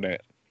systems being put in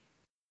it.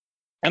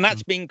 And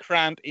that's being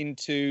crammed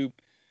into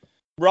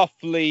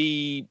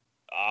roughly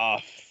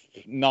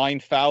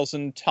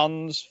 9,000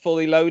 tons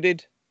fully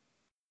loaded.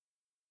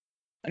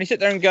 And you sit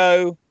there and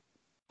go,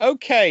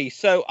 okay,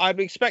 so I'm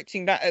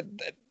expecting that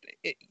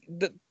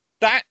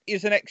that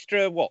is an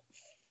extra,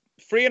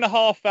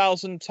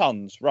 3,500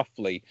 tons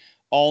roughly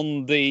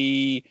on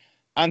the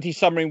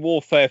anti-submarine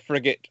warfare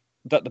frigate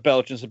that the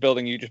Belgians are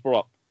building. You just brought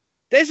up.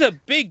 There's a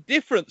big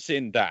difference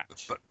in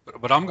that.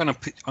 But I'm going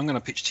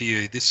to pitch to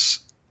you this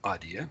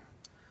idea.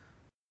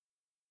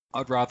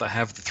 I'd rather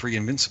have the 3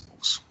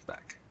 Invincibles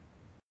back.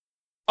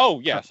 Oh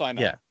yes, I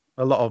know. Yeah,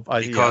 a lot of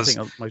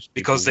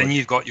because then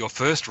you've got your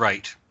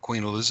first-rate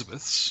Queen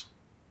Elizabeths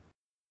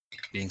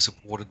being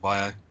supported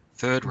by a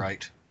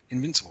third-rate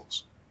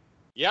Invincibles.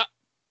 Yeah.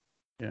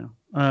 Yeah.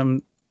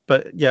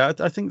 But yeah,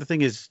 I think the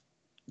thing is,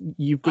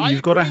 you've got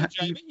to.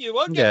 Jamie, you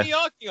won't get me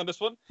arguing on this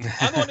one.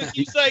 I'm going to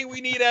keep saying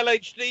we need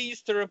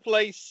LHDs to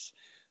replace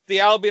the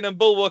Albion and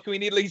Bulwark, and we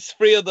need at least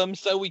 3 of them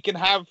so we can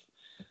have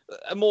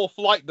more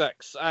flight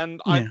decks.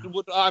 And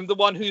I'm the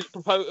one who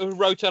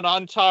wrote an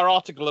entire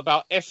article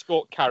about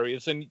escort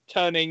carriers and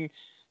turning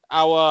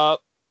our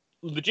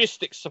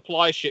logistics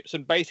supply ships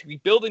and basically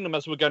building them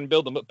as we're going to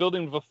build them, but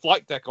building them with a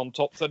flight deck on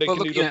top so they can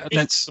do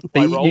the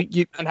supply role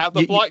and have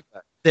the flight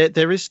deck.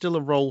 There is still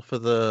a role for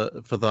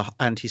the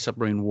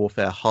anti-submarine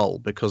warfare hull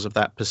because of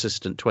that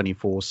persistent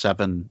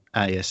 24/7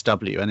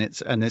 ASW,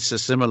 and it's a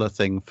similar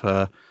thing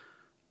for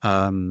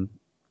air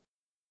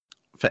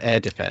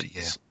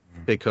defense,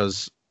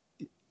 because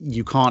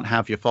you can't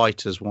have your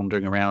fighters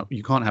wandering around.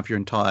 You can't have your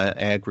entire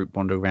air group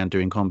wandering around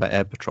doing combat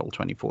air patrol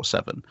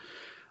 24/7.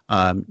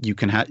 You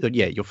can have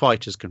your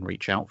fighters can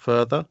reach out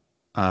further.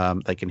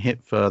 They can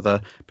hit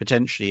further.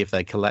 Potentially, if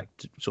they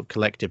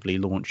collectively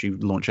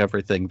launch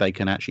everything, they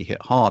can actually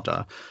hit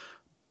harder.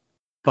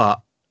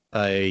 But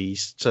a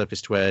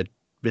surface-to-air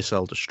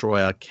missile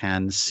destroyer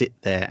can sit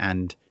there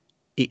and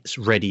it's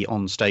ready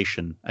on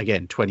station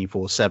again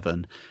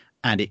 24/7,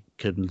 and it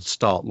can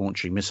start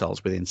launching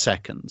missiles within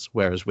seconds.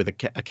 Whereas with a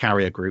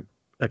carrier,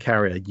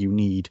 you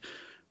need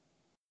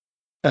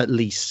at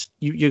least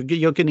you're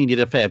going to need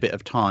a fair bit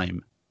of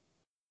time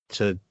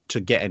to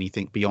get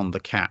anything beyond the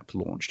cap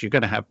launched. You're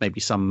going to have maybe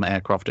some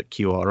aircraft at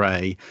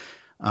QRA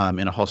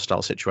in a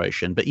hostile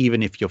situation, but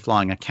even if you're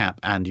flying a cap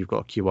and you've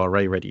got a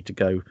QRA ready to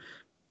go,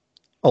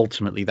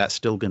 ultimately that's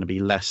still going to be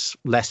less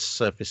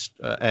surface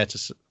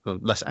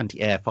less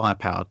anti-air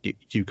firepower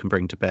you can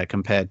bring to bear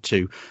compared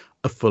to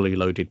a fully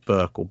loaded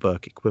Burke or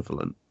Burke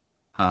equivalent.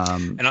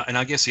 And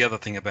I guess the other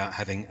thing about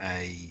having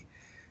a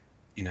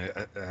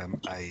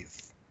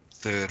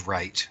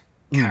third-rate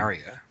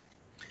carrier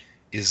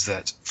is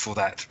that for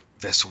that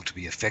vessel to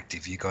be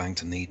effective, you're going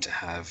to need to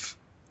have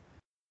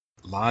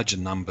larger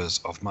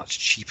numbers of much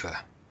cheaper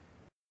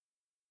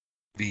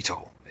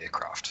VTOL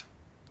aircraft.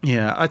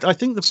 Yeah, I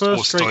think the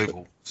first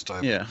Stovall.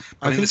 Yeah,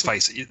 but let's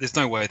face it, there's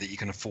no way that you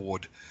can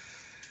afford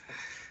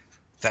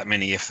that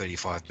many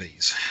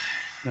F-35Bs.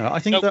 No, I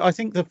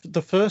think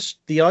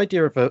the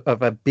idea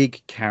of a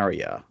big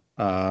carrier,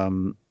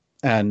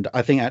 and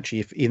I think actually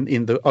if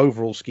in the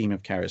overall scheme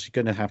of carriers,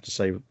 you're going to have to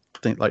say,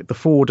 think like the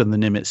Ford and the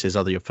Nimitzes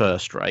are your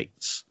first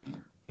rates.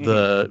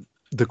 The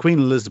Queen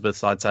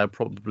Elizabeth, I'd say, are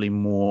probably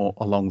more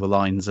along the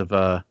lines of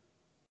a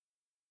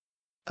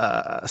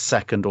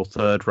second or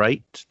third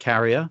rate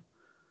carrier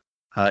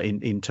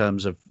in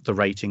terms of the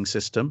rating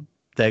system.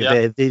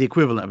 They're the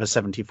equivalent of a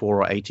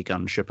 74 or 80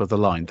 gun ship of the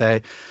line.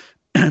 They're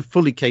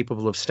fully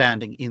capable of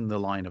standing in the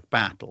line of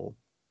battle,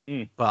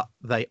 but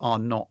they are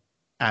not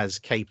as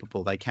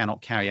capable. They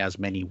cannot carry as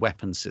many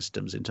weapon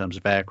systems in terms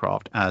of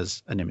aircraft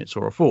as a Nimitz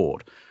or a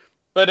Ford.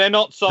 But they're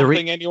not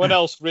something anyone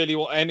else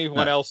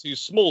who's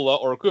smaller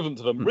or equivalent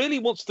to them really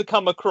wants to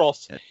come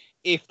across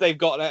if they've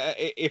got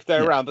if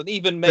they're Yeah. around, and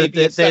even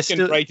maybe a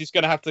second rate is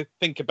going to have to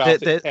think about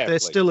it carefully. They're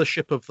still a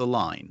ship of the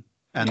line,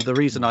 and the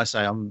reason I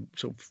say I'm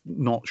sort of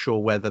not sure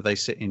whether they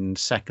sit in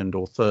second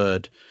or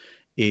third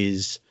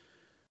is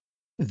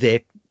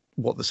they're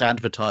what that's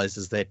advertised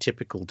as their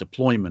typical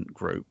deployment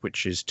group,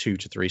 which is 2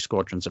 to 3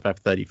 squadrons of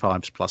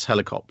F-35s plus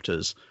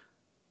helicopters,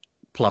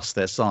 plus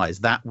their size.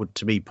 That would,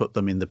 to me, put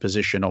them in the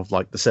position of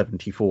like the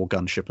 74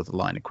 gunship of the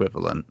line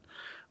equivalent.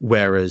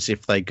 Whereas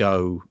if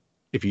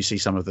you see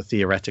some of the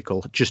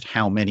theoretical, just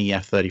how many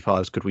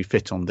F-35s could we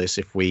fit on this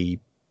if we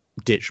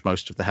ditch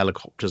most of the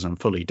helicopters and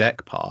fully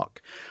deck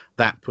park,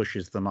 that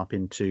pushes them up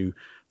into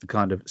the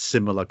kind of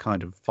similar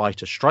kind of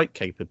fighter strike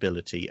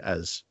capability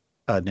as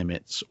a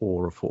Nimitz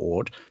or a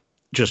Ford,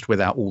 just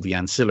without all the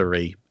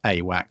ancillary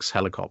AWACS,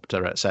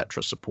 helicopter,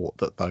 etc. support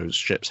that those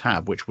ships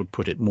have, which would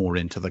put it more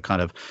into the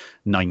kind of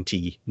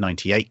 90,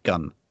 98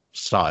 gun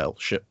style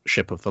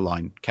ship of the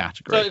line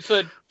category. So it's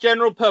a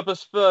general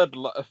purpose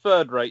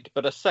third rate,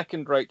 but a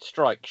second rate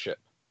strike ship.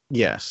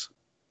 Yes,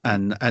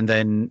 and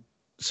then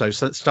so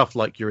stuff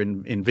like your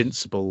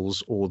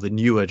Invincibles or the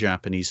newer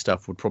Japanese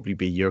stuff would probably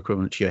be your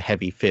equivalent to your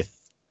heavy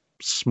fifth,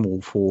 small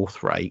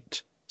fourth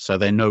rate. So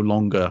they're no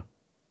longer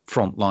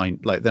front line,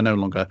 like they're no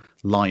longer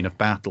line of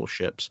battle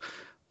ships,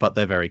 but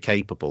they're very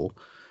capable.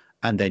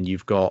 And then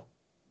you've got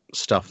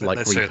stuff like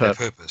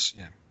repurpose,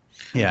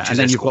 yeah, and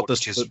then you've got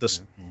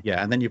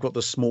and then you've got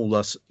the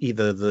smaller,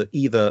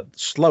 either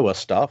slower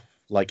stuff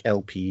like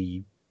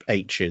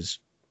LPHs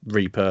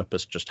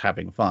repurposed, just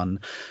having fun,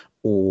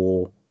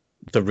 or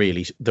the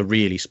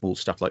really small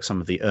stuff like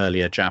some of the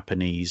earlier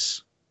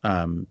Japanese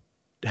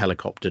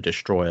helicopter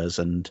destroyers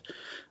and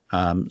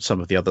some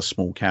of the other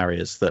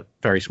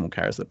very small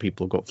carriers that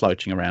people have got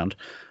floating around.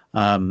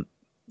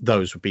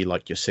 Those would be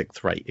like your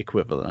sixth rate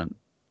equivalent.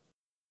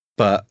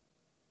 But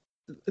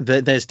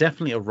there's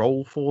definitely a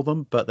role for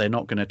them, but they're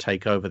not going to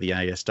take over the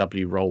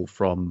ASW role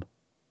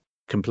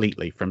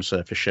completely from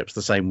surface ships,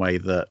 the same way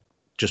that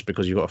just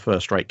because you've got a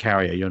first rate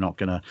carrier, you're not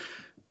going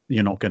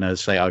to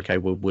say, okay,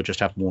 we'll just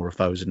have more of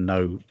those and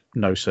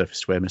no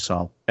surface to air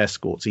missile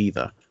escorts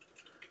either.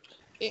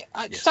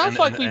 It sounds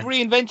like we've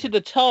reinvented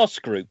a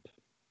task group,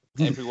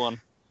 everyone.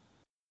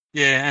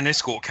 Yeah, and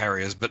escort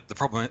carriers, but the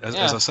problem, as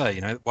I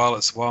say, while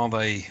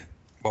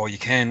you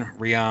can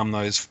rearm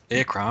those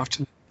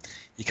aircraft,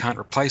 you can't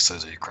replace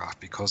those aircraft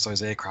because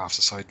those aircraft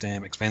are so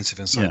damn expensive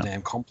and so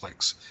damn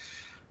complex.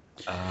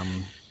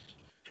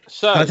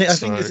 So I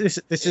think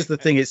this is the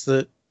thing. It's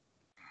the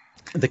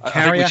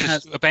carrier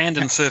has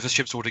abandoned surface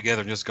ships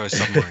altogether and just go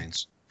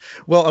submarines.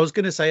 Well, I was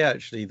going to say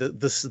actually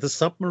the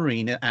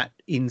submarine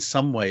in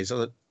some ways,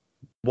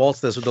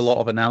 whilst there's a lot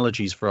of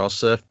analogies for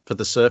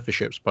the surface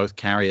ships, both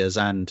carriers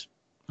and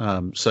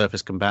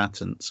surface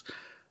combatants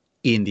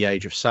in the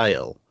Age of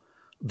Sail,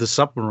 the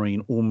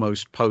submarine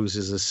almost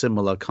poses a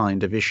similar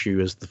kind of issue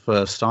as the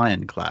first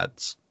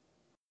ironclads,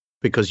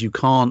 because you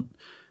can't,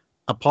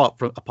 apart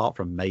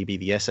from maybe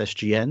the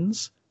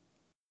SSGNs,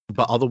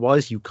 but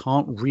otherwise you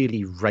can't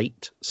really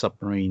rate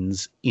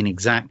submarines in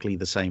exactly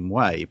the same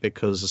way,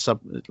 because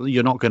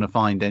you're not going to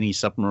find any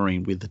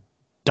submarine with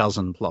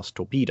 12+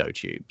 torpedo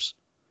tubes.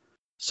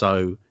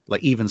 So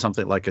like even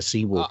something like a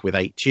Seawolf with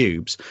 8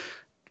 tubes,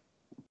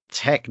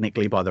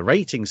 technically by the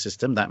rating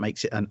system, that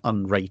makes it an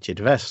unrated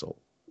vessel,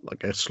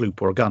 like a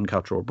sloop or a gun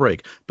cutter or a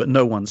brig. But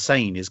no one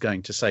sane is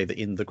going to say that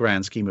in the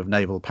grand scheme of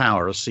naval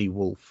power, a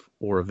Seawolf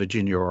or a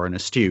Virginia or an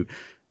Astute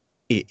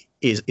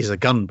is a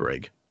gun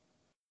brig,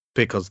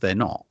 because they're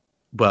not.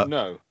 But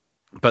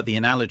the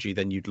analogy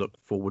then you'd look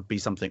for would be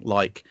something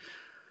like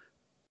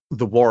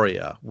the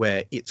Warrior,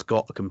 where it's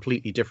got a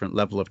completely different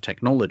level of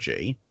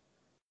technology.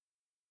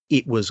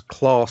 It was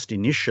classed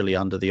initially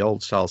under the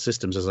old style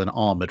systems as an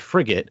armored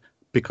frigate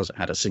because it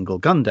had a single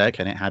gun deck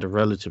and it had a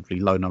relatively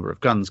low number of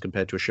guns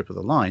compared to a ship of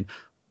the line,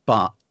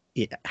 but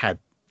it had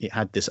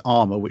this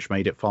armor which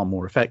made it far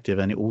more effective,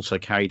 and it also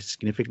carried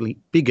significantly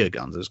bigger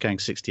guns. It was carrying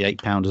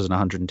 68 pounders and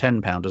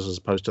 110 pounders as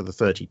opposed to the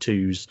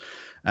 32s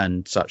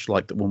and such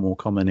like that were more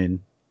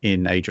common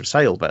in Age of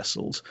Sail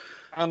vessels.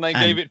 And they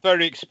gave it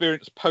very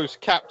experienced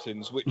post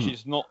captains, which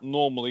is not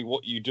normally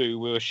what you do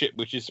with a ship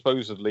which is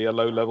supposedly a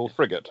low-level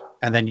frigate.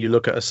 And then you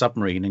look at a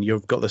submarine and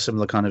you've got the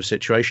similar kind of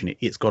situation.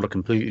 It's got a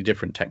completely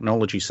different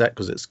technology set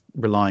because it's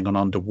relying on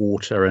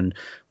underwater, and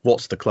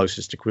what's the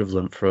closest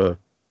equivalent for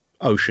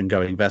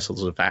ocean-going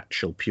vessels of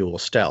actual pure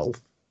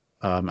stealth,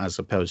 as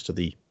opposed to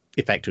the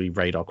effectively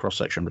radar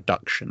cross-section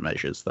reduction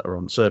measures that are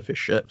on surface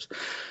ships.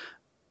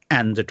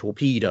 And a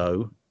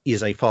torpedo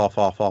is a far,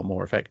 far, far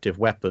more effective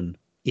weapon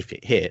if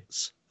it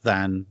hits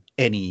than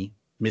any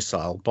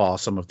missile, bar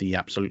some of the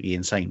absolutely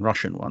insane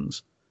Russian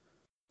ones.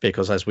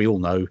 Because as we all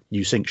know,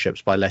 you sink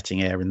ships by letting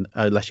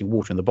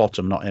water in the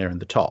bottom, not air in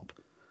the top.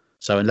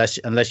 So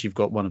unless you've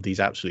got one of these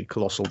absolutely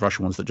colossal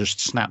Russian ones that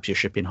just snaps your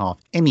ship in half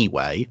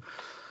anyway,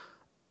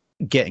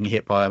 getting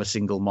hit by a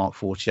single Mark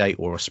 48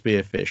 or a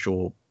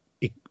Spearfish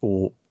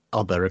or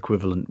other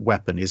equivalent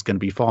weapon is going to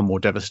be far more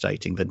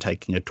devastating than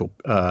taking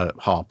a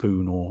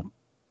harpoon or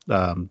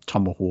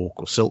tomahawk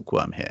or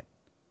silkworm hit.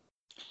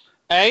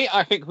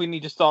 I think we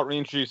need to start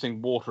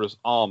reintroducing water as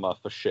armor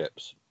for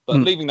ships, but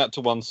leaving that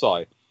to one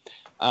side.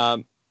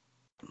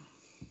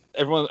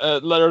 Everyone,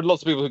 there are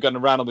lots of people who are going to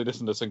randomly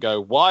listen to this and go,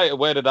 "Why?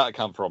 Where did that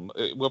come from?"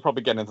 We'll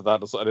probably get into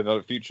that in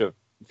a future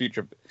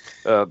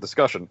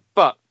discussion.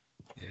 But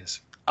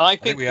yes, I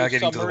think we are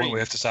getting to the point where we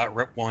have to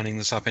start winding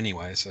this up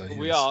anyway. So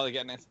we are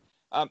getting it.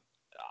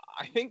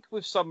 I think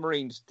with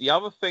submarines, the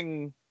other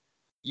thing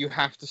you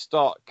have to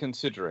start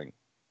considering,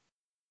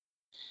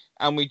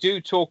 and we do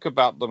talk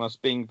about them as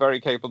being very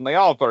capable, and they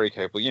are very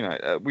capable. You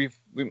know, we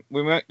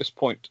make this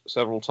point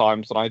several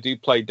times, and I do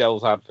play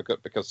devil's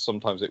advocate because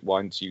sometimes it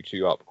winds you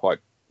two up quite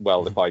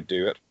well if I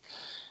do it.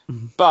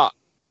 But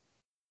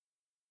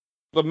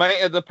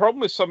the problem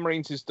with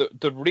submarines is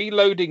that the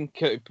reloading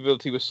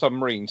capability with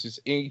submarines is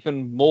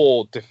even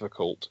more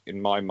difficult,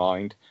 in my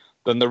mind,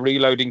 than the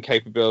reloading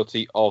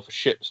capability of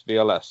ships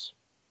VLS.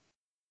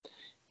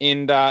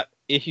 In that,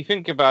 if you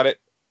think about it,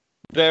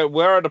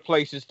 where are the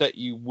places that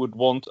you would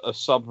want a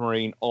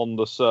submarine on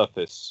the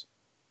surface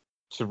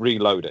to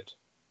reload it?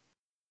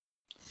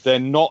 They're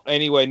not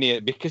anywhere near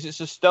it because it's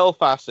a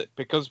stealth asset,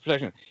 because of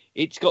protection.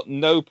 It's got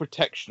no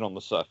protection on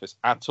the surface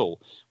at all.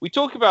 We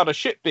talk about a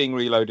ship being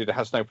reloaded, it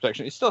has no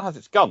protection. It still has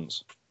its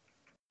guns.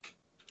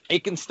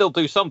 It can still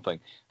do something.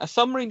 A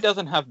submarine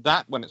doesn't have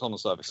that when it's on the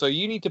surface. So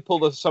you need to pull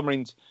the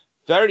submarines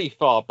very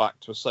far back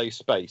to a safe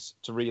space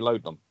to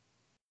reload them.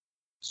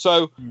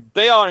 So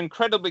they are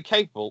incredibly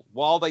capable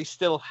while they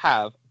still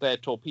have their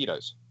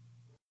torpedoes.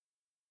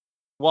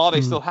 While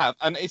they still have,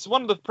 and it's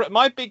one of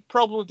my big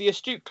problem with the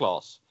Astute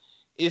class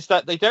is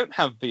that they don't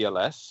have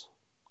VLS,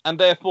 and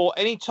therefore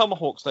any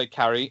Tomahawks they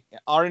carry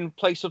are in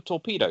place of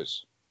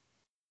torpedoes.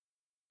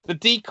 The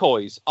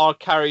decoys are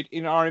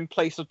in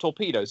place of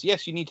torpedoes.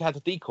 Yes, you need to have the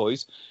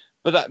decoys,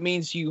 but that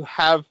means you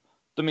have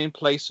them in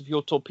place of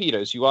your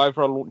torpedoes. You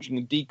either are launching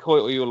a decoy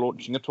or you're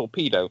launching a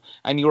torpedo,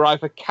 and you're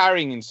either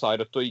carrying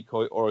inside a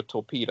decoy or a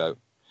torpedo.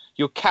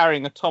 You're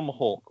carrying a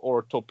Tomahawk or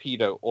a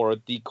torpedo or a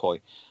decoy.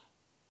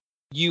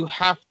 You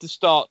have to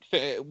start,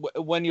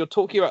 when you're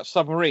talking about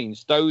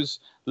submarines, those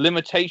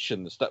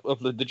limitations of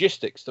the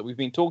logistics that we've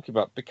been talking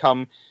about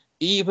become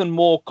even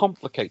more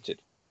complicated.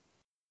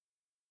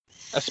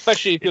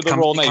 Especially if you're the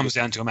Royal Navy. It comes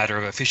down to a matter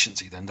of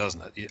efficiency then,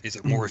 doesn't it? Is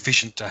it more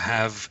efficient to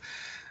have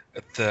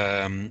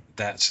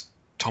that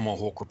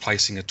Tomahawk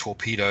replacing a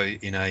torpedo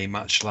in a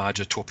much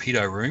larger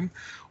torpedo room,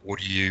 or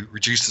do you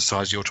reduce the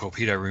size of your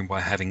torpedo room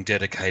by having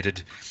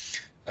dedicated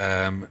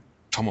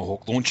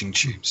Tomahawk launching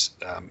tubes?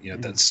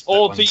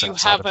 Or do you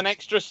have an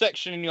extra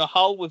section in your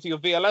hull with your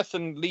VLS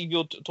and leave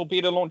your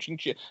torpedo launching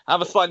tube?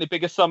 Have a slightly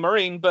bigger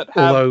submarine, but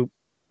have, although,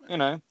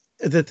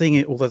 the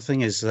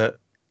thing is that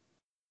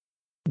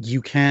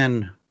you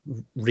can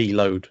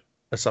reload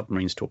a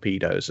submarine's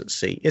torpedoes at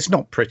sea. It's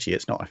not pretty.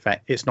 It's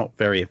not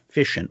very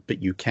efficient,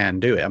 but you can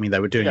do it. I mean, they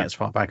were doing it as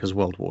far back as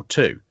World War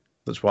II.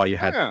 That's why you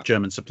had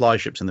German supply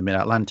ships in the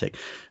mid-Atlantic.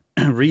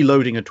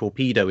 Reloading a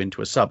torpedo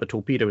into a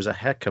torpedo is a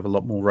heck of a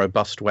lot more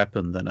robust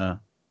weapon than a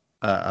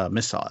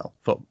missile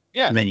for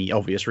many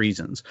obvious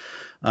reasons,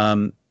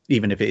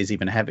 even if it is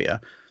even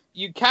heavier.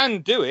 You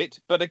can do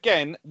it, but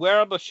again, where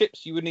are the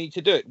ships you would need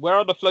to do it? Where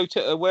are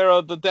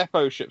the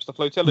depot ships, the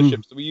flotilla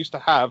ships that we used to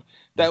have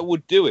that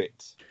would do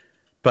it?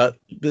 But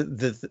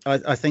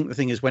I think the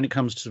thing is, when it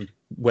comes to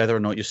whether or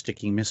not you're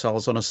sticking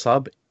missiles on a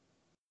sub,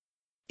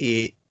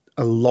 a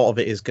lot of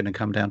it is going to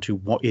come down to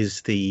what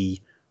is the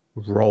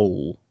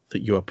role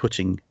that you are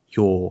putting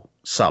your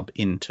sub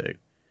into.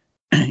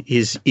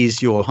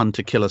 Is your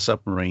hunter-killer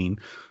submarine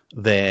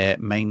there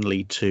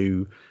mainly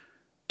to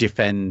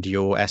defend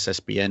your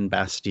SSBN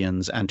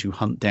bastions and to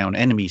hunt down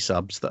enemy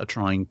subs that are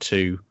trying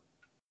to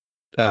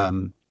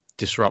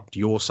disrupt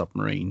your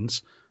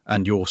submarines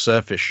and your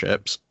surface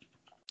ships?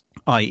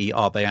 I.e.,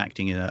 are they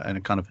acting in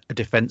a kind of a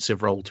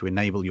defensive role to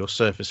enable your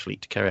surface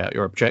fleet to carry out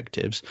your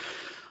objectives?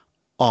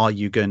 Are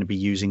you going to be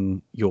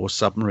using your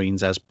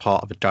submarines as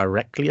part of a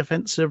directly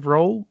offensive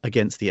role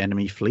against the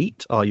enemy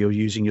fleet? Are you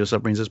using your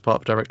submarines as part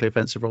of a directly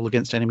offensive role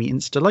against enemy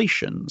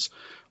installations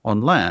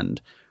on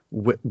land?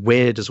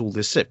 Where does all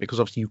this sit? Because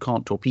obviously you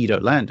can't torpedo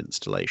land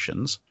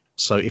installations.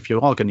 So if you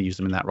are going to use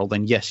them in that role,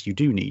 then yes, you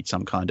do need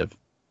some kind of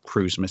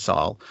cruise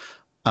missile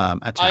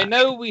attached. I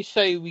know we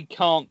say we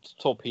can't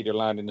torpedo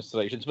land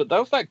installations, but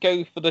does that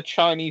go for the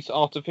Chinese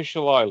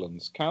artificial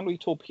islands? Can we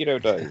torpedo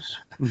those?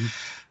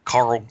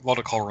 Coral, a lot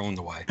of coral in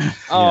the way.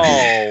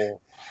 Oh,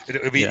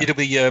 it'll be the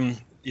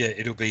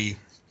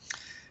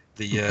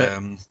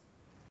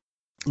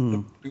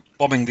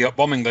bombing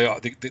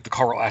the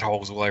coral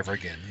atolls all over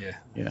again.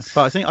 Yeah.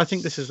 But I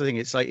think this is the thing.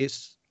 It's like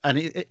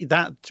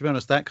that, to be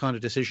honest, that kind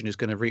of decision is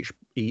going to reach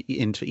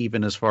into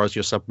even as far as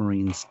your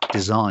submarine's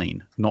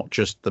design, not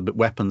just the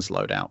weapons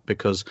loadout,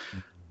 because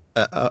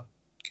a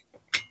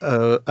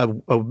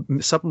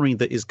submarine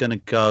that is going to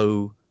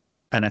go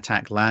and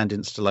attack land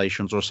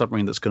installations, or a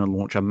submarine that's going to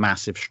launch a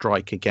massive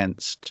strike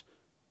against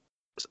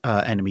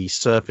enemy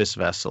surface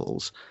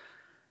vessels,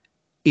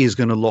 is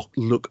going to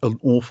look an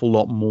awful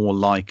lot more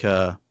like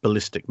a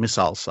ballistic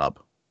missile sub.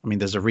 I mean,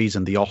 there's a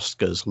reason the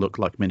Oscars look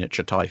like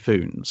miniature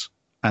Typhoons.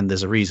 And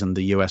there's a reason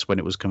the US, when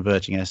it was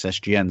converting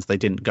SSGNs, they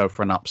didn't go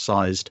for an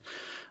upsized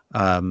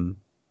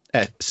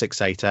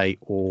F688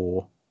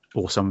 or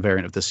some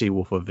variant of the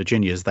Seawolf or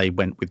Virginias. They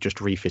went with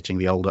just refitting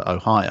the older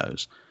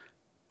Ohios,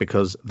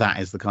 because that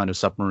is the kind of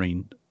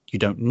submarine. You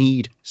don't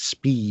need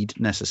speed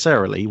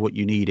necessarily. What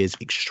you need is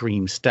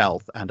extreme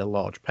stealth and a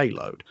large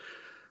payload.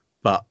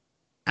 But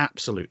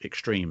absolute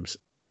extremes,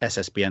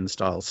 SSBN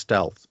style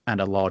stealth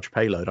and a large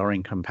payload, are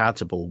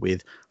incompatible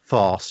with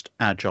fast,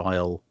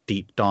 agile,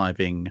 deep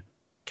diving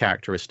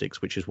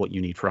characteristics, which is what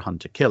you need for a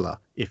hunter killer.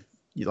 If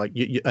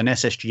an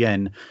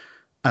SSGN,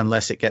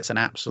 unless it gets an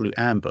absolute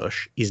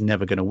ambush, is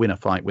never going to win a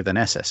fight with an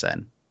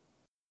SSN.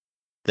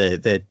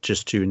 They're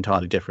just two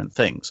entirely different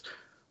things.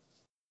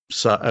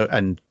 So,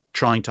 and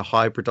trying to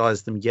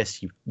hybridize them,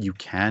 yes, you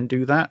can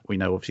do that. We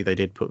know obviously they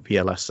did put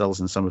VLS cells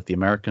in some of the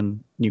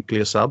American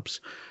nuclear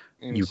subs.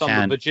 In some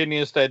of the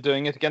Virginias, they're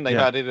doing it again. They've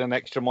added an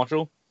extra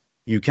module.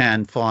 You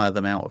can fire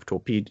them out of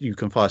torpedo. You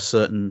can fire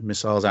certain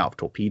missiles out of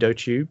torpedo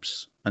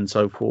tubes and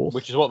so forth,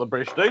 which is what the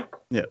British do.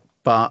 Yeah,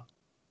 but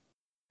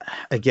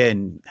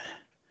again,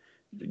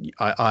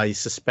 I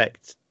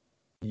suspect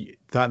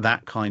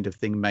that kind of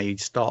thing may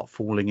start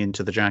falling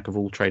into the jack of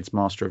all trades,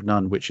 master of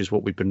none, which is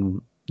what we've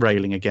been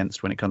railing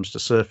against when it comes to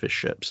surface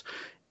ships.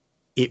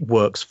 It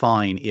works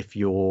fine if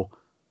you're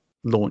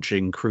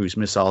launching cruise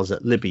missiles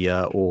at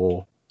Libya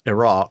or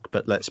Iraq,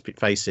 but let's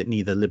face it,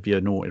 neither Libya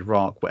nor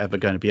Iraq were ever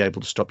going to be able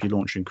to stop you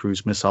launching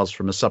cruise missiles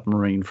from a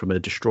submarine, from a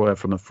destroyer,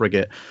 from a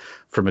frigate,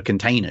 from a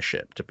container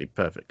ship, to be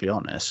perfectly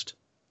honest.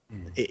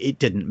 It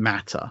didn't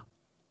matter.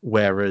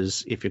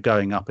 Whereas if you're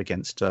going up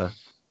against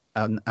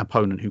an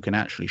opponent who can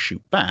actually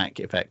shoot back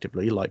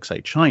effectively, like,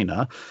 say,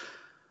 China,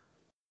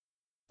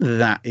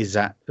 that is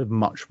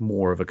much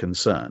more of a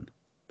concern.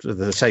 For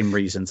the same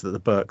reasons that the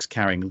Burke's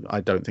carrying,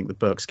 I don't think the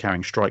Burke's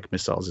carrying strike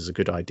missiles is a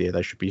good idea.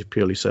 They should be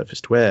purely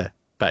surface-to-air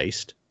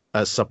based.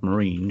 A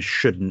submarine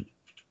shouldn't,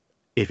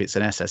 if it's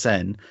an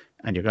SSN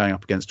and you're going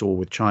up against war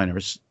with China,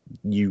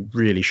 you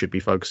really should be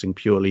focusing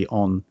purely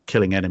on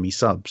killing enemy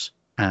subs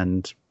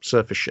and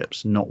surface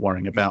ships, not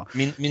worrying about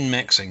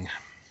min-maxing.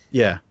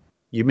 Yeah,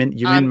 you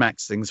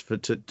min-max things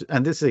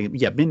and this thing.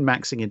 Yeah,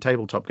 min-maxing in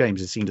tabletop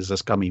games is seen as a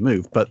scummy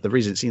move, but the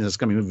reason it's seen as a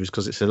scummy move is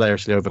because it's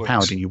hilariously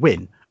overpowered and you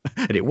win,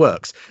 and it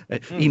works.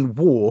 In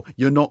war,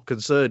 you're not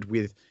concerned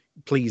with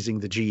pleasing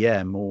the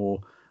GM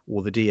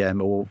or the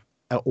DM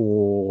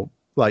or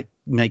like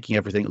making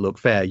everything look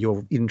fair.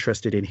 You're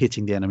interested in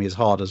hitting the enemy as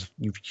hard as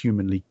you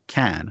humanly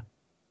can.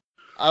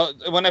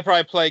 Whenever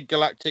I play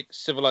Galactic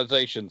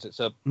Civilizations, it's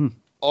a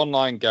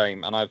online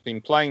game, and I've been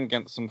playing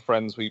against some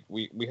friends. We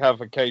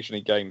have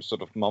occasionally games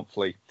sort of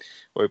monthly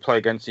where we play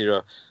against each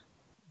other.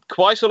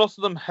 Quite a lot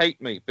of them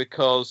hate me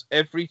because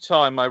every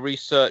time I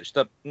research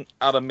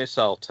out of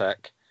missile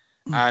tech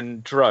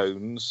and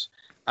drones,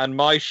 and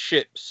my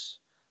ships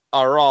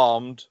are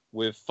armed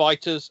with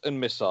fighters and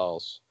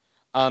missiles,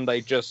 and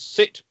they just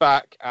sit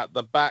back at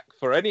the back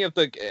for any of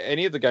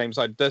the games.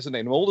 I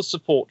designate them all the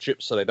support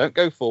ships so they don't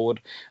go forward,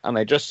 and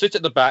they just sit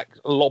at the back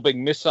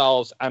lobbing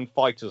missiles and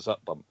fighters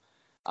at them.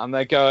 And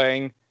they're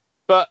going,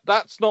 but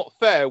that's not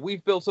fair.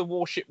 We've built a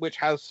warship which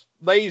has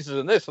lasers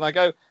and this. And I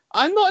go,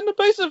 I'm not in the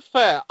base of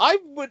fair. I've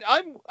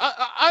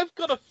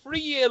got a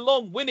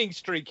 3-year-long winning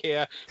streak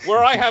here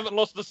where I haven't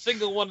lost a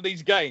single one of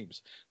these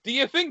games. Do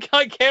you think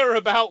I care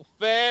about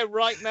fair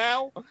right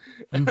now?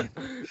 And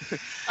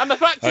the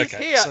fact is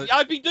here,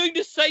 I've been doing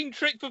the same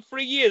trick for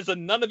 3 years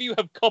and none of you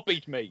have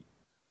copied me.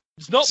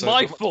 It's not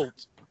my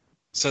fault.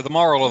 So the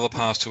moral of the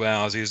past 2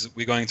 hours is that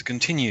we're going to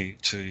continue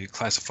to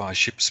classify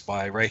ships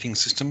by rating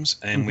systems,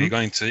 and we're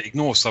going to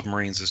ignore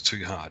submarines as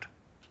too hard.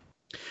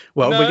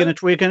 Well,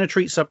 we're going to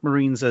treat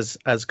submarines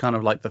as kind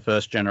of like the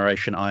first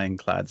generation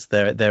ironclads.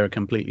 They're a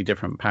completely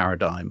different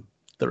paradigm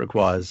that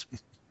requires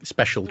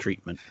special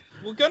treatment.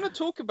 We're going to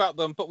talk about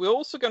them, but we're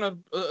also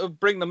going to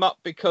bring them up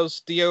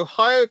because the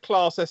Ohio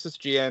class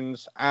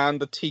SSGNs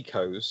and the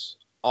TICOs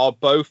are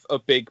both a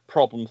big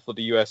problem for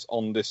the US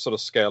on this sort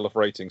of scale of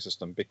rating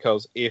system,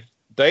 because if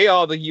they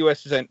are the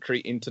US's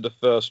entry into the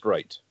first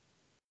rate,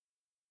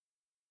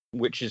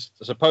 which is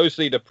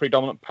supposedly the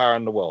predominant power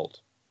in the world,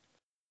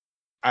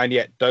 and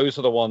yet those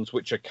are the ones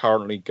which are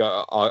currently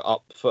are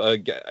up for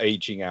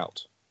aging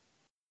out.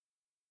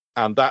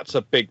 And that's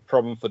a big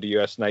problem for the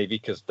US Navy,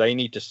 because they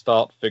need to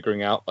start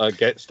figuring out,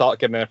 start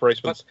getting their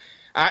replacements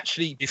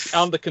actually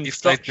under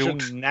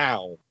construction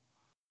now.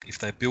 If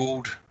they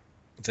build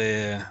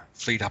their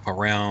fleet up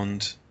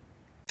around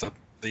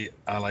the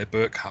R.L.A.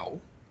 Burke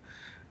hull,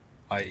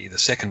 i.e. the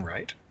second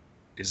rate,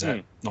 is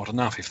that not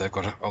enough if they've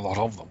got a lot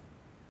of them?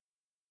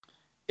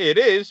 It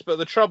is, but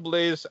the trouble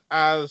is,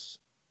 as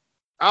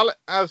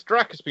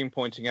Drac has been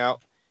pointing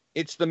out,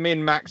 it's the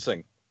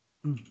min-maxing.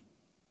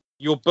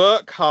 Your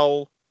Burke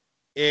hull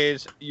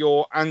is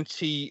your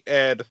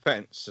anti-air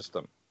defense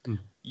system.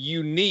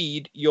 You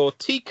need your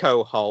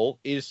TICO hull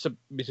is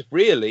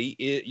really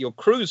your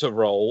cruiser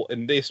role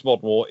in this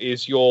modern war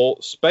is your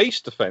space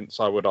defense,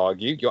 I would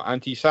argue, your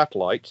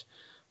anti-satellite,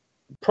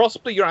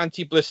 possibly your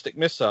anti-ballistic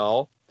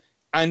missile,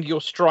 and your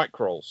strike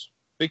rolls,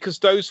 because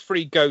those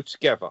three go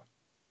together.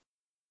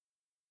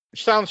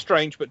 Which sounds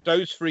strange, but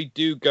those three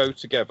do go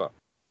together.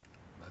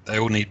 They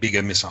all need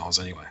bigger missiles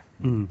anyway.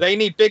 They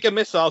need bigger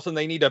missiles and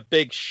they need a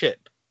big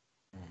ship.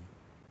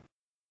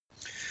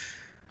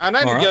 And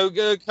then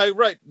okay,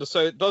 right.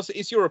 So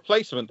is your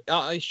replacement?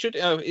 Is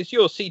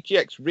your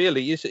CGX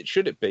really?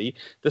 Should it be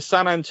the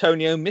San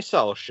Antonio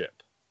missile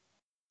ship?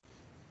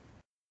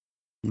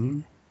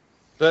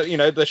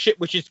 The ship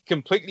which is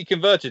completely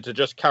converted to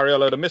just carry a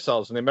load of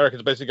missiles, and the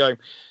Americans are basically going,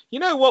 you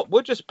know what?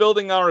 We're just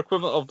building our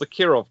equivalent of the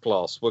Kirov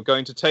class. We're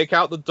going to take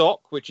out the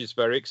dock, which is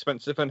very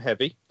expensive and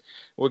heavy.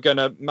 We're going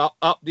to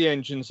up the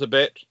engines a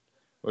bit.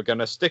 We're going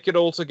to stick it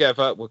all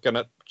together. We're going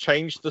to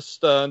change the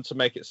stern to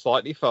make it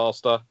slightly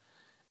faster.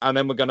 And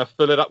then we're going to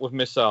fill it up with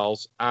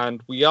missiles.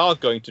 And we are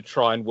going to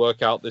try and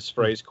work out this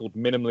phrase called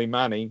minimally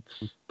manning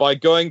by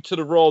going to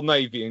the Royal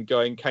Navy and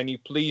going, can you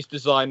please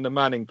design the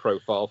manning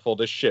profile for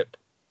this ship?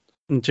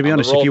 And to be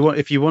honest,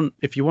 if you want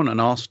an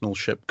Arsenal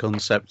ship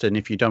concept, and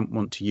if you don't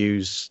want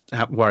to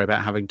worry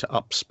about having to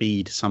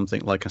upspeed something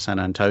like a San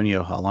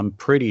Antonio hull, I'm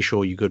pretty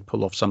sure you could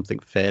pull off something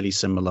fairly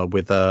similar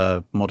with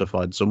a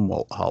modified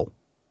Zumwalt hull.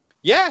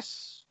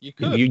 Yes. You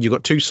could. You've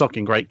got two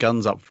socking great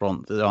guns up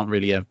front that aren't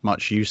really of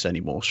much use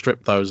anymore.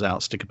 Strip those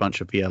out, stick a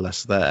bunch of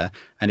VLS there,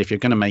 and if you're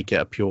going to make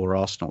it a pure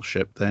Arsenal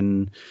ship,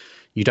 then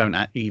you don't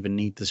even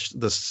need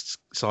the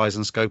size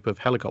and scope of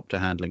helicopter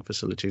handling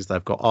facilities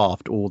they've got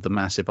aft, or the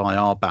massive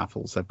IR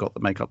baffles they've got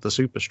that make up the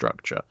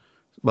superstructure,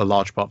 a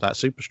large part of that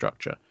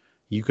superstructure.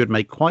 You could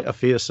make quite a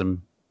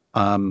fearsome,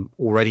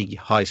 already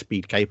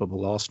high-speed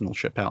capable Arsenal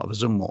ship out of a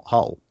Zumwalt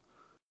hull.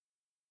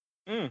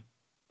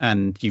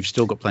 And you've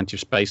still got plenty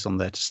of space on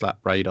there to slap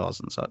radars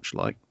and such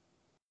like.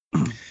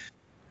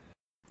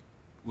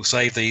 We'll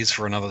save these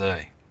for another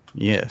day.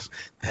 Yes.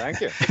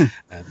 Thank you.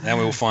 And then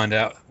we'll find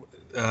out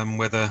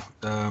whether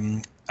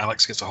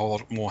Alex gets a whole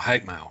lot more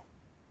hate mail.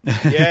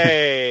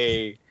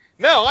 Yay!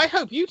 No, I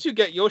hope you two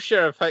get your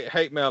share of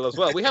hate mail as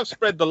well. We have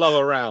spread the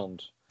love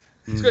around.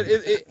 It's good.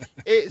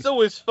 It's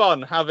always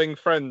fun having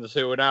friends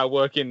who are now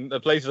working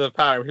the places of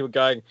power and people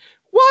going,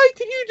 why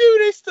did you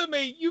do this to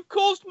me? You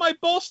caused my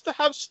boss to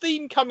have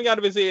steam coming out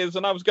of his ears.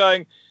 And I was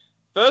going,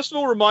 first of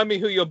all, remind me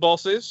who your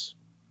boss is.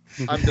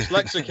 I'm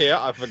dyslexic here.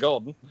 I've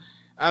forgotten.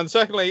 And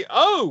secondly,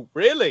 oh,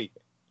 really?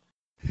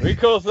 We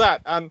caused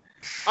that. And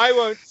I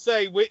won't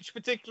say which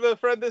particular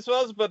friend this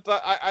was, but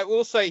I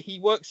will say he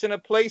works in a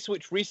place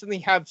which recently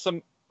had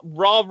some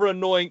rather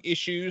annoying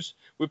issues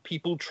with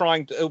people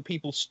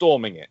people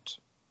storming it.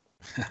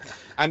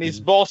 And his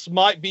boss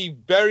might be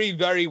very,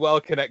 very well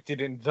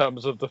connected in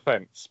terms of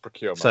defense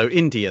procurement. So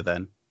India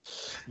then.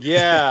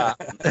 Yeah.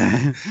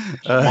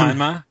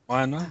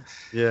 Myanmar.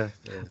 Yeah.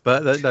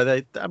 But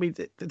no, I mean,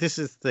 this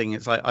is the thing.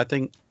 It's like, I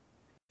think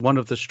one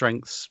of the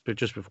strengths, but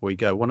just before we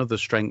go, one of the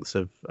strengths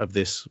of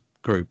this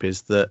group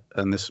is that,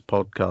 and this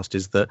podcast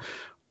is that,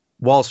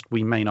 whilst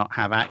we may not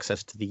have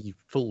access to the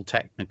full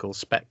technical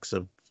specs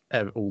of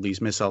all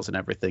these missiles and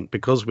everything,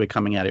 because we're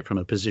coming at it from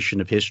a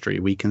position of history,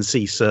 we can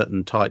see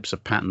certain types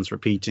of patterns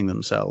repeating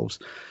themselves,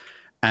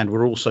 and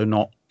we're also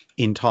not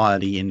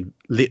entirely in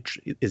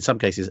some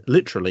cases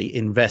literally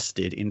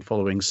invested in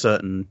following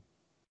certain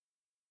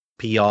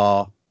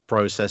PR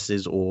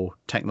processes or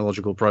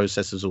technological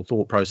processes or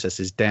thought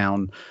processes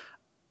down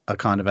a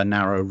kind of a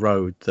narrow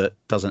road that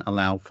doesn't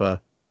allow for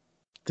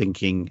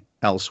thinking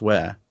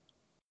elsewhere.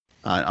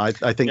 I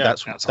think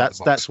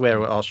that's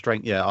where our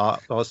strength. Yeah,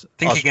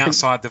 thinking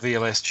outside the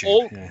VLS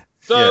tube.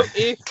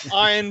 If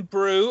Iron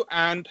Brew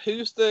and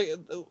who's the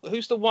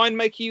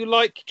winemaker you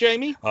like,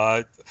 Jamie?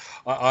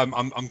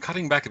 I'm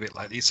cutting back a bit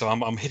lately, so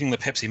I'm hitting the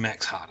Pepsi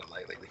Max harder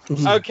lately.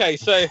 Okay,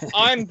 so if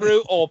Iron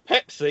Brew or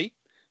Pepsi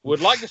would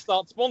like to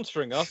start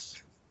sponsoring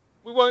us,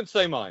 we won't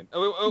say mine.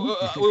 We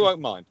won't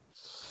mind.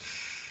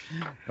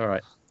 All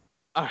right.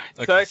 All right.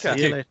 Okay.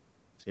 See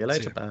you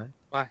later. Bye.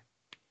 Bye.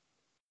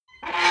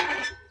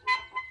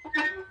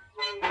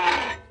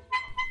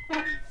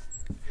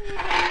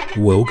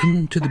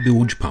 Welcome to the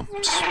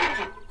BilgePumps,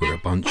 where a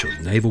bunch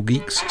of naval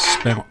geeks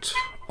spout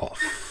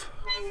off.